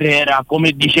mia madre era,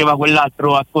 come diceva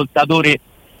quell'altro ascoltatore,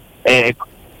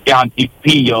 anzi il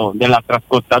figlio dell'altro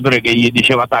ascoltatore che gli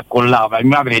diceva t'accollava, e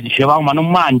mia madre diceva ma non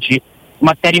mangi,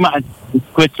 ma te rimane,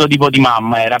 questo tipo di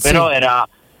mamma era, però era,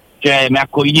 cioè mi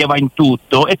accoglieva in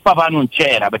tutto, e papà non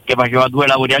c'era perché faceva 2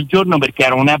 lavori al giorno, perché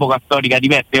era un'epoca storica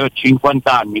diversa. Io ho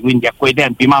 50 anni, quindi a quei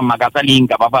tempi mamma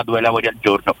casalinga, papà 2 lavori al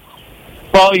giorno.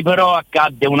 Poi però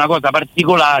accadde una cosa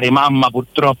particolare, mamma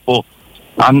purtroppo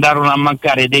andarono a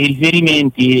mancare dei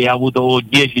riferimenti e ha avuto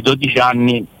 10-12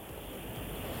 anni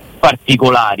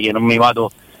particolari e non mi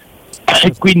vado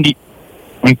e quindi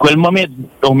in quel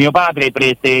momento mio padre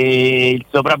prese il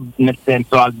nel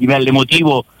senso, a livello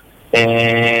emotivo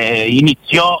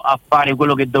iniziò a fare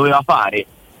quello che doveva fare,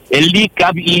 e lì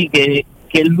capì che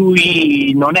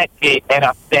lui non è che era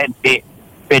assente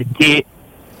perché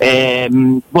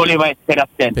voleva essere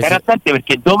assente, era assente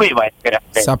perché doveva essere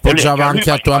assente. Si appoggiava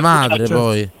anche a tua madre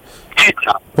poi.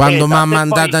 Quando mamma è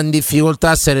andata in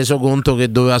difficoltà si è reso conto che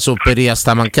doveva sopperire a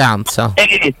sta mancanza.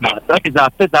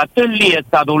 Esatto, e lì è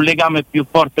stato un legame più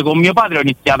forte con mio padre, ho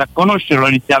iniziato a conoscerlo, ho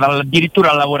iniziato addirittura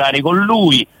a lavorare con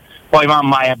lui, poi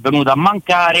mamma è venuta a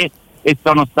mancare e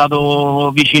sono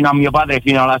stato vicino a mio padre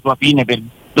fino alla sua fine per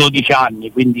 12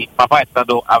 anni, quindi papà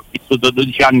ha vissuto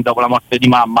 12 anni dopo la morte di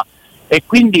mamma, e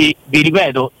quindi vi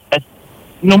ripeto,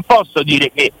 non posso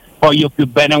dire che voglio più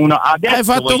bene uno adesso. Hai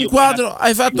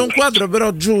fatto un quadro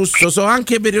però giusto, sono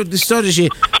anche periodi storici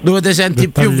dove ti senti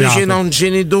più vicino a un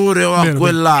genitore o a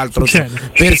quell'altro.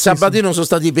 Per Sabatino sono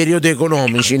stati periodi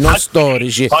economici, non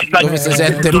storici, dove si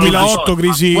sente 2008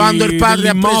 crisi. Quando il padre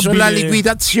ha preso la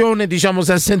liquidazione, diciamo,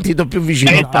 si è sentito più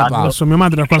vicino al papà. Adesso mia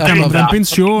madre a qualche anno andrà in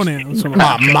pensione,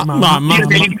 insomma. Mamma.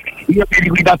 Io le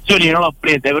liquidazioni non l'ho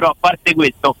prese, però a parte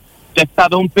questo c'è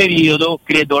stato un periodo,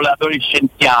 credo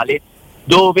l'adolescenziale,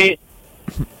 dove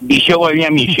dicevo ai miei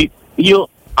amici io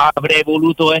avrei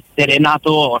voluto essere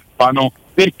nato orfano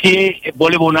perché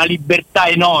volevo una libertà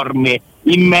enorme,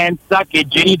 immensa, che i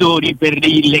genitori, per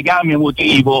il legame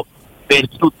emotivo, per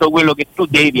tutto quello che tu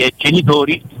devi ai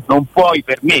genitori, non puoi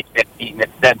permetterti, nel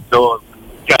senso,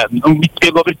 cioè, non mi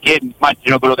spiego perché,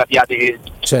 immagino che lo capiate,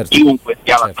 chiunque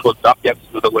sia all'ascolto abbia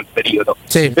vissuto quel periodo,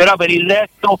 però per il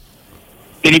resto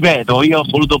ti ripeto, io ho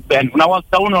voluto bene, una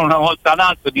volta uno, una volta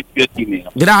l'altro, di più e di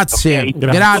meno. Grazie.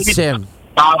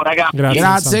 Ciao ragazzi.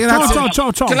 Grazie.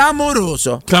 Ciao.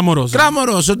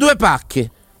 Clamoroso, 2 pacchi.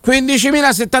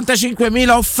 15.000, 75.000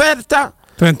 offerta.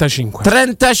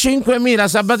 35.000.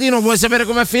 Sabatino, vuoi sapere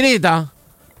com'è finita?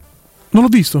 Non l'ho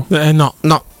visto. No.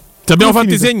 Ci abbiamo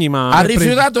fatto i segni, ma ha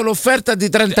rifiutato l'offerta di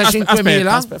 35.000.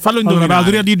 Aspetta, fallo indovinare. La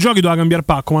teoria di giochi doveva cambiare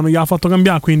pacco, ma non gliel'ha fatto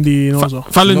cambiare, quindi non lo so.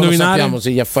 Fallo indovinare. Non lo sappiamo se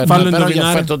gli ha fatto, però gli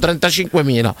ha fatto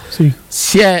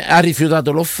 35.000. Ha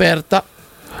rifiutato l'offerta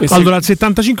Allora al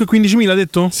 75 e 15.000 ha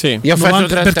detto? Sì. Io ho offerto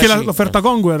 35. Perché l'offerta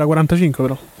Congo era 45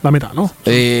 però, la metà, no?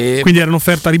 Quindi era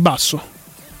un'offerta a ribasso.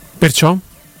 Perciò?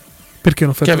 Perché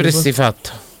un'offerta Che avresti fatto?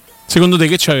 Secondo te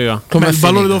che c'aveva? Come il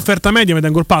valore dell'offerta media mi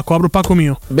tengo il pacco, apro il pacco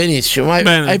mio. Benissimo,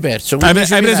 hai perso. Hai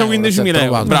preso 15.000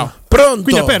 euro. Bravo. Pronto?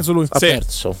 Quindi ha perso lui. Ha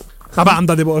perso. La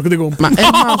banda te compri. Ma è il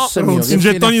mouse mio. Un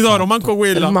gettoni d'oro, manco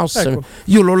quella. Il mouse Ecco.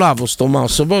 io lo lavo sto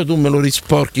mouse, poi tu me lo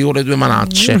risporchi con le tue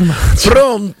manacce.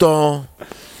 Pronto?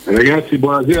 Ragazzi,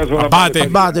 buonasera, sono Abate.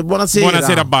 Buonasera.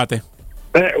 Buonasera Abate.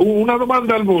 Una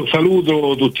domanda al volo,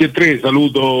 saluto tutti e tre,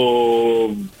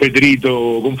 saluto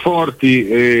Pedrito Conforti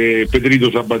e Pedrito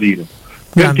Sabatino.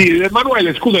 Senti,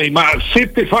 Emanuele, scusami, ma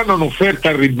se te fanno un'offerta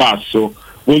al ribasso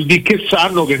vuol dire che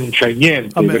sanno che non c'hai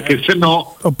niente, perché se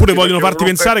no oppure vogliono farti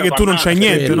pensare che tu non c'hai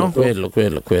niente, no? Quello.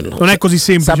 Non è così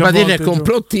semplice. Sabatino è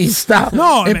complottista.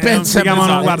 No, e pensa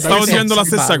guarda, stavo dicendo la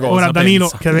stessa cosa. Ora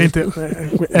Danilo, chiaramente,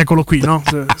 eccolo qui, no?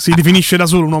 Si definisce da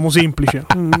solo un uomo semplice,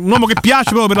 un uomo che piace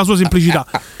proprio per la sua semplicità.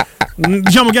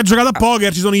 Diciamo che ha giocato a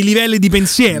poker, ci sono i livelli di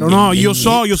pensiero, no? Io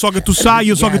so che tu sai,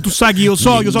 io so che tu sai che io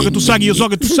so che tu sai che io so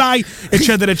che tu sai,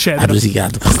 eccetera, eccetera.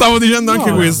 Stavo dicendo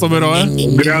anche questo, però,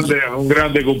 un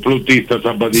grande complottista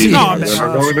Sabatino.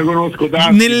 Ne conosco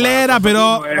tanti. Nell'era,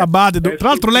 però, Abate, tra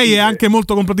l'altro, lei è anche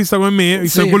molto complottista come me,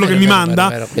 visto quello che mi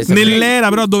manda. Nell'era,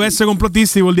 però, dove essere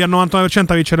complottisti vuol dire al 99%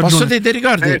 averci ragione. Posso dire, ti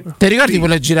ricordi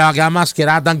quello che girava con la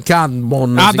maschera Adam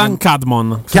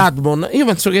Cadmon? Cadmon? Io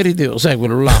penso che eri te, sai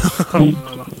quello là.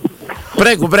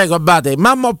 Prego, Abate.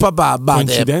 Mamma o papà, Abate?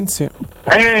 Coincidenze?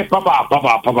 Papà.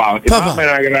 Mamma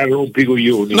era che la rompi i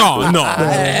coglioni. No.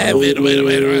 Vero.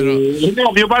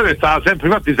 No, mio padre stava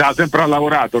sempre a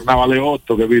lavorare, tornava alle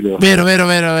 8, capito? Vero.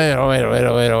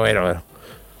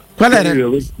 Qual era?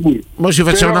 Poi ci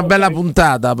facciamo una bella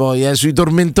puntata poi sui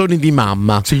tormentoni di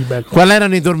mamma. Sì, bello. Qual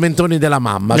erano i tormentoni della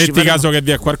mamma? Metti caso che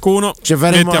vi è qualcuno,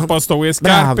 metti a posto quelle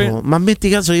scarpe. Bravo, ma metti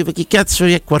caso che chi cazzo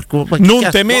vi è qualcuno? Non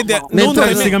temete, non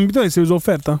questi cambiatori si usa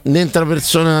offerta? Un'altra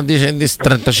persona dice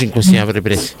 35 si apre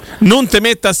presi. Non te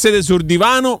metta a sede sul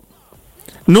divano.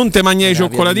 Non te mangi i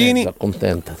cioccolatini.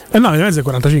 Accontentate. No, in mezzo è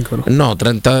 45. No, no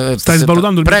 30. Stai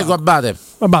svalutando il Prego, Abate.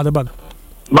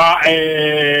 Ma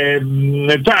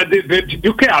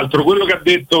più che altro quello che ha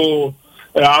detto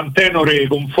Antenore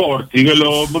Conforti,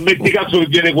 quello metti caso che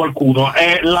viene qualcuno,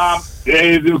 è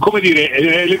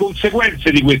le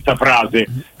conseguenze di questa frase.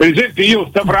 Per esempio io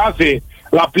sta frase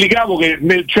l'applicavo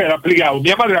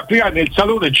mia madre l'applicava nel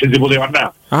salone e ci si poteva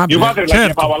andare. Mio padre la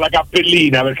chiamava la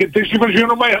cappellina perché non ci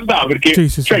facevano mai andare perché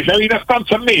c'avevi una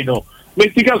stanza a meno.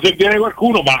 Metti caso che viene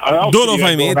qualcuno, ma dove lo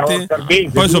fai mette?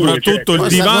 Poi soprattutto il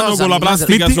divano con la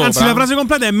plastica sopra. Anzi, la frase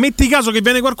completa è metti caso che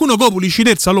viene qualcuno, copulici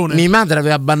del salone. Mia madre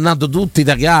aveva bannato tutti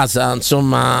da casa,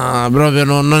 insomma, proprio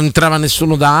non entrava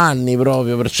nessuno da anni,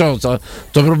 proprio, perciò questo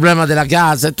problema della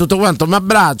casa e tutto quanto. Ma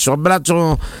abbraccio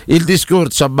il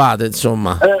discorso, Abate,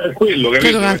 insomma.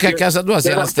 Credo che anche a casa tua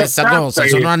sia la stessa cosa.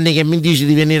 Sono anni che mi dici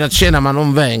di venire a cena, ma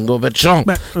non vengo, perciò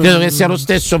credo che sia lo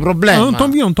stesso problema. Non ti ho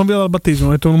inviato dal battesimo,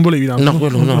 ho detto non volevi tanto. No,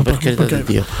 quello no, per carità di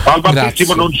Dio. Al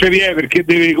battesimo non ci viene perché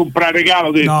devi comprare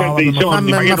regalo, devi spendere i soldi,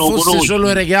 ma fosse conosci. solo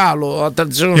il regalo,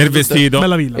 attenzione. Il vestito.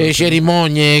 Bella villa. Le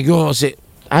cerimonie, cose.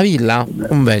 A villa?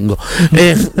 Non vengo.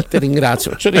 Ti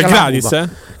ringrazio. È gratis,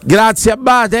 Grazie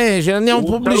Abate, ce ne andiamo in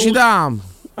pubblicità.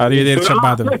 Arrivederci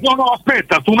Abate. No,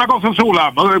 aspetta, su una cosa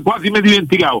sola, quasi mi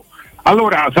dimenticavo.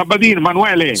 Allora, Sabatino,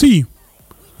 Emanuele. Sì.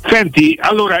 Senti,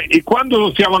 allora,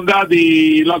 quando siamo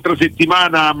andati l'altra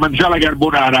settimana a mangiare la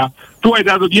carbonara, tu hai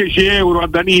dato 10 euro a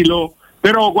Danilo,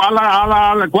 però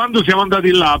quando siamo andati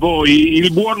là poi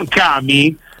il buon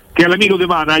Cami, che è l'amico di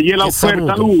Mana, gliel'ha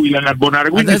offerta lui la carbonara.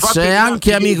 Quindi adesso è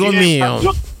anche amico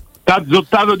mio. T'ha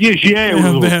zottato 10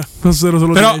 euro.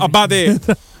 Però Abate...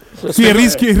 Sì, il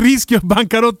rischio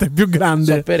bancarotta è più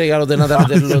grande. So per regalo del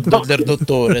Natale del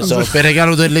dottore, per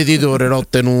regalo dell'editore l'ho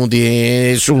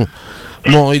ottenuti su.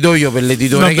 Mo do io per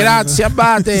l'editore. Grazie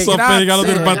Abate. Per regalo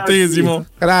del battesimo.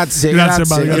 Grazie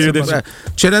Abate.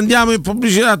 Ce ne andiamo in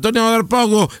pubblicità, torniamo tra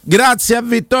poco. Grazie a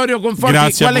Vittorio Conforti.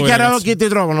 Grazie. Quale karaoke ti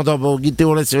trovano dopo? Chi ti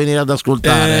volesse venire ad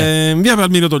ascoltare? Via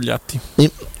Palmiro Togliatti.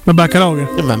 Vabbè, karaoke.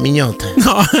 Va mignotte.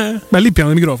 No, beh, lì piano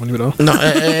i microfoni però. No,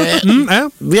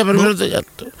 via Palmiro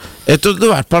Togliatti. E tu dove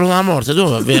vai? Il Palo della Morte?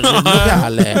 Dove vai? Il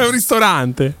locale? È un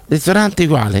ristorante. Ristorante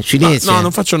quale? Cinese? No,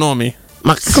 non faccio nomi.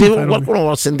 Ma se qualcuno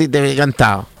vuole sentire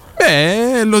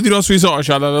cantare? Lo dirò sui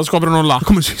social, lo scoprono là.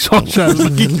 Come sui social? Ma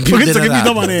che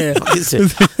giovane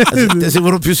è?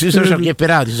 Sicuro più sui social che per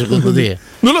radio, secondo te?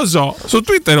 Non lo so, su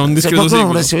Twitter è un discreto seguito. Se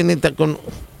qualcuno volesse venire con...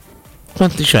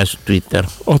 Quanti c'hai su Twitter?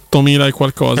 8.000 e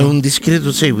qualcosa. È un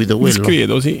discreto seguito quello.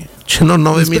 Discreto, sì. C'è non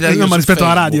 9.000. No, ma rispetto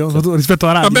alla radio? Rispetto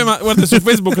alla radio. Vabbè, ma guarda, su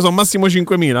Facebook sono massimo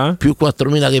 5.000. Più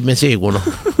 4.000 che mi seguono.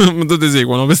 Tu ti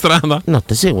seguono per strada? No,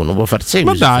 ti seguono, può far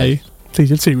seguire. Ma dai. Sì,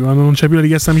 c'è il segui, quando non c'è più la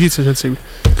richiesta amicizia c'è il segui.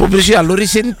 Pubblicità, lo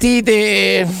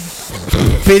risentite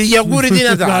per gli auguri di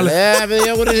Natale, per gli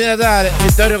auguri di Natale.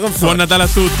 Vittorio Conforto. Buon Natale a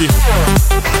tutti.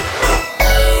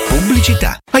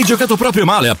 Pubblicità. Hai giocato proprio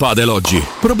male a padel oggi.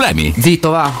 Problemi? Zitto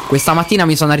va, questa mattina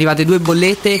mi sono arrivate 2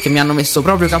 bollette che mi hanno messo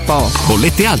proprio KO.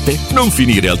 Bollette alte? Non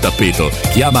finire al tappeto.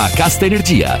 Chiama Casta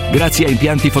Energia. Grazie a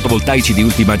impianti fotovoltaici di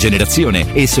ultima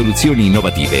generazione e soluzioni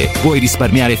innovative puoi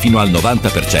risparmiare fino al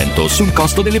 90% sul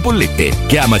costo delle bollette.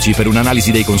 Chiamaci per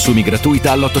un'analisi dei consumi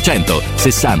gratuita all'800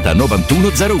 60 91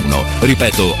 01.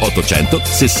 Ripeto, 800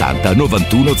 60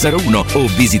 91 01 o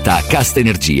visita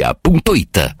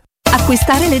castenergia.it.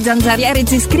 Acquistare le zanzariere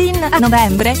Z-Screen a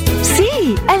novembre?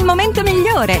 Sì, è il momento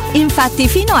migliore. Infatti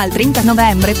fino al 30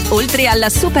 novembre, oltre alla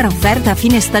super offerta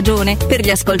fine stagione, per gli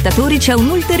ascoltatori c'è un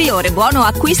ulteriore buono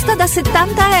acquisto da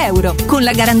 €70 con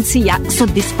la garanzia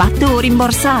soddisfatto o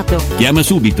rimborsato. Chiama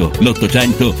subito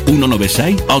l'800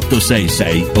 196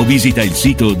 866 o visita il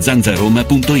sito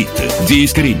zanzaroma.it.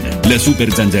 Z-Screen, la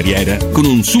super zanzariera con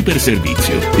un super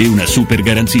servizio e una super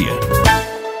garanzia.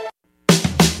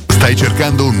 Stai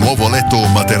cercando un nuovo letto o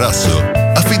materasso?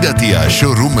 Affidati a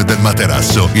Showroom del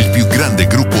Materasso, il più grande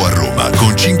gruppo a Roma,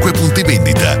 con 5 punti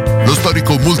vendita. Lo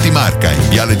storico multimarca in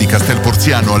Viale di Castel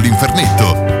Porziano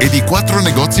all'Infernetto e di 4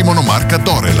 negozi monomarca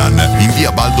Dorelan in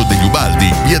Via Baldo degli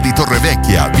Ubaldi, Via di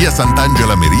Torrevecchia, Via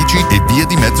Sant'Angela Merici e Via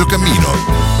di Mezzocammino.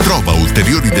 Trova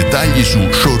ulteriori dettagli su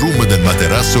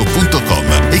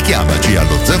showroomdelmaterasso.com e chiamaci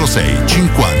allo 06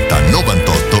 50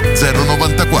 98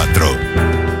 094.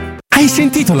 Hai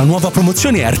sentito la nuova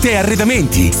promozione Arte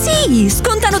Arredamenti? Sì,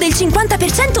 scontano del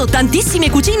 50% tantissime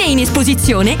cucine in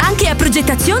esposizione, anche a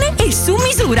progettazione e su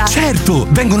misura. Certo,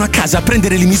 vengono a casa a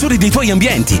prendere le misure dei tuoi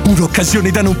ambienti.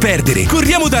 Un'occasione da non perdere.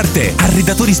 Corriamo da Arte.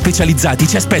 Arredatori specializzati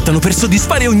ci aspettano per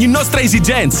soddisfare ogni nostra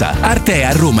esigenza. Arte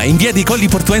a Roma in via dei Colli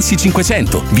Portuensi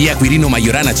 500, via Quirino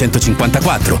Maiorana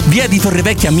 154, via di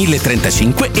Torrevecchia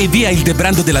 1035 e via Il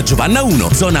Debrando della Giovanna 1,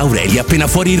 zona Aurelia appena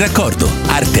fuori il raccordo.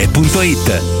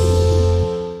 Arte.it.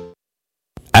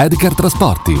 Edgar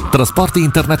Trasporti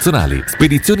internazionali,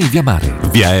 spedizioni via mare,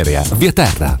 via aerea, via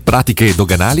terra, pratiche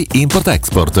doganali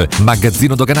import-export,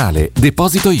 magazzino doganale,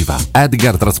 deposito IVA.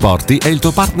 Edgar Trasporti è il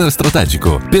tuo partner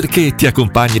strategico perché ti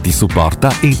accompagna e ti supporta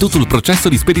in tutto il processo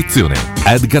di spedizione.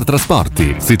 Edgar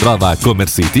Trasporti si trova a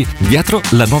Commerce City, dietro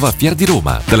la nuova Fiera di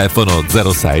Roma. Telefono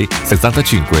 06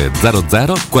 65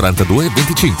 00 42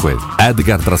 25.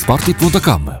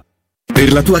 edgartrasporti.com.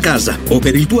 Per la tua casa o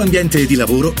per il tuo ambiente di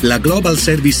lavoro, la Global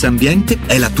Service Ambiente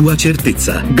è la tua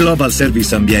certezza. Global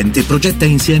Service Ambiente progetta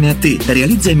insieme a te,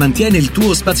 realizza e mantiene il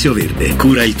tuo spazio verde,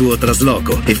 cura il tuo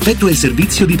trasloco, effettua il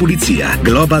servizio di pulizia.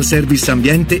 Global Service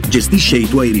Ambiente gestisce i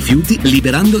tuoi rifiuti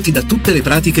liberandoti da tutte le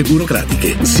pratiche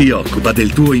burocratiche. Si occupa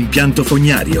del tuo impianto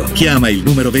fognario. Chiama il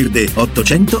numero verde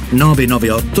 800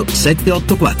 998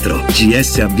 784.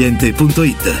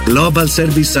 gsambiente.it. Global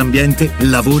Service Ambiente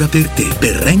lavora per te,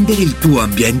 per rendere il tuo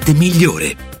ambiente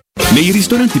migliore. Nei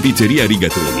ristoranti Pizzeria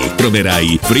Rigatoni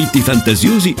troverai fritti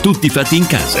fantasiosi tutti fatti in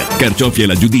casa, carciofi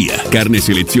alla giudia, carne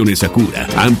selezione Sakura,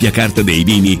 ampia carta dei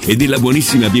vini e della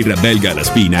buonissima birra belga alla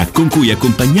spina con cui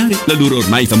accompagnare la loro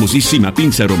ormai famosissima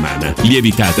pinza romana,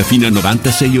 lievitata fino a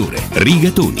 96 ore.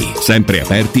 Rigatoni, sempre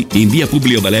aperti in via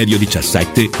Publio Valerio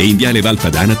 17 e in viale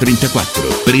Valpadana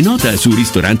 34. Prenota su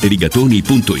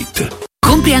ristoranterigatoni.it.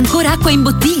 Compri ancora acqua in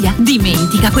bottiglia?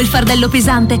 Dimentica quel fardello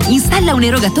pesante. Installa un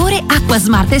erogatore Acqua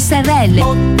Smart SRL.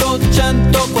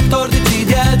 814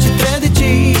 10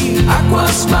 13. Acqua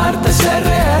Smart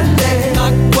SRL.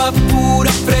 Acqua pura,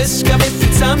 fresca,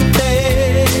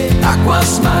 frizzante. Acqua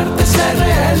Smart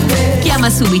SRL. Chiama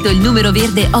subito il numero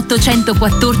verde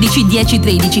 814 10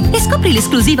 13 e scopri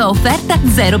l'esclusiva offerta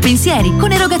Zero Pensieri.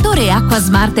 Con erogatore Acqua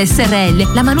Smart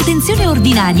SRL la manutenzione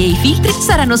ordinaria e i filtri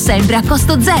saranno sempre a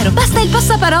costo zero. Basta il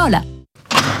passaparola.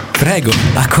 Prego,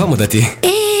 accomodati.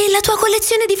 E la tua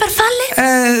collezione di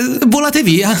farfalle? Volate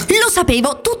via. Lo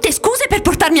sapevo, tutte scuse per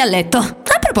portarmi a letto.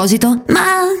 A proposito,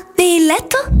 ma il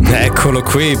letto? Eccolo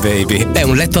qui, baby. È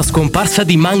un letto a scomparsa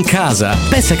di Mancasa.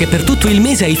 Pensa che per tutto il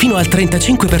mese hai fino al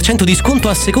 35% di sconto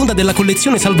a seconda della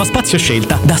collezione salvaspazio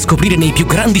scelta, da scoprire nei più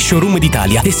grandi showroom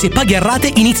d'Italia. E se paghi a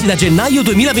rate inizi da gennaio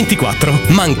 2024.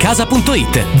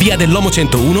 Mancasa.it, via dell'Omo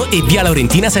 101 e via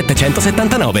Laurentina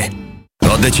 779.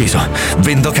 Ho deciso,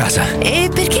 vendo casa. E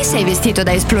perché sei vestito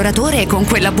da esploratore con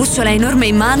quella bussola enorme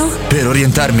in mano? Per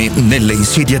orientarmi nelle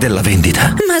insidie della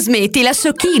vendita. Ma smettila,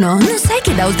 sciocchino! Non sai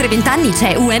che da oltre 20 anni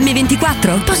c'è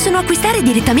UM24? Possono acquistare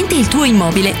direttamente il tuo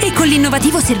immobile e con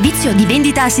l'innovativo servizio di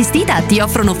vendita assistita ti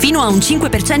offrono fino a un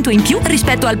 5% in più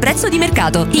rispetto al prezzo di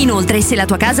mercato. Inoltre, se la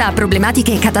tua casa ha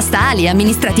problematiche catastali,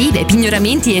 amministrative,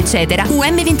 pignoramenti, eccetera,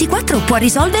 UM24 può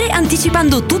risolvere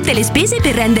anticipando tutte le spese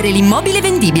per rendere l'immobile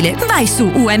vendibile. Vai su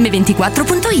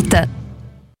um24.it.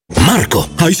 Marco,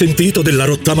 hai sentito della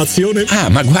rottamazione? Ah,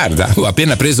 ma guarda, ho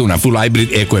appena preso una full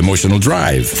hybrid Eco Emotional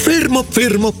Drive. Fermo,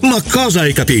 ma cosa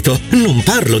hai capito? Non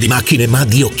parlo di macchine, ma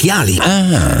di occhiali.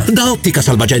 Ah. Da Ottica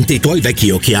Salvagente i tuoi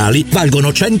vecchi occhiali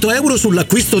valgono 100 euro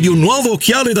sull'acquisto di un nuovo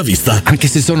occhiale da vista. Anche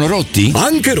se sono rotti?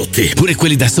 Anche rotti. Pure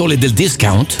quelli da sole del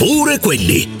discount? Pure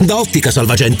quelli. Da Ottica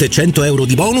Salvagente 100 euro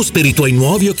di bonus per i tuoi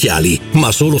nuovi occhiali,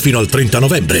 ma solo fino al 30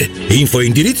 novembre. Info e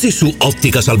indirizzi su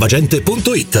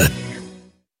otticasalvagente.it.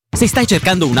 Se stai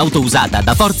cercando un'auto usata,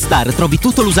 da Ford Star trovi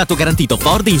tutto l'usato garantito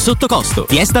Ford in sottocosto.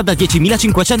 Fiesta da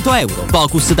 10.500 euro,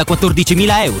 Focus da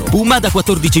 14.000 euro, Puma da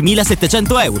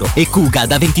 14.700 euro e Kuga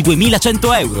da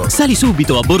 22.100 euro. Sali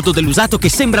subito a bordo dell'usato che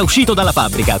sembra uscito dalla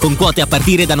fabbrica, con quote a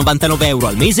partire da 99 euro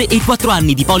al mese e 4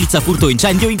 anni di polizza furto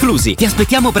incendio inclusi. Ti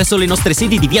aspettiamo presso le nostre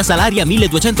sedi di via Salaria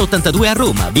 1282 a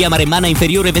Roma, via Maremmana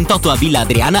Inferiore 28 a Villa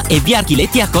Adriana e via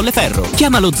Archiletti a Colleferro.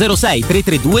 Chiamalo 06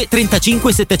 332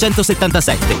 35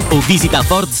 777 o visita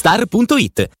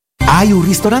fordstar.it. Hai un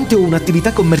ristorante o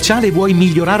un'attività commerciale e vuoi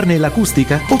migliorarne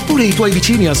l'acustica? Oppure i tuoi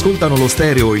vicini ascoltano lo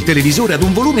stereo o il televisore ad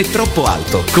un volume troppo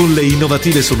alto? Con le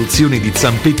innovative soluzioni di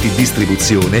Zampetti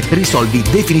Distribuzione risolvi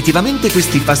definitivamente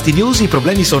questi fastidiosi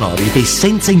problemi sonori e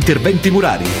senza interventi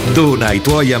murari. Dona ai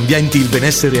tuoi ambienti il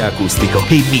benessere acustico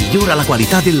e migliora la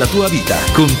qualità della tua vita.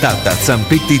 Contatta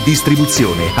Zampetti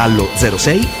Distribuzione allo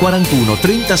 06 41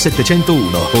 30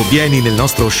 701 o vieni nel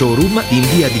nostro showroom in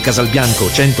via di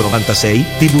Casalbianco 196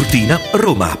 Tiburtina,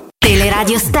 Roma.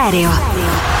 Teleradio Stereo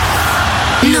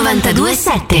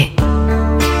 92.7.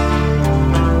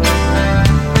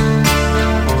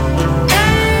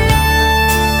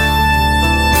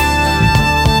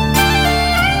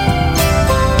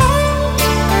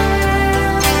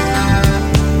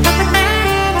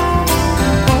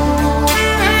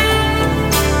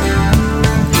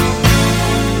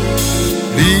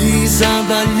 Lisa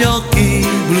dagli occhi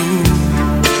blu,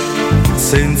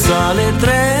 senza le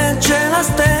trecce la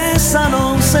stessa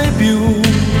non sei più.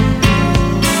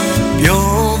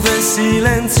 Piove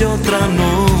silenzio tra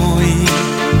noi,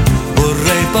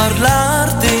 vorrei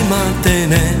parlarti ma te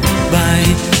ne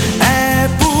vai.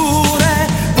 Eppure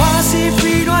quasi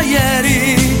fino a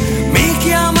ieri mi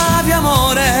chiamavi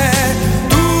amore.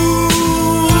 Tu,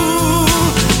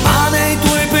 ma nei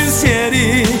tuoi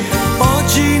pensieri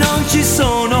oggi non ci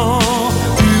sono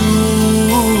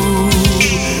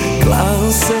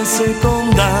classe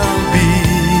seconda B.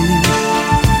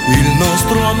 Il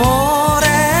nostro amore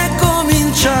è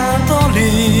cominciato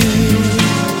lì.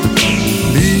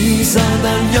 Lisa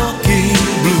dagli occhi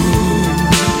blu,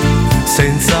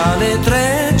 senza le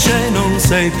trecce non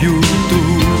sei più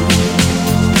tu.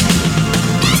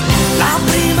 La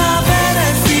primavera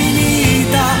è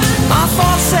finita, ma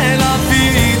forse la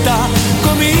vita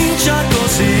comincia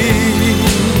così.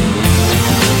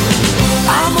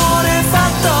 Amore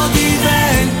fatto di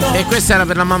vento. E questa era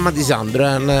per la mamma di Sandro,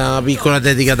 una piccola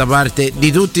dedica da parte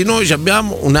di tutti noi. Ci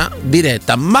abbiamo una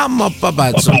diretta. Mamma o papà,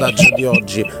 il sondaggio di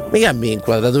oggi. Mi cambi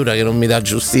inquadratura che non mi dà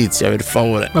giustizia, per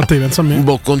favore. Ma te pensa a me? Un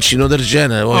bocconcino del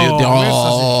genere.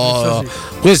 Questa sì.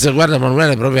 Questo, guarda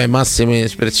Emanuele, proprio ai massimi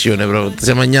espressione. Proprio. Ti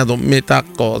sei mangiato metà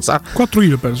cosa. 4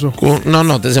 kg perso.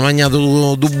 No, ti sei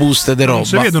mangiato due buste di roba. Non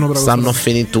si vedono però. Stanno a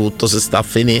finire tutto. Se sta a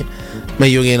finire,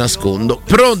 meglio che nascondo.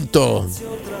 Pronto?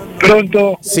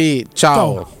 Sì,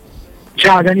 ciao.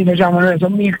 Ciao Danilo, ciao Manuele,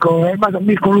 sono Mirko, sono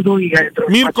Mirko Ludovica.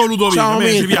 Mirko Ludovica, ciao, a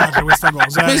me ci piace questa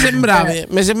cosa.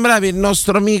 Mi sembravi il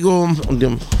nostro amico.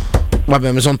 Oddio.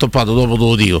 Vabbè, mi sono toppato, dopo te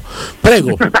lo dico.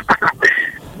 Prego.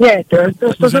 Niente,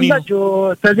 questo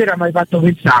sondaggio stasera mi hai fatto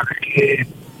pensare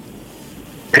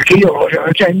perché io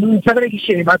non saprei chi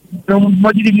sceglie, ma per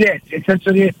motivi diversi, nel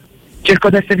senso che cerco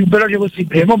di essere più veloce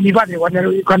possibile. Poi mio padre quando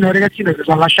ero ragazzino si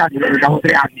sono lasciati, perché avevo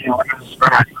 3 anni quando sono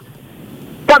separati.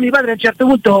 Poi mio padre a un certo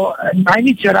punto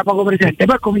all'inizio era poco presente,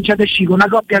 poi ha cominciato a uscire con una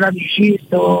coppia d'amici,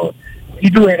 i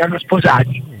due erano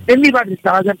sposati e mio padre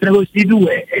stava sempre con questi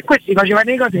due e questi facevano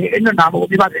le cose e non andavo con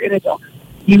mio padre, che ne so,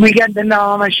 i weekend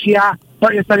andavamo a sciare,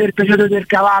 poi è stato il periodo del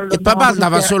cavallo. E papà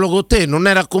andava solo con te, non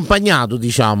era accompagnato,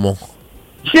 diciamo.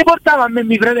 si portava a me e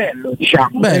mio fratello,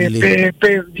 diciamo,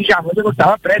 diciamo, si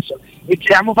portava appresso e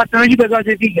ci abbiamo fatto una cifra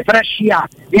cose fighe, fra scia,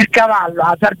 il cavallo,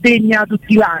 la Sardegna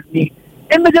tutti gli anni,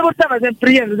 e mi si portava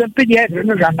sempre dietro e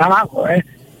noi ci andavamo,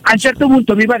 A un certo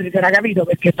punto mio padre si era capito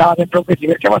perché stava sempre così,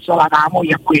 perché poi la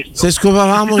moglie a questo. Se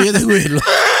scopava la moglie di quello.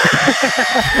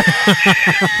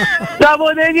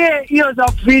 Dopodiché io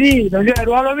sono finito, cioè il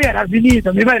ruolo mio era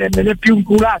finito, mio padre me ne è più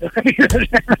inculato, capito?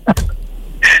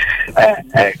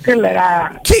 Quello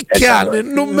era. Che cane, il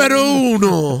numero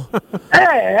uno!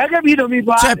 Ha capito mi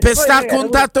padre? Cioè, per stare a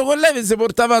contatto con lei vi si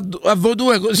portava a voi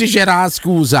due, così c'era la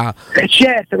scusa.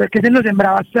 Certo, perché se no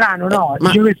sembrava strano, no?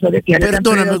 Ma questo perché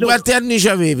perdonami, quanti anni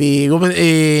c'avevi?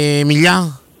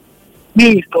 Emilia?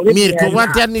 Mirko,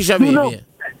 quanti anni c'avevi?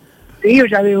 Io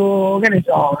c'avevo, che ne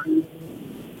so,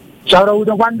 ci avrò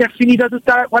avuto quando è finita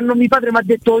quando mio padre mi ha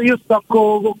detto io sto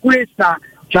con questa,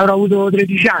 ci avrò avuto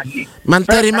 13 anni. Ma non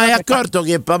ti eri mai accorto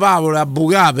che papà voleva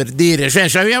bucare, per dire? Cioè,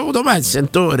 ci avevi avuto mai il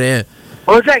sentore?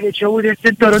 Lo sai che ci ho avuto il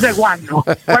sentore, lo sai quando?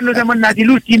 Quando siamo andati gli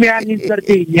ultimi anni in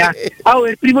Sardegna,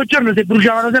 il primo giorno si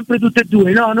bruciavano sempre tutte e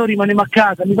due, no, noi rimaniamo a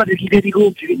casa, mio padre ci chiede i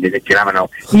compiti, quindi si tiravano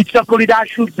gli zoccoli da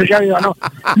asciutto, c'avevano,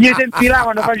 gli si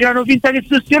infilavano, facevano finta che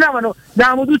sostenevano,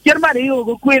 andavamo tutti al mare, io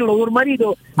con quello, col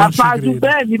marito, a fare su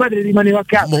bene, mio padre rimaneva a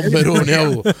casa.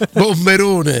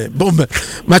 Bomberone.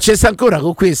 Ma c'è sta ancora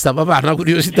con questa, papà, una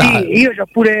curiosità? Sì, io c'ho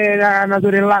pure una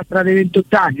sorellastra dei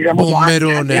 28 anni,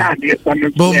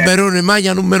 Bomberone,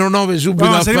 maglia numero 9 subito.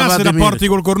 No, sei rimasto i rapporti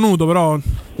col cornuto, però.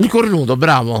 Il cornuto,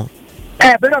 bravo.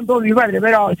 Però un po' mio padre,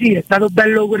 però sì, è stato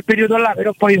bello quel periodo là,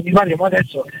 però poi mio padre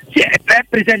adesso sì, è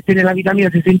presente nella vita mia,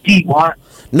 se sentivo.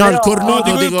 No, però, il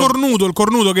cornuto, il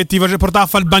cornuto che ti portava a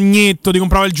fare il bagnetto, ti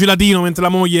comprava il gelatino mentre la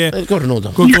moglie. Il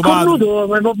cornuto. Il cornuto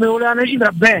mi voleva una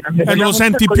cifra bene. Non lo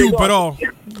senti più, però.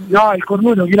 No, il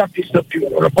cornuto chi l'ha visto più?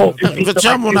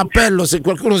 Facciamo un appello se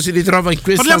qualcuno si ritrova in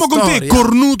questa Parliamo storia. con te,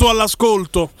 cornuto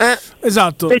all'ascolto.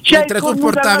 Esatto. Mentre tu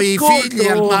portavi i figli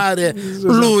al mare,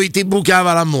 lui ti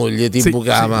bucava la moglie,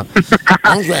 bucava.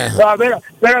 Comunque. No,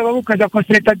 però comunque sono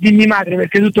costretto a dirmi madre,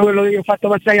 perché tutto quello che io ho fatto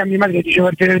passare a mia madre dicevo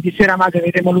il venerdì sera madre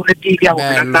vedremo lunedì,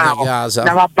 andavo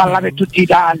a ballare per tutta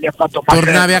Italia, ha fatto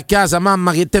tornavi a casa,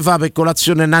 mamma che te fa per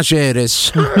colazione una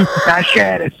Ceres? Una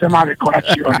Ceres, ma per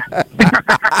colazione.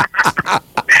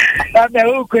 Vabbè,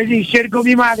 comunque sì, scelgo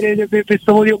mia madre per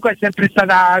questo motivo qua, è sempre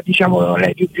stata, diciamo,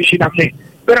 lei più vicina a me.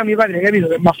 Però mio padre, capito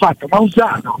che mi ha fatto? Mi ha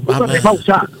usato.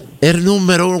 È il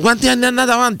numero uno. Quanti anni è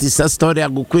andata avanti sta storia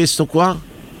con questo qua?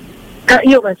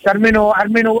 Io penso almeno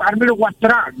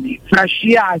 4 anni, fra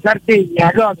Scia,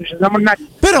 Sardegna, cose, ci siamo andati.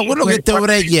 Però quello che ti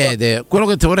vorrei chiedere,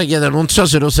 non so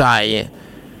se lo sai,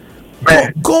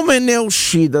 come ne è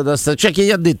uscita da sta? Cioè, che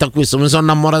gli ha detto a questo? Mi sono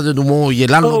innamorato di tua moglie,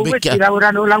 l'hanno becchiato. Questi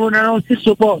lavorano allo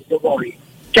stesso posto poi.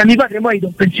 Cioè mio padre poi è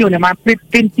in pensione, ma per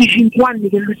 25 anni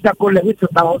che lui sta con lei, questo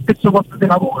stava allo stesso posto di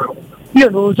lavoro. Io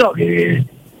non lo so che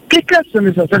cazzo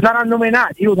ne so, se saranno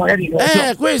menati, io magari non lo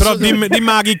so. Però dimmi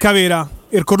la chicca vera,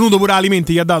 il cornuto pure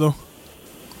alimenti gli ha dato?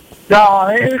 No,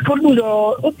 il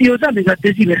cornuto, oddio, sapete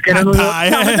che sì, perché erano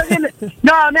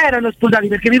non erano sposati,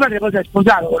 perché mio padre poi si è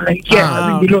sposato con lei in chiesa,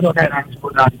 quindi loro non erano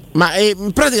sposati. Ma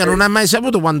in pratica non ha mai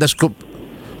saputo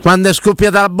quando è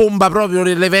scoppiata la bomba proprio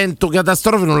nell'evento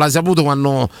catastrofico, non l'ha saputo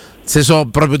quando si sono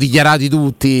proprio dichiarati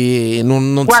tutti.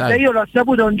 Non guarda, sai. Io l'ho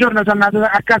saputo un giorno, sono andato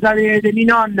a casa di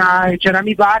mia nonna e c'era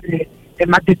mio padre e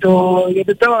mi ha detto,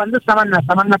 quando stavano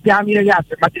a piamarmi le case,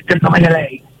 mi ha detto il nome di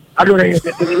lei. Allora io ho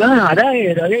detto,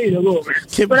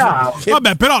 che bravo.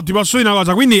 Vabbè, però ti posso dire una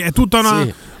cosa, quindi è tutta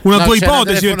una tua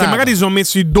ipotesi, perché magari si sono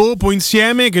messi dopo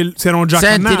insieme che si erano già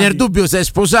Senti, cannati. nel dubbio sei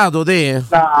sposato te?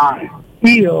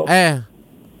 Io?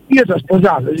 Io sono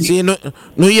sposato, sì. Non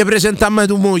gli presentare mai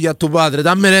tua moglie a tuo padre,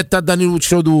 dammi retta a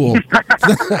Daniluccio tuo.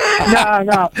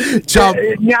 No. Ciao.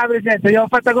 Mi ha presente, gli ho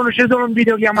fatta conoscere solo un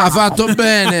videochiamata. Ha fatto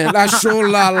bene,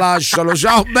 lascialo.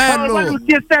 Ciao bello.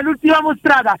 L'ultima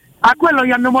mostrata, a quello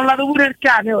gli hanno mollato pure il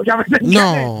cane.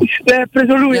 No, l'ha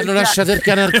preso lui. Gli hanno lasciato il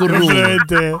cane al cornuto.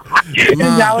 No,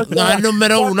 è il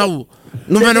numero uno.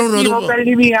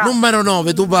 Numero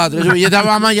 9, tuo padre, cioè, gli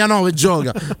dava la maglia 9,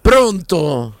 gioca.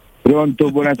 Pronto,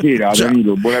 buonasera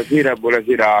Danilo, buonasera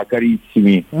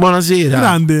carissimi. Buonasera.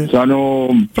 Grande.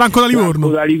 Sono Franco da Livorno.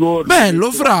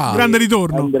 Bello, Fra. Grande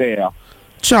ritorno. Andrea.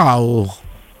 Ciao.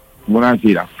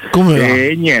 Buonasera. Come va?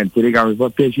 Niente, raga, mi fa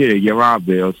piacere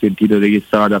chiamarvi, ho sentito che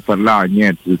stavate a parlare,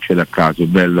 niente succede a caso,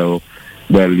 belli,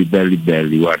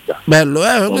 guarda. Bello,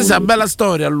 questa è una bella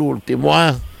storia all'ultimo,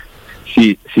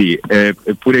 Sì,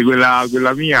 eppure quella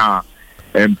mia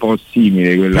è un po'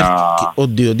 simile quella.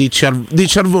 Oddio, dici al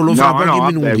volo fra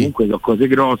pochi minuti. Comunque sono cose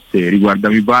grosse, riguarda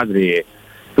mio padre,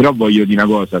 però voglio dire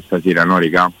una cosa stasera, no,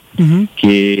 raga?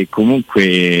 che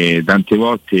comunque tante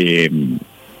volte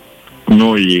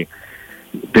noi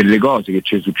per le cose che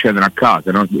ci succedono a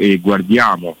casa, no? E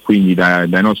guardiamo quindi dai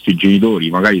nostri genitori,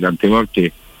 magari tante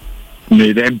volte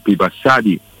nei tempi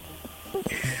passati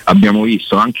abbiamo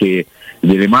visto anche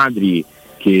delle madri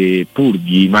che pur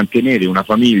di mantenere una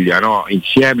famiglia, no,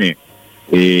 insieme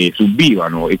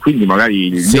subivano, e quindi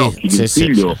magari gli occhi di un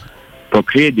figlio può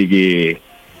credere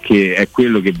che è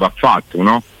quello che va fatto,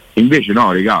 no? Invece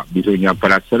no, regà, bisogna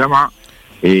impararsi ad amare.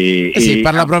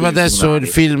 Parla proprio adesso il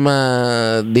film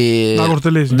della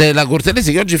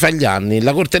Cortellesi che oggi fa gli anni.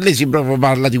 La Cortellesi proprio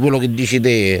parla di quello che dici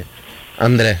te,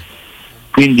 Andrea.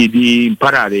 Quindi di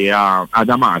imparare ad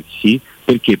amarsi,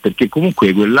 perché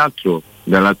comunque quell'altro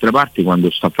dall'altra parte,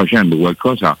 quando sta facendo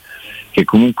qualcosa che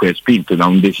comunque è spinto da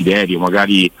un desiderio,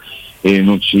 magari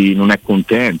non è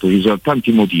contento, ci sono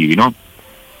tanti motivi, no?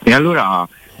 E allora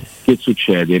che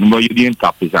succede? Non voglio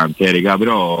diventare pesante, raga,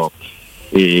 però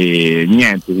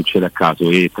niente succede a caso,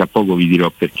 e tra poco vi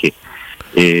dirò perché.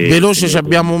 Veloce, ci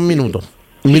abbiamo un minuto.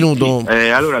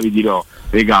 Allora vi dirò,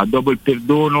 raga, dopo il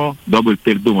perdono,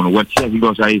 qualsiasi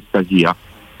cosa essa sia,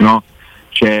 no?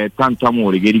 C'è tanto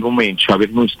amore che ricomincia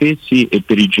per noi stessi e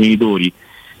per i genitori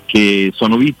che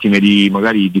sono vittime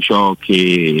magari di ciò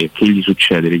che gli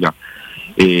succede, raga.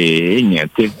 E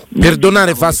niente.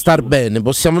 Perdonare fa star bene,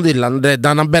 possiamo dirla, Andrea,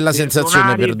 dà una bella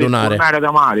sensazione perdonare. Per tornare ad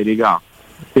amare, raga.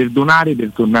 Perdonare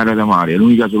per tornare ad amare è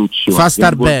l'unica soluzione. Fa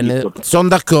star bene, sono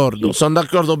d'accordo,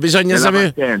 bisogna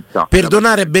sapere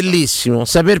perdonare, è bellissimo,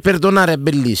 saper perdonare è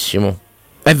bellissimo,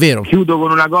 è vero. Chiudo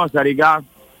con una cosa, raga.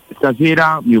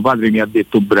 Stasera mio padre mi ha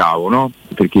detto bravo, no?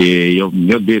 Perché io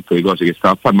mi ho detto le cose che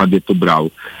stava a fare, mi ha detto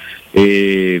bravo,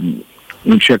 e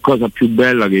non c'è cosa più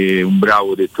bella che un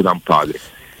bravo detto da un padre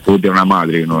o da una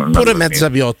madre. Pure mezza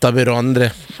piotta però,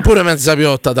 Andrea, pure mezza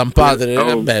piotta da un padre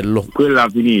è bello. Quella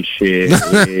finisce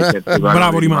e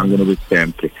bravo, rimangono per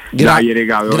sempre.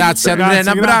 Grazie Andrea, un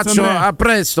abbraccio, Andrea. A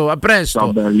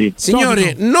presto.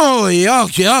 Signori, noi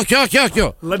occhio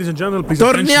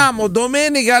torniamo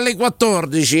domenica alle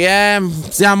 14,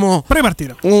 siamo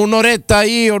pre-partita, un'oretta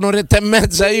e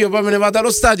mezza io, poi me ne vado allo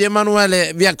stadio,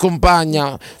 Emanuele vi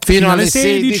accompagna fino alle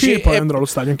 16 e poi andrò allo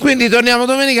stadio anche. Quindi torniamo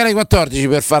domenica alle 14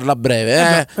 per farla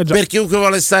breve, per chiunque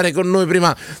vuole stare con noi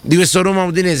prima di questo Roma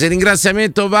Udinese.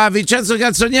 Ringraziamento a Vincenzo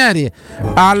Calzonieri,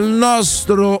 al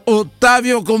nostro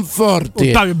Ottavio Conforti.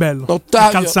 Ottavio bello,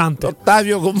 calzante.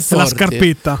 Ottavio Conforti, la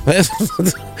scarpetta.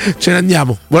 Ce ne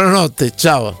andiamo. Buonanotte,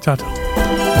 ciao. Ciao.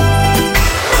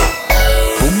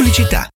 Pubblicità.